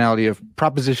intentionality of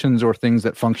propositions or things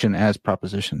that function as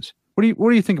propositions. What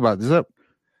do you think about this?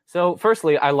 So,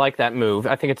 firstly, I like that move.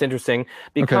 I think it's interesting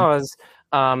because,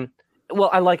 I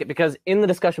like it because in the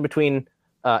discussion between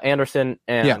Anderson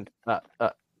and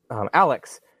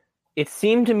Alex, it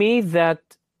seemed to me that,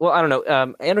 I don't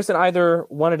know, Anderson either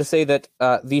wanted to say that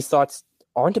these thoughts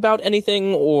aren't about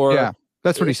anything, or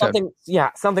that's what he said.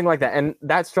 Yeah, something like that, and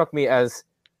that struck me as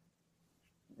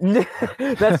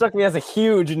a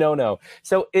huge no-no.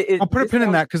 So I'll put a pin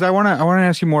in that because I want to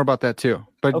ask you more about that too.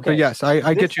 But yes,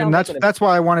 I get you, and that's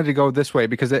why I wanted to go this way,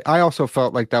 because I also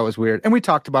felt like that was weird, and we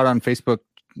talked about it on Facebook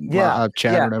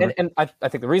chat or whatever. And I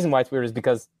think the reason why it's weird is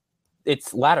because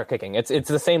it's ladder kicking. It's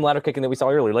the same ladder kicking that we saw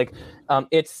earlier. Like,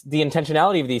 it's the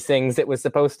intentionality of these things that was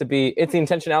supposed to be. It's the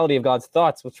intentionality of God's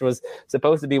thoughts, which was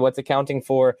supposed to be what's accounting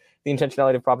for the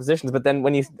intentionality of propositions. But then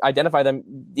when you identify them,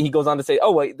 he goes on to say,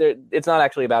 "Oh wait, it's not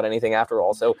actually about anything after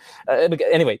all." So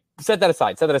anyway, set that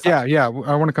aside. Yeah.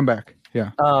 I want to come back.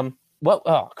 Yeah. Well,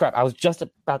 oh crap! I was just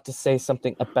about to say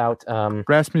something about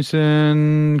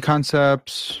Rasmussen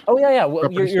concepts. Oh yeah.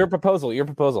 Well, your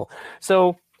proposal.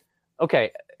 So,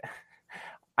 okay.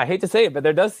 I hate to say it, but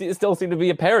there does still seem to be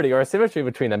a parity or a symmetry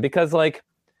between them, because like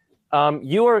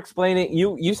you are explaining,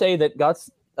 you say that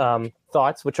God's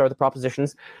thoughts, which are the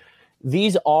propositions,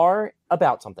 these are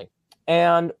about something,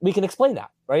 and we can explain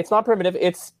that, right? It's not primitive.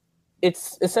 It's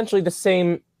essentially the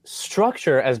same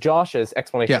structure as Josh's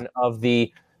explanation of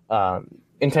the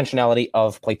intentionality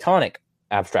of Platonic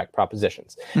abstract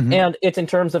propositions, and it's in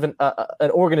terms of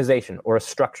an organization or a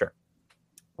structure.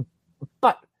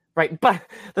 But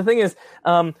the thing is,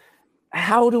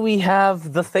 how do we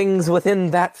have the things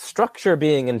within that structure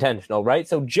being intentional, right?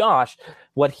 So Josh,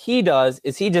 what he does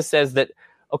is he just says that,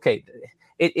 okay,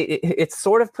 it's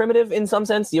sort of primitive in some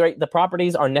sense, right? The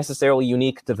properties are necessarily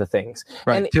unique to the things.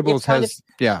 Right. And Tibbles has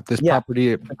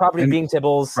property. The property being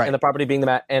Tibbles, right, and the property being the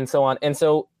mat, and so on. And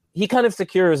so he kind of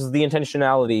secures the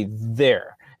intentionality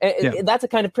there. And that's a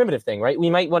kind of primitive thing, right? We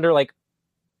might wonder, like,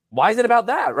 why is it about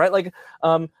that, right? Like,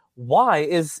 why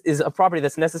is a property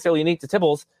that's necessarily unique to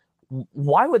Tibbles,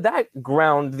 why would that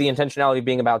ground the intentionality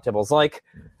being about Tibbles? Like,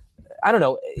 I don't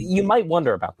know. You might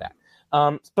wonder about that.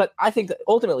 But I think that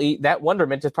ultimately that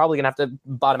wonderment is probably going to have to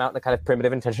bottom out in a kind of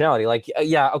primitive intentionality. Like,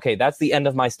 okay, that's the end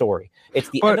of my story. It's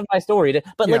the end of my story.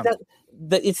 Like that,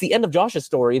 it's the end of Josh's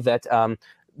story that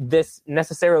this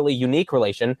necessarily unique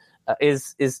relation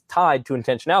is tied to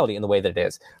intentionality in the way that it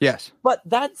is. Yes. But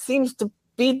that seems to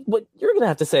be what you're going to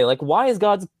have to say. Like, why is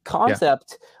God's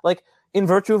concept, like, in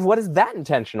virtue of what is that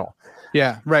intentional?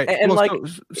 Yeah, right. And well,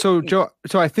 so Joe,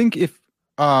 so I think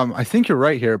I think you're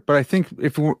right here, but I think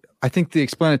I think the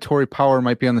explanatory power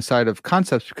might be on the side of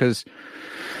concepts, because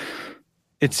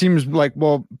it seems like,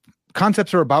 well,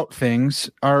 concepts are about things.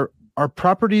 Are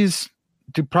properties?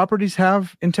 Do properties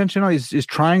have intentionality? Is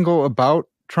triangle about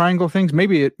triangle things?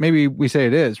 Maybe we say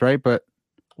it is, right? But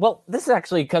well, this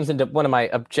actually comes into one of my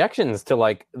objections to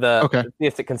like the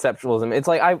theistic conceptualism. It's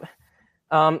like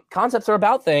concepts are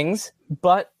about things,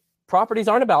 but properties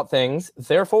aren't about things.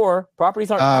 Therefore,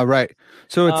 properties aren't. Right.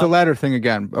 So it's a latter thing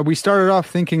again. We started off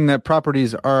thinking that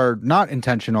properties are not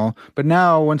intentional, but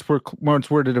now once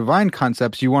we're to divine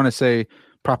concepts, you want to say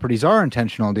properties are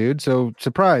intentional, dude. So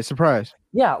surprise.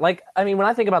 Yeah, like, I mean, when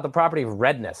I think about the property of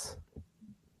redness,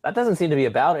 that doesn't seem to be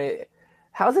about it.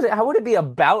 How would it be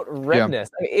about redness?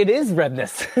 Yeah. I mean, it is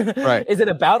redness. Right. Is it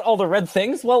about all the red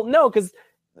things? Well, no, because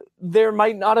there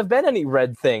might not have been any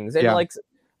red things. And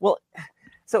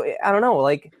so I don't know,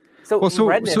 like,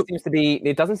 redness seems to be,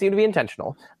 it doesn't seem to be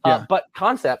intentional. But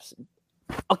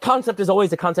a concept is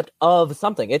always a concept of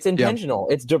something. It's intentional.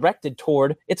 It's directed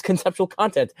toward its conceptual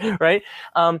content, right?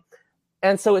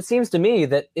 And so it seems to me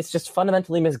that it's just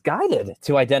fundamentally misguided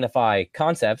to identify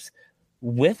concepts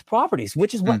with properties,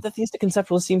 which is what the theistic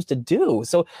conceptualist seems to do.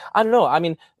 So I don't know. I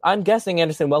mean, I'm guessing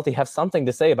Anderson and Welty have something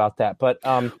to say about that, but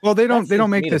well, they don't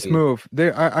make this move.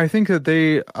 I think that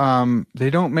they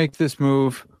don't make this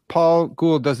move. Paul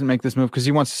Gould doesn't make this move because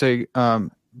he wants to say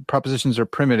propositions are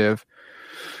primitive.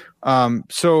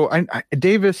 So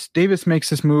Davis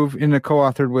makes this move in a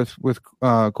co-authored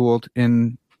with Gould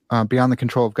in Beyond the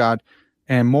Control of God.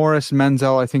 And Morris,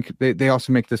 Menzel, I think they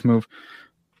also make this move.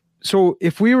 So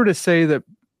if we were to say that,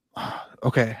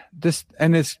 okay, this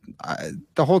and this,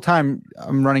 the whole time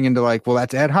I'm running into like, well,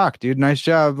 that's ad hoc, dude. Nice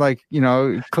job, like,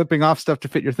 clipping off stuff to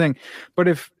fit your thing. But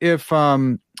if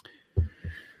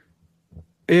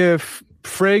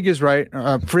Frege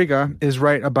is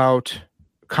right about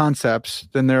concepts,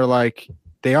 then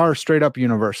they are straight up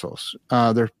universals.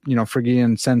 They're,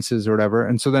 Phrygian senses or whatever.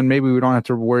 And so then maybe we don't have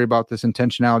to worry about this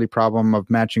intentionality problem of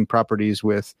matching properties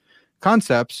with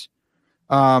concepts.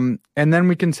 And then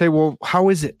we can say, well, how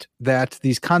is it that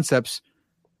these concepts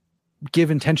give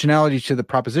intentionality to the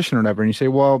proposition or whatever? And you say,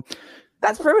 well,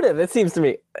 that's primitive, it seems to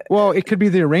me. Well, it could be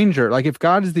the arranger. Like if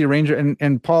God is the arranger,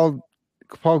 and Paul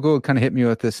Gould kind of hit me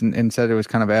with this and said it was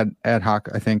kind of ad hoc,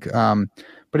 I think.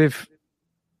 But if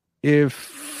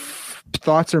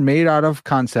thoughts are made out of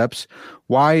concepts,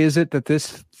 why is it that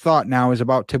this thought now is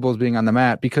about Tibbles being on the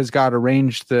mat? Because God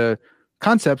arranged the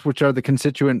concepts, which are the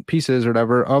constituent pieces or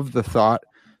whatever of the thought,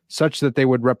 such that they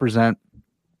would represent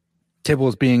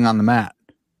Tibbles being on the mat.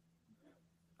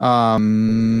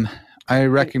 I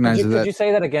recognize that. Could you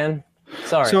say that again?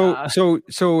 Sorry.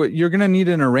 So you're going to need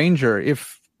an arranger.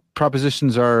 If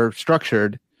propositions are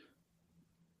structured,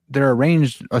 they're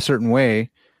arranged a certain way.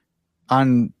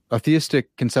 On a theistic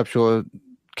divine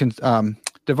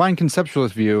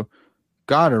conceptualist view,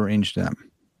 God arranged them.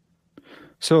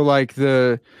 So like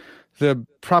the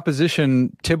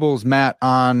proposition Tibble's mat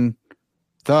on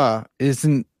the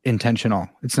isn't intentional.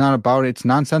 It's not about, it's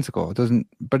nonsensical. It doesn't,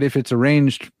 but if it's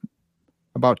arranged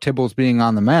about Tibble's being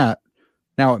on the mat,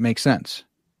 now it makes sense.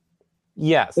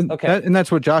 Yes. Okay. And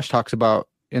that's what Josh talks about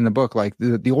in the book. Like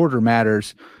the order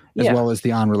matters as well as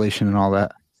the on relation and all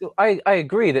that. So I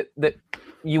agree that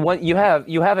you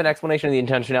have an explanation of the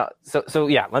intentionality. So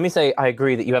yeah, let me say I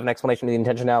agree that you have an explanation of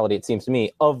the intentionality, it seems to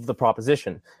me, of the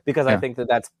proposition, because I think that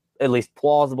that's at least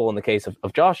plausible in the case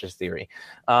of Josh's theory.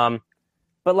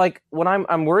 But like what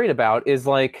I'm worried about is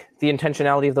like the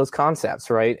intentionality of those concepts,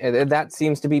 right? And that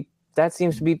seems to be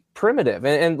primitive,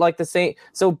 and like the same.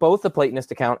 So both the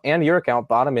Platonist account and your account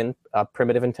bottom in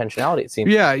primitive intentionality, it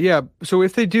seems. Yeah. So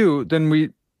if they do,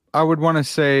 then I would want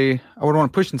to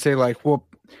push and say like, well,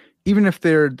 even if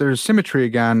there's symmetry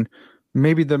again,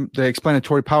 maybe the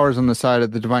explanatory power is on the side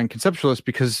of the divine conceptualist,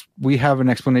 because we have an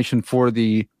explanation for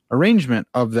the arrangement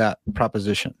of that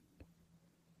proposition.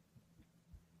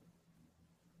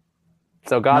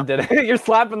 So God did it. You're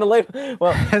slapping the label.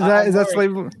 Well, is that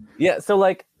slave? Yeah. So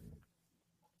like,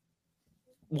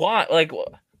 why? Like,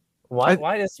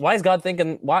 why is God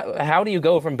thinking? Why? How do you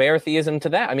go from bare theism to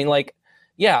that? I mean, like,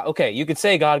 yeah, okay, you could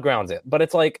say God grounds it, but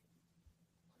it's like,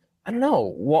 I don't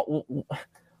know.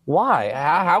 Why?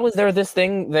 How is there this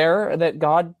thing there that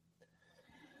God?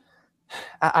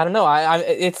 I don't know.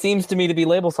 It seems to me to be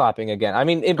label slapping again. I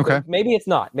mean, maybe it's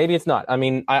not. Maybe it's not. I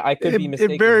mean, I could be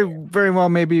mistaken. It very well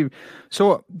maybe.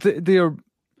 So could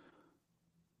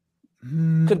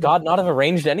God not have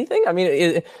arranged anything? I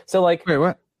mean, so like, wait,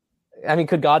 what? I mean,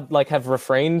 could God like have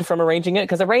refrained from arranging it?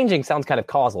 Because arranging sounds kind of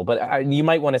causal, but you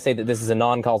might want to say that this is a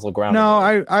non-causal ground. No,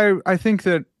 I think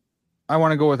that I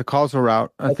want to go with a causal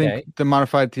route. I think the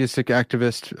modified theistic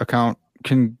activist account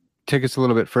can take us a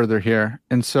little bit further here.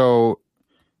 And so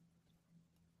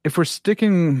if we're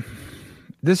sticking,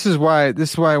 this is why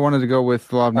I wanted to go with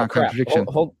the law of non-contradiction.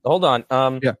 Hold on.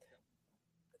 Yeah.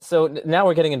 So now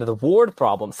we're getting into the Ward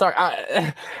problem. Sorry,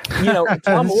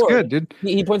 Tom Ward, good, dude.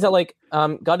 He points out like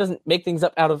God doesn't make things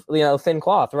up out of thin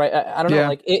cloth, right? I don't know.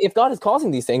 Like if God is causing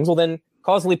these things, well then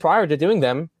causally prior to doing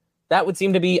them, that would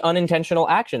seem to be unintentional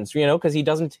actions, because he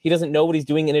doesn't know what he's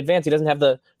doing in advance. He doesn't have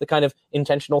the kind of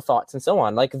intentional thoughts and so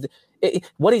on. Like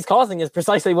what he's causing is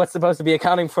precisely what's supposed to be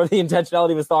accounting for the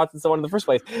intentionality of his thoughts and so on in the first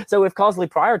place. So if causally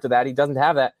prior to that he doesn't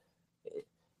have that,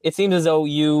 it seems as though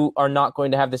you are not going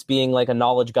to have this being like a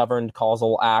knowledge-governed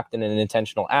causal act and an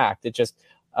intentional act. It just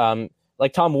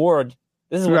like Tom Ward.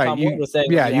 This is what Tom Ward was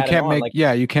saying. Yeah,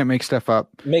 you can't make stuff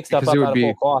up. Make stuff up out of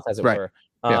whole cloth, as it were.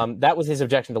 That was his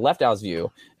objection to Leftow's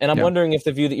view, and I'm wondering if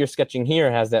the view that you're sketching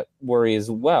here has that worry as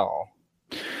well.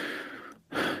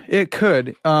 It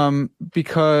could,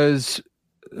 because,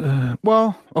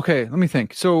 okay, let me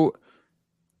think. So,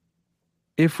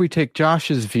 if we take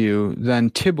Josh's view,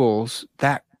 then Tibble's,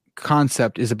 that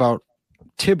concept is about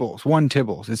one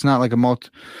Tibble's. It's not like a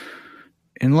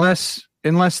unless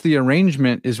the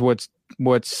arrangement is what's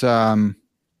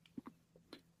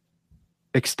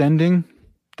extending.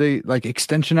 The like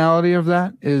extensionality of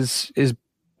that is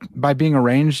by being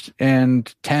arranged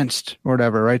and tensed or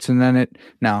whatever, right? So then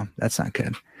that's not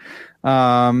good.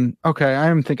 Okay, I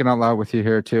am thinking out loud with you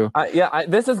here too.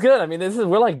 This is good. I mean,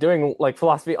 we're like doing like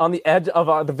philosophy on the edge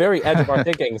of the very edge of our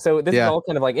thinking. So this is all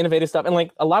kind of like innovative stuff, and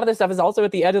like a lot of this stuff is also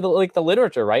at the edge of the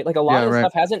literature, right? Like a lot of this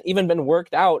stuff hasn't even been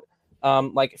worked out,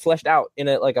 like fleshed out in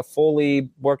a fully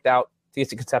worked out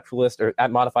theistic conceptualist or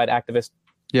modified activist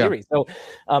theory. So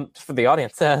for the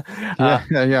audience,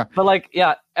 but like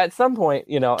at some point,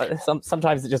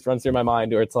 sometimes it just runs through my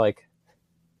mind where it's like,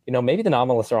 maybe the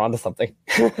nominalists are onto something.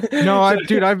 No,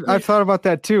 I've thought about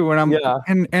that too. When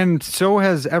and so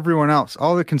has everyone else.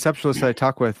 All the conceptualists I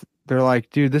talk with, they're like,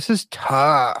 dude, this is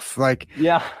tough. Like,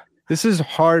 this is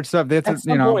hard stuff. They have to, At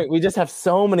some point, we just have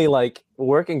so many like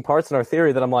working parts in our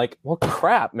theory that I'm like, well,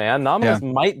 crap, man, nominalists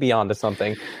might be onto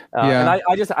something. And I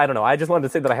don't know. I just wanted to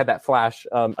say that I had that flash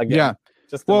again.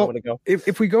 Just a moment ago.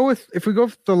 If we go with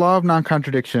the law of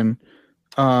non-contradiction,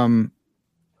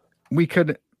 we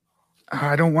could.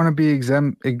 I don't want to be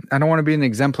I don't want to be an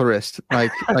exemplarist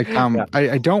like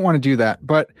I don't want to do that,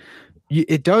 but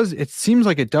it seems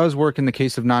like it does work in the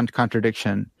case of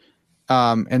non-contradiction.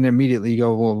 And immediately you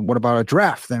go, well, what about a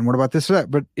draft then? What about this or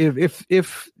that? But if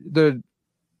the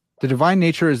divine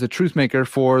nature is the truth maker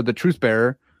for the truth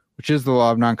bearer, which is the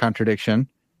law of non-contradiction,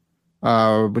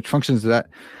 which functions that,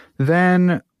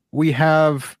 then we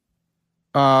have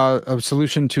a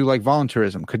solution to like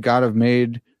voluntarism? Could God have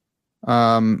made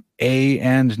A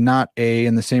and not A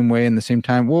in the same way in the same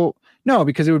time? Well, no,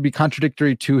 because it would be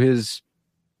contradictory to his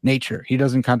nature. He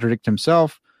doesn't contradict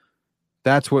himself.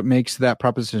 That's what makes that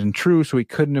proposition true. So he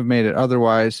couldn't have made it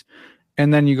otherwise.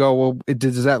 And then you go, well,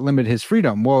 does that limit his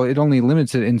freedom? Well, it only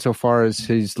limits it insofar as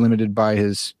he's limited by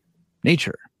his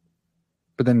nature.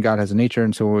 But then God has a nature,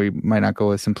 and so we might not go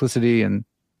with simplicity and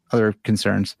other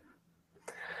concerns.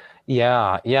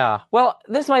 Yeah. Well,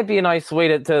 this might be a nice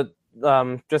way to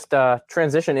just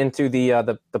transition into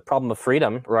the problem of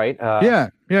freedom, right? Yeah.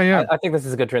 I think this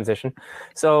is a good transition.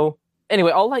 So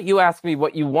anyway, I'll let you ask me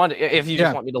what you want, if you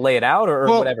just want me to lay it out or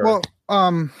whatever. Well,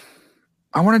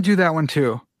 I want to do that one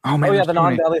too. Oh man! Oh yeah, the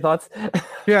non-valley thoughts.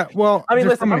 Yeah, well, I mean,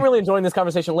 listen, I'm really enjoying this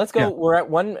conversation. Let's go. Yeah. We're at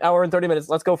 1 hour and 30 minutes.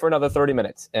 Let's go for another 30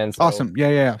 minutes. And so, awesome.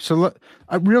 Yeah. So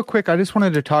real quick, I just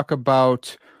wanted to talk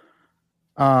about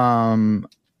the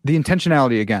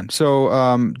intentionality again. So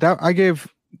that I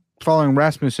gave following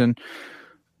Rasmussen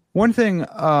one thing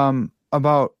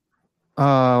about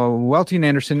Welty and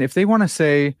Anderson, if they want to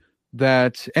say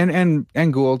that, and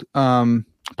Gould,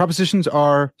 propositions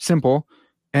are simple.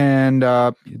 And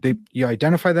you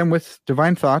identify them with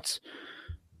divine thoughts.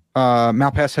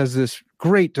 Malpass has this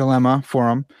great dilemma for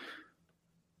him,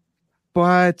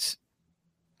 but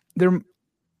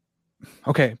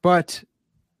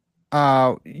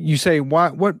you say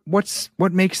what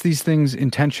makes these things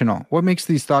intentional? What makes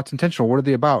these thoughts intentional? What are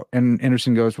they about? And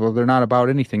Anderson goes, well, they're not about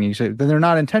anything. You say, then they're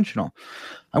not intentional.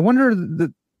 I wonder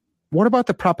what about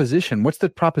the proposition? What's the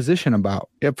proposition about?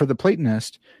 For the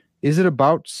Platonist, is it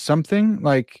about something?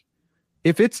 Like,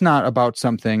 if it's not about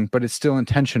something, but it's still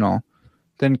intentional,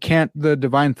 then can't the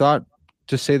divine thought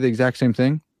just say the exact same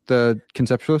thing, the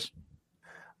conceptualist?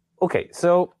 Okay,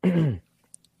 so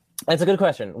that's a good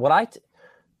question. When I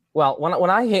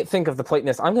think of the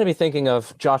Platonist, I'm going to be thinking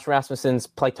of Josh Rasmussen's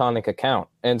Platonic account.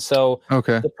 And so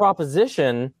the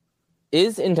proposition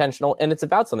is intentional, and it's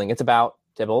about something. It's about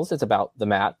Tibbles, it's about the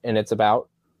mat, and it's about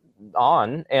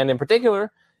On. And in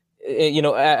particular,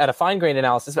 at a fine-grained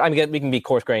analysis, I mean, we can be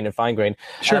coarse-grained and fine-grained.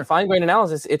 Sure. At a fine-grained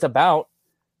analysis, it's about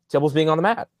Tibbles being on the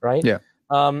mat, right? Yeah.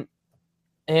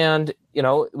 And,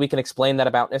 we can explain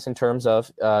that aboutness in terms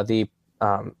of the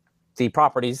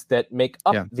properties that make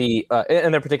up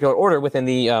in their particular order within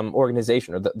the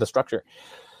organization or the structure.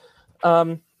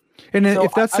 And so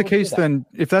if that's the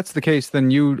case,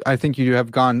 then I think you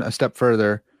have gone a step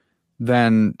further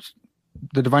than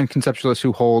the divine conceptualist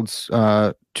who holds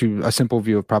to a simple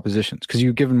view of propositions, because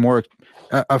you've given more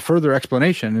a further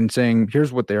explanation and saying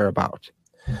here's what they're about.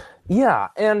 Yeah,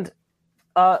 and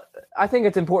I think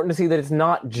it's important to see that it's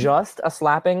not just a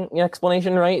slapping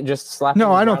explanation, right? Just slapping.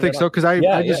 No, I don't think so, because I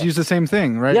just use the same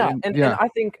thing, right? Yeah, and I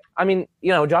think,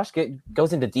 Josh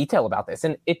goes into detail about this,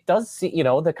 and it does see,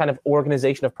 the kind of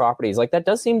organization of properties, like that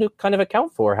does seem to kind of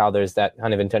account for how there's that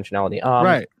kind of intentionality.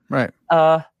 Right.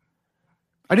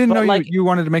 I didn't know you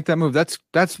wanted to make that move. That's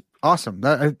awesome.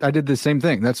 I did the same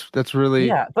thing. That's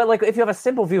really But like, if you have a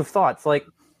simple view of thoughts, like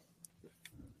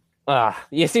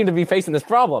you seem to be facing this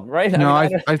problem, right? No,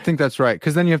 I think that's right,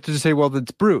 because then you have to just say, well,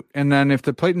 that's brute, and then if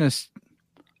the Platonist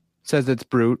says it's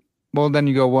brute, well, then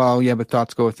you go, well, yeah, but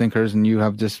thoughts go with thinkers, and you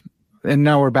have just, and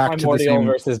now we're back to the same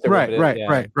versus derivative.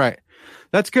 Right.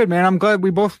 That's good, man. I'm glad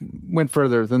we both went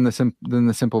further than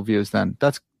the simple views. Then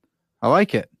I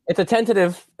like it. It's a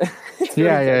tentative.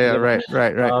 Right.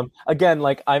 Again,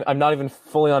 like I'm not even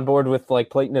fully on board with like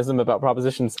Platonism about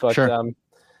propositions, but sure.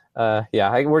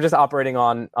 We're just operating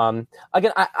on.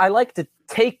 Again, I like to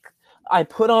I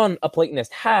put on a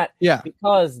Platonist hat,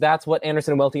 because that's what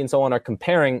Anderson and Welty and so on are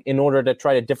comparing in order to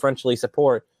try to differentially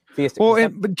support theistic. Well,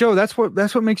 but Joe, that's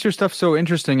what makes your stuff so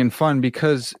interesting and fun,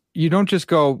 because you don't just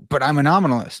go, but I'm a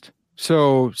nominalist,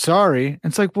 so sorry.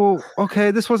 It's like, well,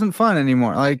 okay, this wasn't fun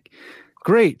anymore. Like,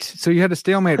 great. So you had a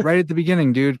stalemate right at the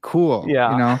beginning, dude. Cool.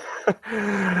 Yeah.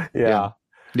 Yeah.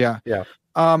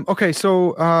 Okay,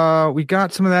 so we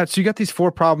got some of that. So you got these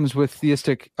four problems with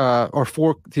theistic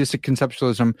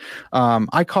conceptualism.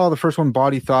 I call the first one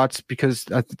body thoughts, because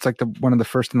it's like one of the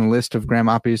first in the list of Graham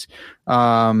Oppy's.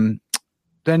 Then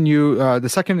the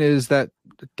second is that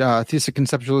theistic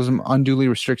conceptualism unduly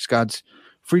restricts God's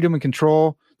freedom and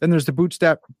control. Then there's the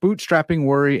bootstrapping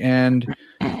worry, and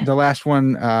the last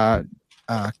one,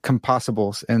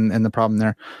 compossibles and the problem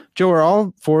there. Joe, are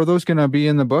all four of those going to be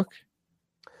in the book?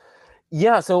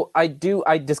 Yeah, so I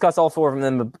discuss all four of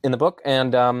them in the book,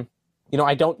 and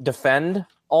I don't defend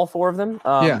all four of them,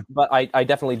 but I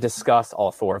definitely discuss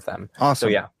all four of them. Awesome.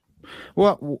 So yeah.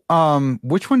 Well,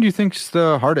 which one do you think's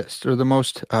the hardest or the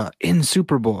most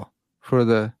insuperable for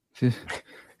the?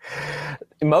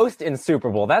 Most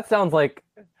insuperable. That sounds like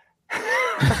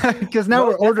because now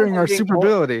we're ordering our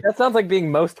superability. That sounds like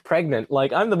being most pregnant.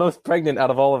 Like I'm the most pregnant out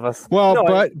of all of us. Well,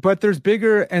 no, but there's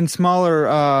bigger and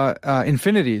smaller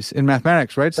infinities in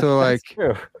mathematics, right? So like,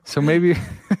 true. So maybe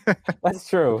that's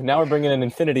true. Now we're bringing an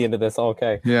infinity into this.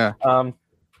 Okay. Yeah.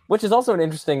 Which is also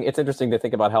it's interesting to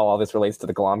think about how all this relates to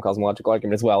the Kalam cosmological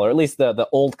argument as well, or at least the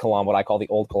old Kalam, what I call the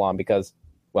old Kalam, because,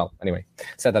 well, anyway,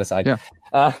 set that aside. Yeah.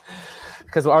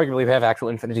 Because arguably we have actual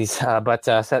infinities, but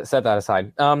set that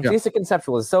aside. Theistic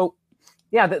conceptualism. So,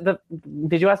 yeah,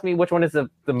 did you ask me which one is the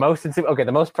most? Okay,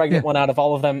 the most pregnant one out of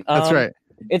all of them. That's right.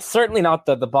 It's certainly not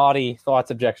the body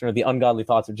thoughts objection or the ungodly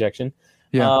thoughts objection.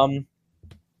 Yeah.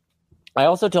 I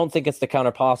also don't think it's the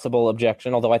counterpossible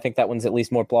objection, although I think that one's at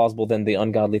least more plausible than the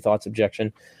ungodly thoughts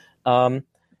objection. And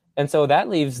so that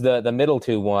leaves the middle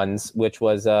two ones, which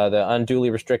was the unduly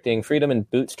restricting freedom and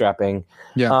bootstrapping.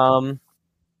 Yeah.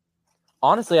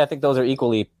 Honestly, I think those are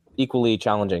equally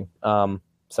challenging.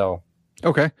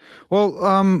 Okay.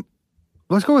 Well,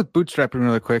 let's go with bootstrapping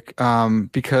really quick,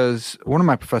 because one of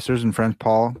my professors and friends,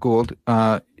 Paul Gould,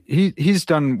 he's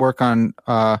done work on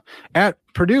at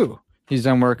Purdue. He's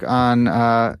done work on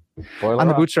the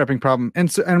bootstrapping problem,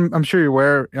 and I'm sure you're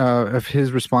aware of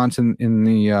his response in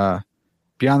the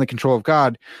Beyond the Control of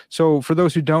God. So, for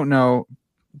those who don't know,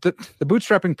 the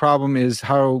bootstrapping problem is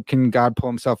how can God pull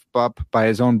himself up by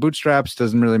his own bootstraps?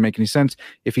 Doesn't really make any sense.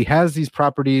 If he has these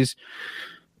properties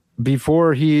if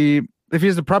he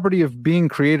has the property of being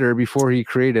creator before he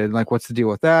created, like what's the deal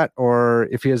with that? Or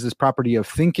if he has this property of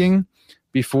thinking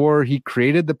before he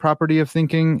created the property of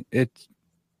thinking, it's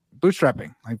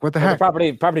bootstrapping. Like what the heck?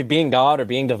 The property being God or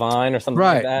being divine or something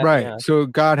like that. Right. Yeah. So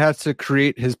God has to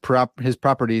create his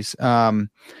properties.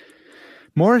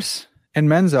 Morris and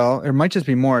Menzel, or it might just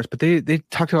be Morris, but they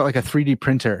talked about like a 3D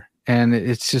printer, and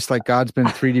it's just like God's been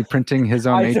 3D printing his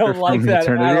own nature. I don't like that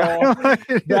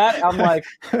eternity. That I'm like,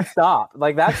 stop.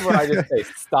 Like that's what I just say.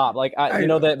 Stop. Like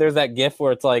there's that GIF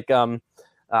where it's like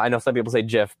I know some people say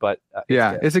GIF, but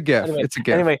it's a GIF. Anyway, it's a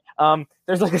GIF. Anyway,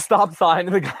 there's like a stop sign,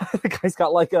 and the guy's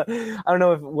got like I don't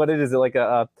know what it is, like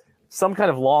a some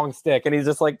kind of long stick, and he's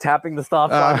just like tapping the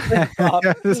stop sign.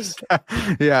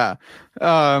 Yeah.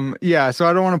 So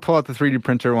I don't want to pull out the 3D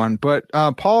printer one, but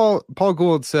Paul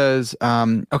Gould says,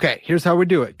 okay, here's how we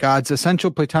do it. God's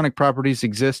essential Platonic properties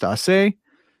exist a se,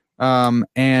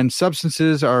 and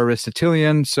substances are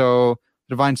Aristotelian. So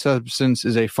divine substance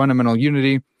is a fundamental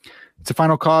unity. It's a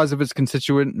final cause of its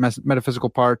constituent metaphysical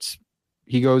parts.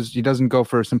 He doesn't go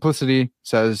for simplicity,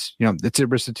 says, it's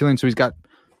Aristotelian. So he's got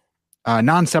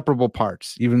non-separable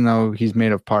parts, even though he's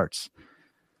made of parts.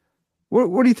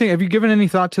 What do you think? Have you given any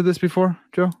thought to this before,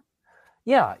 Joe?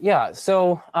 Yeah.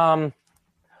 So,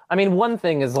 one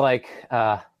thing is like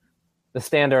the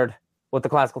standard, what the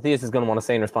classical theist is going to want to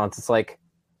say in response. It's like,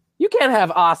 you can't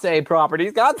have ase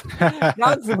properties. God's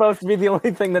supposed to be the only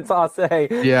thing that's ase.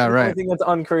 Yeah, right. The only thing that's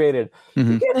uncreated.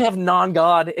 Mm-hmm. You can't have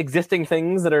non-God existing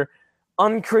things that are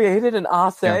uncreated and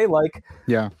ase.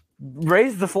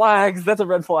 Raise the flags. That's a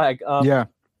red flag.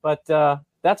 But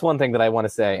that's one thing that I want to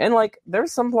say. And like,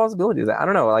 there's some plausibility to that. I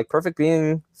don't know, like perfect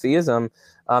being theism.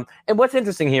 And what's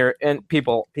interesting here, and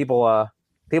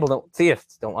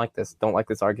theists don't like this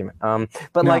argument.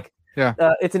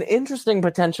 It's an interesting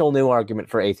potential new argument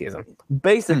for atheism.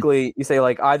 Basically, you say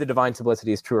like either divine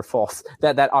simplicity is true or false.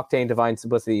 That octane divine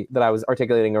simplicity that I was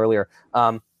articulating earlier.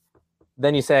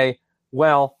 Then you say,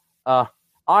 well,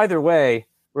 either way,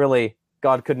 really,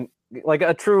 God couldn't, like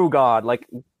a true God, like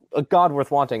a God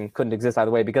worth wanting couldn't exist either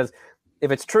way, because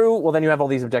if it's true, well, then you have all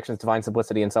these objections to divine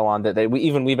simplicity and so on that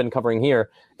we've been covering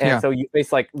here. And so you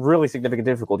face like really significant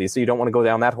difficulties. So you don't want to go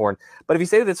down that horn. But if you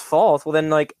say that it's false, well, then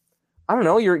like, I don't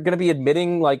know, you're going to be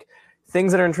admitting like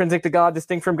things that are intrinsic to God,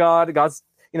 distinct from God. God's,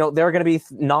 there are going to be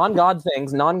non-God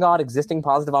things, non-God existing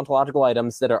positive ontological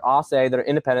items that are ase, that are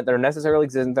independent, that are necessarily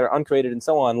existent, that are uncreated, and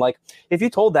so on. Like, if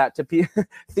you told that to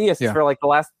theists for like the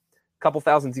last couple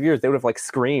thousands of years, they would have like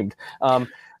screamed.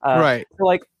 Right. So,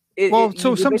 like,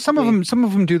 some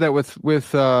of them do that with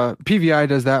PVI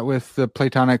does that with the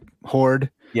Platonic horde.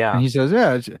 Yeah. And he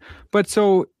says, but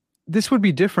so this would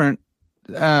be different.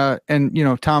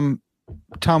 And Tom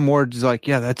Ward is like,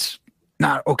 that's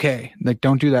not okay. Like,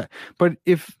 don't do that. But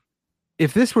if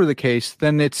this were the case,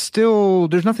 then it's still,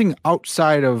 there's nothing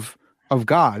outside of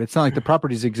God. It's not like the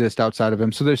properties exist outside of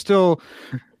him. So they're still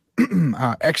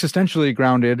existentially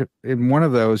grounded in one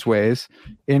of those ways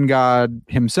in God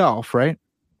himself, right?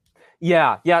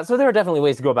 Yeah. So there are definitely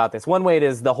ways to go about this. One way it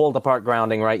is the hold apart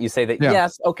grounding, right? You say that,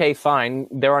 yes, okay, fine.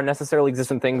 There are necessarily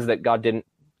existent things that God didn't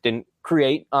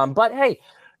create. But hey,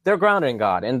 they're grounded in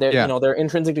God, and they're they're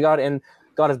intrinsic to God, and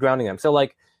God is grounding them. So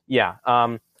like Yeah.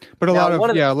 But a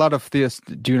now, lot of theists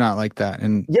do not like that.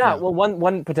 And well,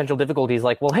 one potential difficulty is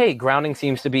like, well, hey, grounding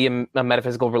seems to be a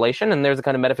metaphysical relation, and there's a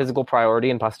kind of metaphysical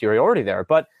priority and posteriority there.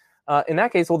 But in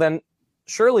that case, well, then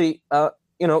surely, God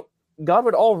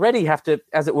would already have to,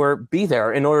 as it were, be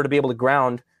there in order to be able to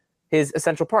ground his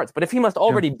essential parts. But if he must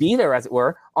already be there, as it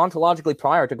were, ontologically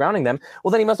prior to grounding them,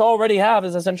 well, then he must already have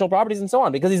his essential properties and so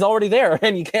on, because he's already there,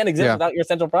 and you can't exist without your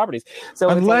essential properties. So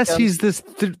unless he's this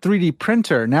 3D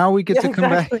printer, now we get to come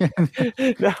back.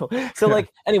 No. So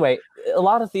anyway, a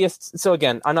lot of theists. So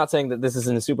again, I'm not saying that this is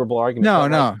in a Super Bowl argument.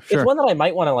 No, sure. It's one that I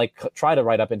might want to try to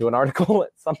write up into an article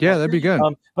at some point. Yeah, that'd be good.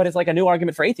 But it's like a new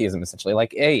argument for atheism, essentially.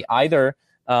 Like, either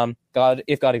God,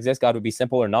 if God exists, God would be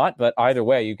simple or not. But either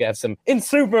way, you have some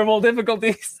insuperable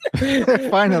difficulties.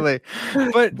 Finally,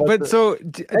 but so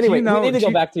anyway, we need to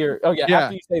go back to your. Oh yeah,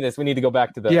 after you say this, we need to go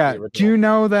back to the. Yeah. The do you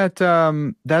know that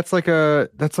that's like a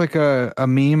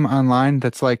meme online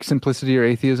that's like simplicity or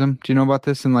atheism? Do you know about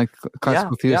this in like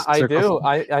classical theist circles?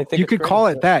 I do. I think you could call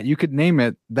it that. You could name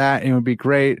it that, and it would be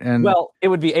great. And well, it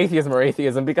would be atheism or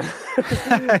atheism because.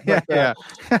 yeah,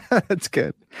 that's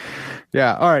good.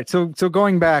 Yeah. All right. So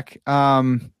going back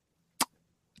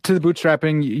to the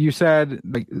bootstrapping, you said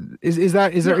like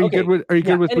are you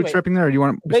good with bootstrapping there, or do you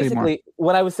want to say more? Basically,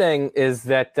 what I was saying is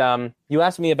that you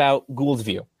asked me about Gould's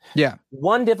view. Yeah.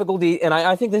 One difficulty, and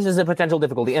I think this is a potential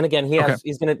difficulty. And again,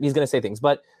 he's gonna say things,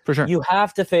 but for sure, you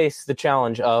have to face the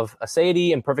challenge of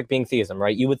aseity and perfect being theism,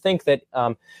 right? You would think that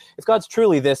if God's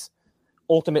truly this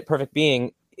ultimate perfect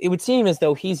being, it would seem as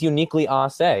though he's uniquely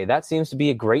ase. That seems to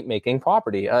be a great making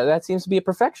property. That seems to be a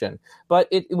perfection. But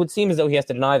it would seem as though he has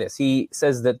to deny this. He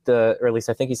says that or at least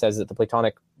I think he says that the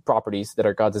Platonic properties that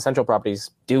are God's essential properties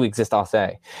do exist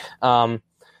ase.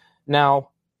 Now,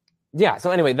 yeah. So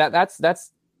anyway, that's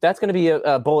going to be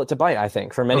a bullet to bite, I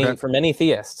think, for many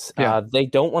theists. Yeah. They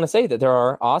don't want to say that there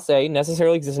are ase,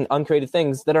 necessarily existent, uncreated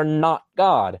things that are not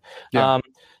God. Yeah.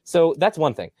 So that's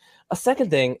one thing. A second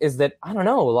thing is that, I don't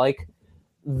know, like,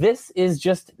 this is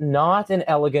just not an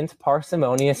elegant,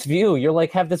 parsimonious view. You're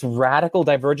like have this radical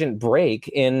divergent break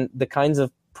in the kinds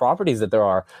of properties that there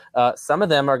are. Some of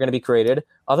them are going to be created,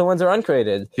 other ones are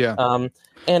uncreated. Yeah.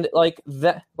 And like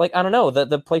that, like I don't know,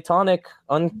 the Platonic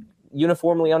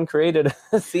uniformly uncreated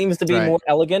seems to be more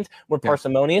elegant, more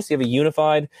parsimonious. You have a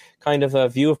unified kind of a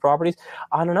view of properties.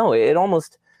 I don't know. It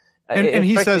almost. And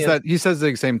he says that he says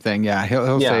the same thing. Yeah,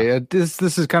 he'll say this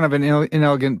is kind of an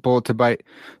inelegant bullet to bite,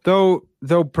 though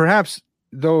perhaps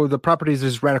the properties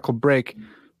is radical break,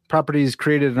 properties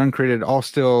created and uncreated all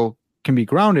still can be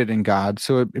grounded in God.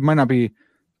 So it might not be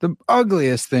the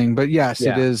ugliest thing, but yes,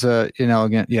 it is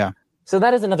inelegant. Yeah. So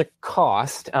that is another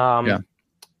cost. So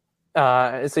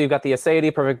you've got the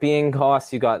aseity, perfect being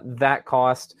cost. You got that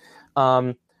cost.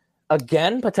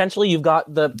 Again, potentially you've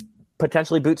got the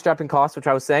potentially bootstrapping costs, which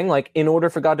I was saying, like in order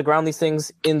for God to ground these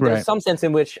things, there's some sense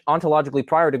in which ontologically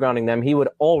prior to grounding them, he would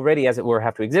already, as it were,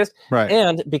 have to exist. Right.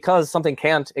 And because something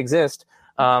can't exist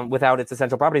without its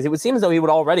essential properties, it would seem as though he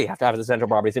would already have to have its essential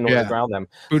properties in order to ground them.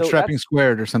 Bootstrapping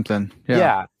squared or something.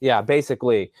 Yeah,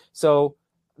 basically. So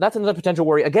that's another potential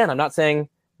worry. Again, I'm not saying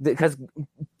because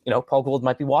Paul Gould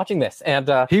might be watching this, and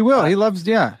he will. He loves,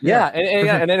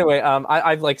 And anyway,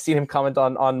 I've like seen him comment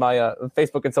on my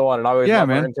Facebook and so on, and I always love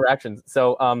our interactions.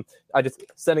 So I just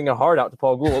sending a heart out to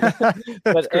Paul Gould,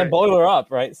 and boiler up,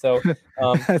 right? So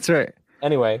that's right.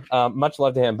 Anyway, much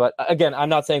love to him, but again, I'm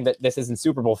not saying that this isn't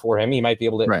suitable for him. He might be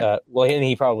able to. And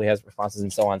he probably has responses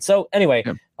and so on. So anyway,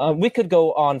 we could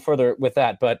go on further with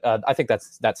that, but I think that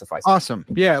suffices. Awesome.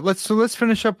 Yeah. Let's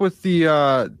finish up with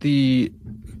the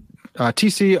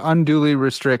TC unduly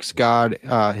restricts God,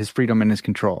 his freedom and his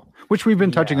control, which we've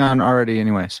been touching on already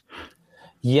anyways.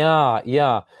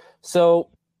 Yeah. So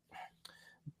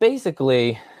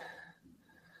basically,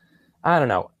 I don't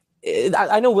know.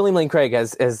 I know William Lane Craig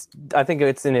has, I think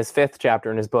it's in his 5th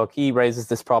chapter in his book, he raises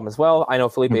this problem as well. I know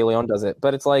Felipe Leon does it,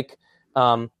 but it's like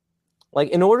in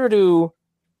order to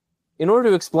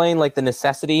explain like the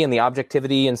necessity and the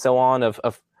objectivity and so on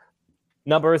of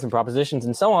numbers and propositions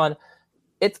and so on,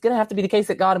 it's going to have to be the case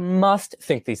that God must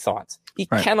think these thoughts. He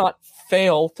cannot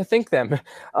fail to think them.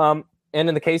 And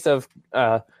in the case of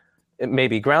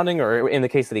maybe grounding, or in the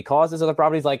case that he causes other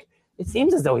properties, like it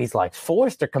seems as though he's like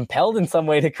forced or compelled in some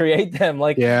way to create them.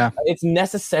 Like it's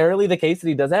necessarily the case that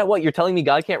he does that. What, you're telling me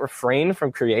God can't refrain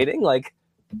from creating? Like,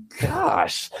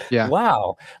 gosh,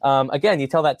 wow. Again, you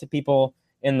tell that to people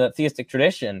in the theistic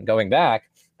tradition going back.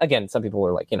 Again, some people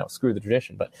are like, screw the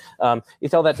tradition, but you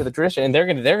tell that to the tradition, and they're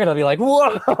gonna be like,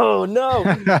 whoa, no,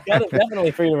 God is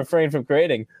definitely free to refrain from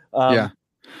creating.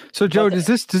 So, Joe, does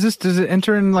it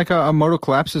enter in like a modal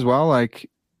collapse as well? Like,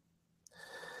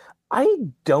 I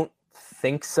don't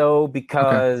think so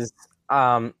because,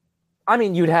 I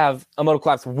mean, you'd have a modal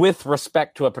collapse with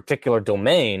respect to a particular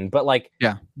domain, but like,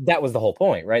 that was the whole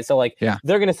point, right? So like,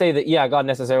 they're going to say that, God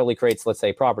necessarily creates, let's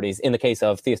say, properties in the case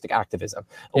of theistic activism,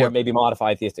 or maybe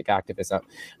modified theistic activism.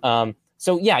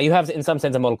 So you have in some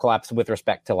sense a modal collapse with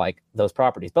respect to like those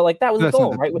properties, but like that was the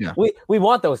goal, right? We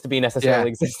want those to be necessarily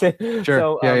existent.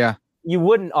 Sure. So you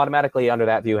wouldn't automatically, under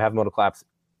that view, have modal collapse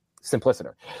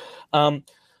simpliciter.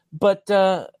 But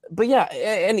yeah,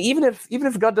 and even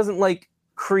if God doesn't like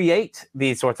create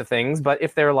these sorts of things, but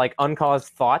if they're like uncaused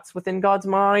thoughts within God's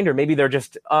mind, or maybe they're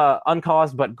just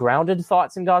uncaused but grounded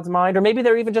thoughts in God's mind, or maybe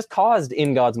they're even just caused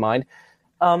in God's mind,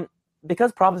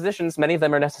 because propositions, many of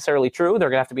them are necessarily true, they're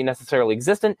going to have to be necessarily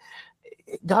existent.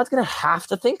 God's going to have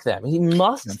to think them. He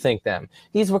must think them.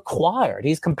 He's required.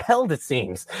 He's compelled, it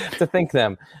seems, to think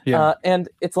them. And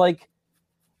it's like,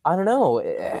 I don't know.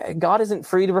 God isn't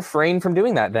free to refrain from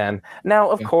doing that then.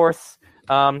 Now, of course,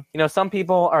 some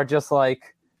people are just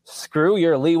like, screw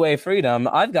your leeway freedom.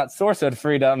 I've got sourcehood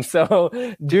freedom. So,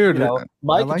 dude,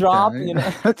 mic like drop.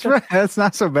 That. That's right. That's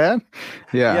not so bad.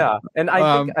 Yeah. And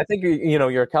I think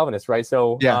you're a Calvinist, right?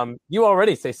 So, you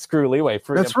already say screw leeway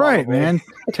freedom. That's right, man.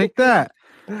 Take that.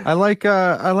 I like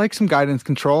some guidance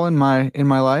control in my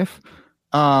life.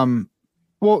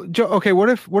 Well, Joe, okay. What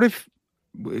if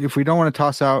we don't want to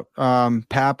toss out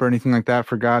pap or anything like that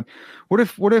for God, what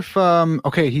if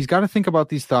okay, he's got to think about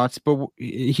these thoughts, but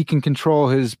he can control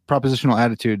his propositional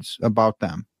attitudes about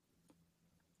them.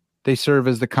 They serve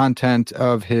as the content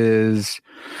of his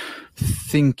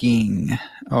thinking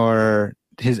or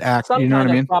his act. Some you know kind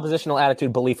what I mean? Propositional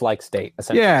attitude, belief-like state.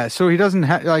 Essentially. Yeah. So he doesn't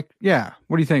have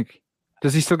what do you think?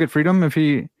 Does he still get freedom if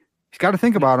he's got to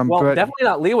think about him? Well, definitely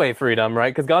not leeway freedom,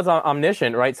 right? Because God's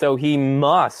omniscient, right? So he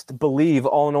must believe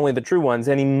all and only the true ones,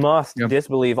 and he must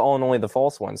disbelieve all and only the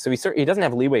false ones. So he doesn't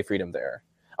have leeway freedom there.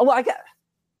 Oh, well,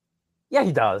 yeah,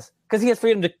 he does, because he has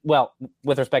freedom to,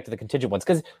 with respect to the contingent ones,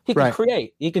 because he can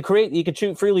create. He could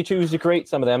freely choose to create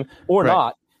some of them or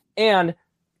not, and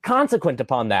consequent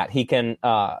upon that, he can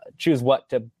choose what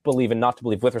to believe and not to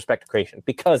believe with respect to creation,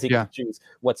 because he can choose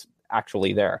what's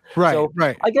actually there. Right, so,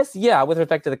 right. I guess, with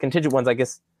respect to the contingent ones, I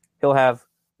guess he'll have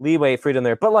leeway, freedom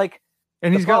there. But like,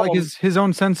 and he's got like his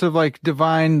own sense of like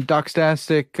divine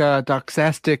doxastic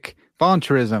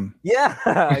voluntarism.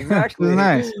 Yeah, exactly.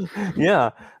 Nice. Yeah,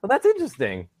 well, that's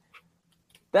interesting.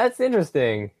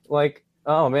 Like,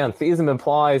 oh man, theism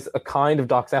implies a kind of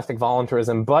doxastic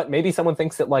voluntarism, but maybe someone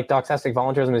thinks that like doxastic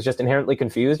voluntarism is just inherently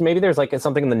confused. Maybe there's like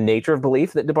something in the nature of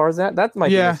belief that debars that. That might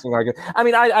be an interesting argument. I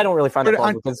mean, I don't really find that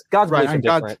plausible, because God's beliefs are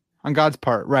different. On God's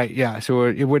part, right? Yeah, so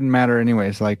it wouldn't matter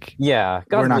anyways. Like, God's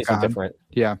beliefs are different.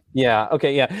 Yeah.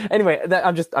 Okay. Yeah. Anyway,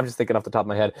 I'm just thinking off the top of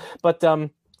my head. But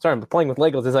sorry, I'm playing with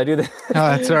Legos as I do this. Oh,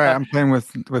 that's all right. I'm playing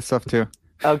with stuff too.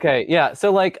 Okay. Yeah.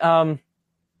 So like, but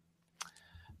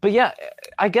yeah,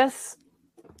 I guess.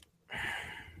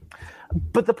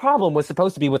 But the problem was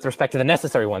supposed to be with respect to the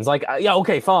necessary ones. Like,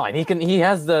 okay, fine. He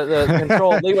has the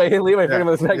control, leeway freedom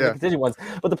with respect to the contingent ones.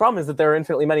 But the problem is that there are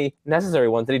infinitely many necessary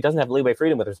ones that he doesn't have leeway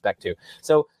freedom with respect to.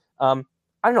 So, I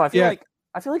don't know. I feel like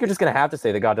you're just going to have to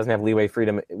say that God doesn't have leeway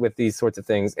freedom with these sorts of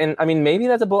things. And I mean, maybe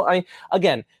that's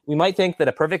again, we might think that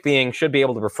a perfect being should be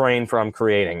able to refrain from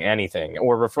creating anything,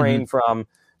 or refrain from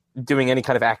doing any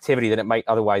kind of activity that it might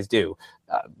otherwise do.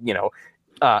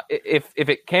 If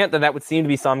it can't, then that would seem to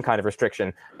be some kind of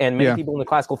restriction. And many people in the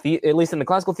classical, at least in the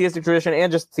classical theistic tradition,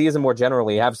 and just theism more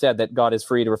generally, have said that God is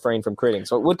free to refrain from creating.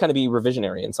 So it would kind of be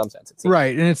revisionary in some sense. It seems.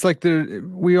 Right, and it's like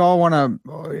we all want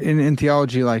to in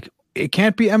theology, like, it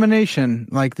can't be emanation.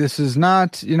 Like, this is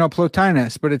not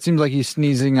Plotinus, but it seems like he's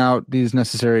sneezing out these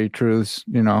necessary truths.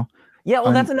 Yeah,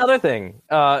 well, that's another thing.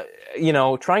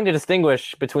 Trying to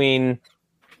distinguish between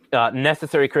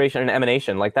necessary creation and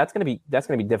emanation, like that's gonna be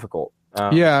difficult.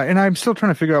 And I'm still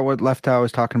trying to figure out what Leftow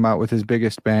is talking about with his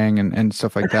biggest bang and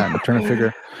stuff like that. I'm trying to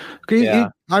figure. Okay,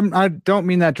 I don't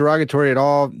mean that derogatory at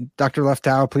all, Dr.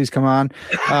 Leftow. Please come on.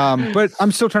 But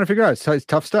I'm still trying to figure out. It's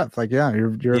tough stuff. Like,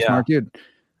 you're a smart dude.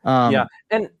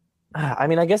 And I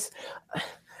mean, I guess.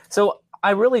 So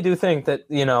I really do think that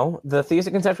the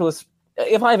theistic conceptualists.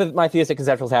 If I have my theistic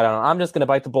conceptualist hat on, I'm just going to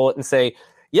bite the bullet and say,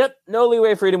 yep, no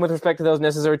leeway freedom with respect to those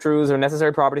necessary truths or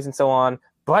necessary properties and so on.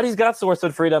 But he's got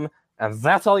sourcehood freedom, and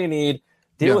that's all you need.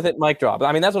 Deal with it, mic drop.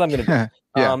 I mean, that's what I'm going to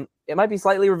do. It might be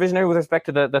slightly revisionary with respect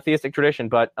to the theistic tradition,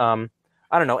 but I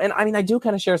don't know. And I mean, I do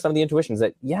kind of share some of the intuitions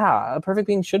that, a perfect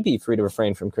being should be free to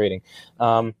refrain from creating.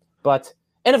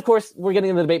 And of course, we're getting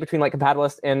into the debate between like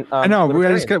compatibilists and I know we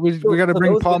got to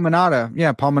bring Paul Manata.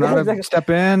 Yeah, Paul Manata, exactly.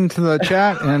 Step into the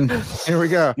chat, and here we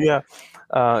go.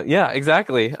 Yeah,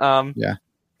 exactly.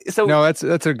 So no, that's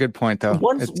a good point though.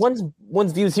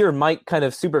 One's views here might kind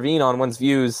of supervene on one's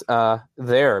views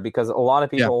there, because a lot of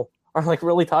people are like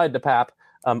really tied to Pap.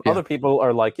 Other people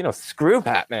are like, screw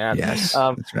Pap, man. Yes,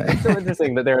 that's right. It's so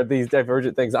interesting that there are these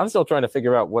divergent things. I'm still trying to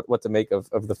figure out what to make of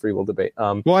the free will debate.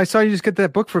 Well, I saw you just get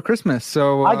that book for Christmas,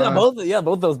 so I got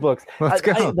both those books. Let's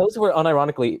go. Those were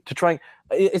unironically to try.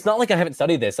 It's not like I haven't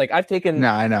studied this. Like I've taken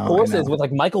courses with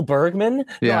like Michael Bergman.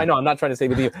 Yeah. No, I know. I'm not trying to say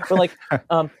with you, but like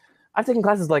I've taken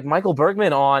classes like Michael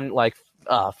Bergman on like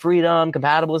freedom,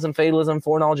 compatibilism, fatalism,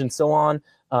 foreknowledge, and so on.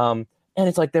 And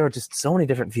it's like there are just so many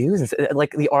different views, and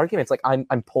like the arguments. Like I'm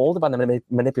pulled by the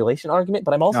manipulation argument,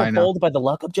 but I'm also pulled by the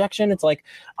luck objection. It's like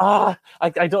I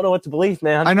don't know what to believe,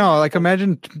 man. I know. Like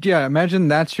imagine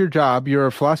that's your job. You're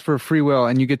a philosopher of free will,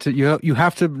 and you get to you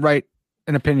have to write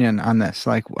an opinion on this.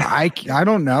 Like I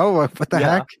don't know what the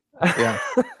heck. Yeah.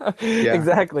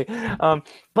 Exactly.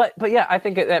 But yeah, I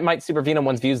think that might supervene on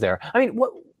one's views there. I mean,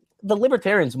 what the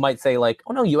libertarians might say, like,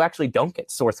 oh no, you actually don't get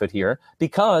sourcehood here,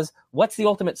 because what's the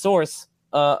ultimate source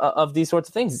of these sorts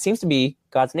of things? It seems to be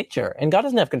God's nature, and God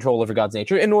doesn't have control over God's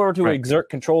nature. In order to exert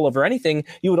control over anything,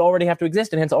 you would already have to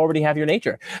exist, and hence already have your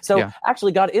nature. So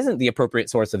actually, God isn't the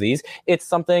appropriate source of these. It's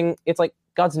something. It's like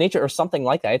God's nature or something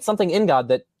like that. It's something in God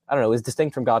that I don't know is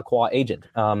distinct from God qua agent.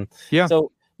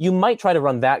 So you might try to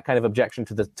run that kind of objection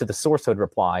to the sourcehood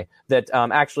reply that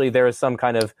actually there is some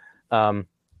kind of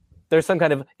there's some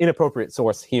kind of inappropriate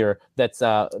source here that's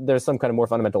there's some kind of more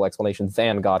fundamental explanation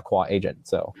than God qua agent.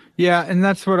 So yeah, and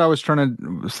that's what I was trying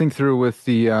to think through with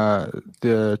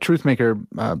the truth maker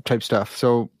type stuff.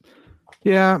 So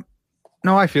yeah,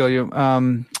 no, I feel you.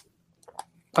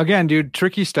 Again, dude,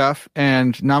 tricky stuff,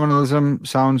 and nominalism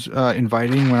sounds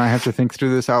inviting when I have to think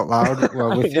through this out loud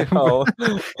with you.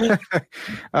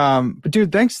 But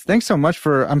dude, thanks so much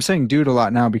for. I'm saying dude a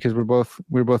lot now because we're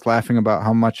both laughing about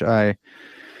how much I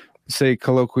say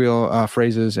colloquial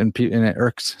phrases and it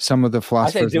irks some of the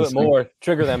philosophers. I say do it more,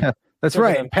 trigger them. Yeah, that's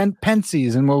right.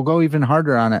 Pensies, and we'll go even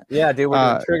harder on it. Yeah, dude,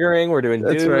 we're doing triggering. We're doing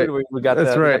dude. Right. We got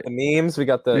the memes. We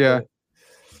got the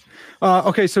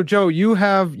okay, so Joe,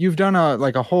 you've done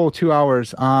a whole 2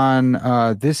 hours on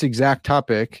this exact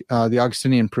topic, the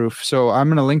Augustinian proof. So I'm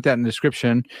going to link that in the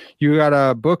description. You got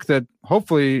a book that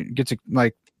hopefully gets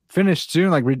finished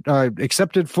soon,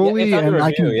 accepted fully, and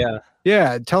I can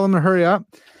tell them to hurry up.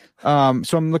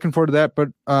 So I'm looking forward to that. But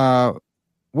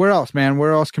where else, man?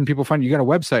 Where else can people find you? You got a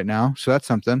website now, so that's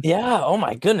something. Yeah. Oh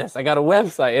my goodness, I got a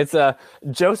website. It's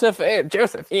Joseph.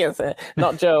 Yes,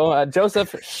 not Joe.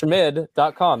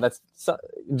 JosephSchmid.com. That's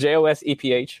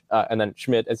JOSEPH, and then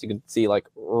Schmid, as you can see,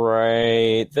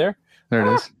 right there. There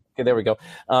it is. Okay, there we go.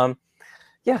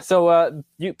 Yeah. So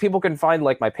people can find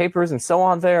my papers and so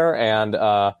on there, and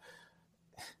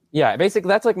basically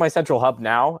that's my central hub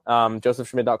now.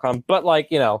 JosephSchmid.com, but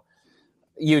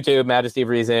YouTube, Majesty of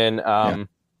Reason,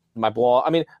 my blog. I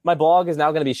mean, my blog is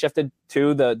now going to be shifted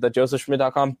to the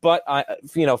JosephSchmid.com, but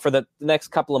for the next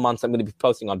couple of months, I'm going to be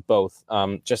posting on both.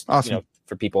 Just awesome.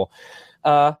 For people.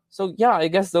 So yeah, I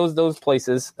guess those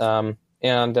places. And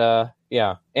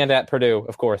at Purdue,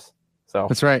 of course. So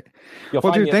that's right. You'll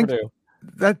find me at Purdue.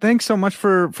 Thanks so much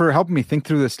for helping me think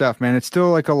through this stuff, man. It's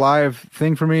still a live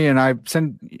thing for me, and I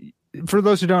send. For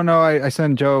those who don't know, I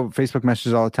send Joe Facebook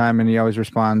messages all the time, and he always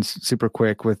responds super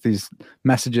quick with these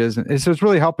messages. And so it's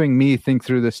really helping me think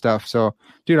through this stuff. So,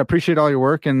 dude, I appreciate all your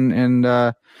work and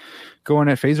going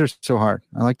at phasers so hard.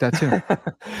 I like that too.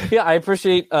 Yeah, I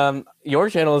appreciate your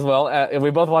channel as well. We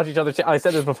both watch each other's. I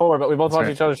said this before, but we both watch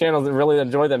each other's channels and really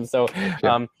enjoy them. So,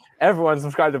 everyone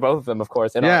subscribe to both of them, of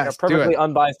course, and our perfectly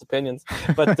unbiased opinions.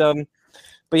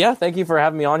 But yeah, thank you for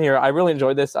having me on here. I really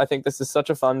enjoyed this. I think this is such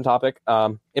a fun topic.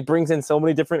 It brings in so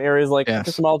many different areas like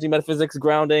epistemology, metaphysics,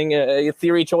 grounding,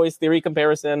 theory choice, theory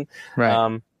comparison.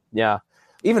 Right.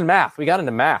 Even math. We got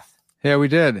into math. Yeah, we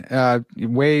did.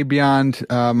 Way beyond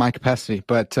my capacity.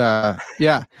 But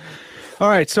yeah. All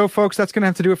right. So, folks, that's going to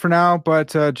have to do it for now.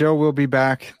 But Joe will be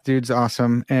back. Dude's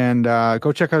awesome. And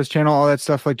go check out his channel, all that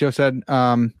stuff, like Joe said.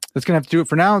 That's going to have to do it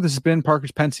for now. This has been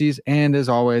Parker's Pensies. And as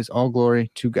always, all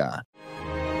glory to God.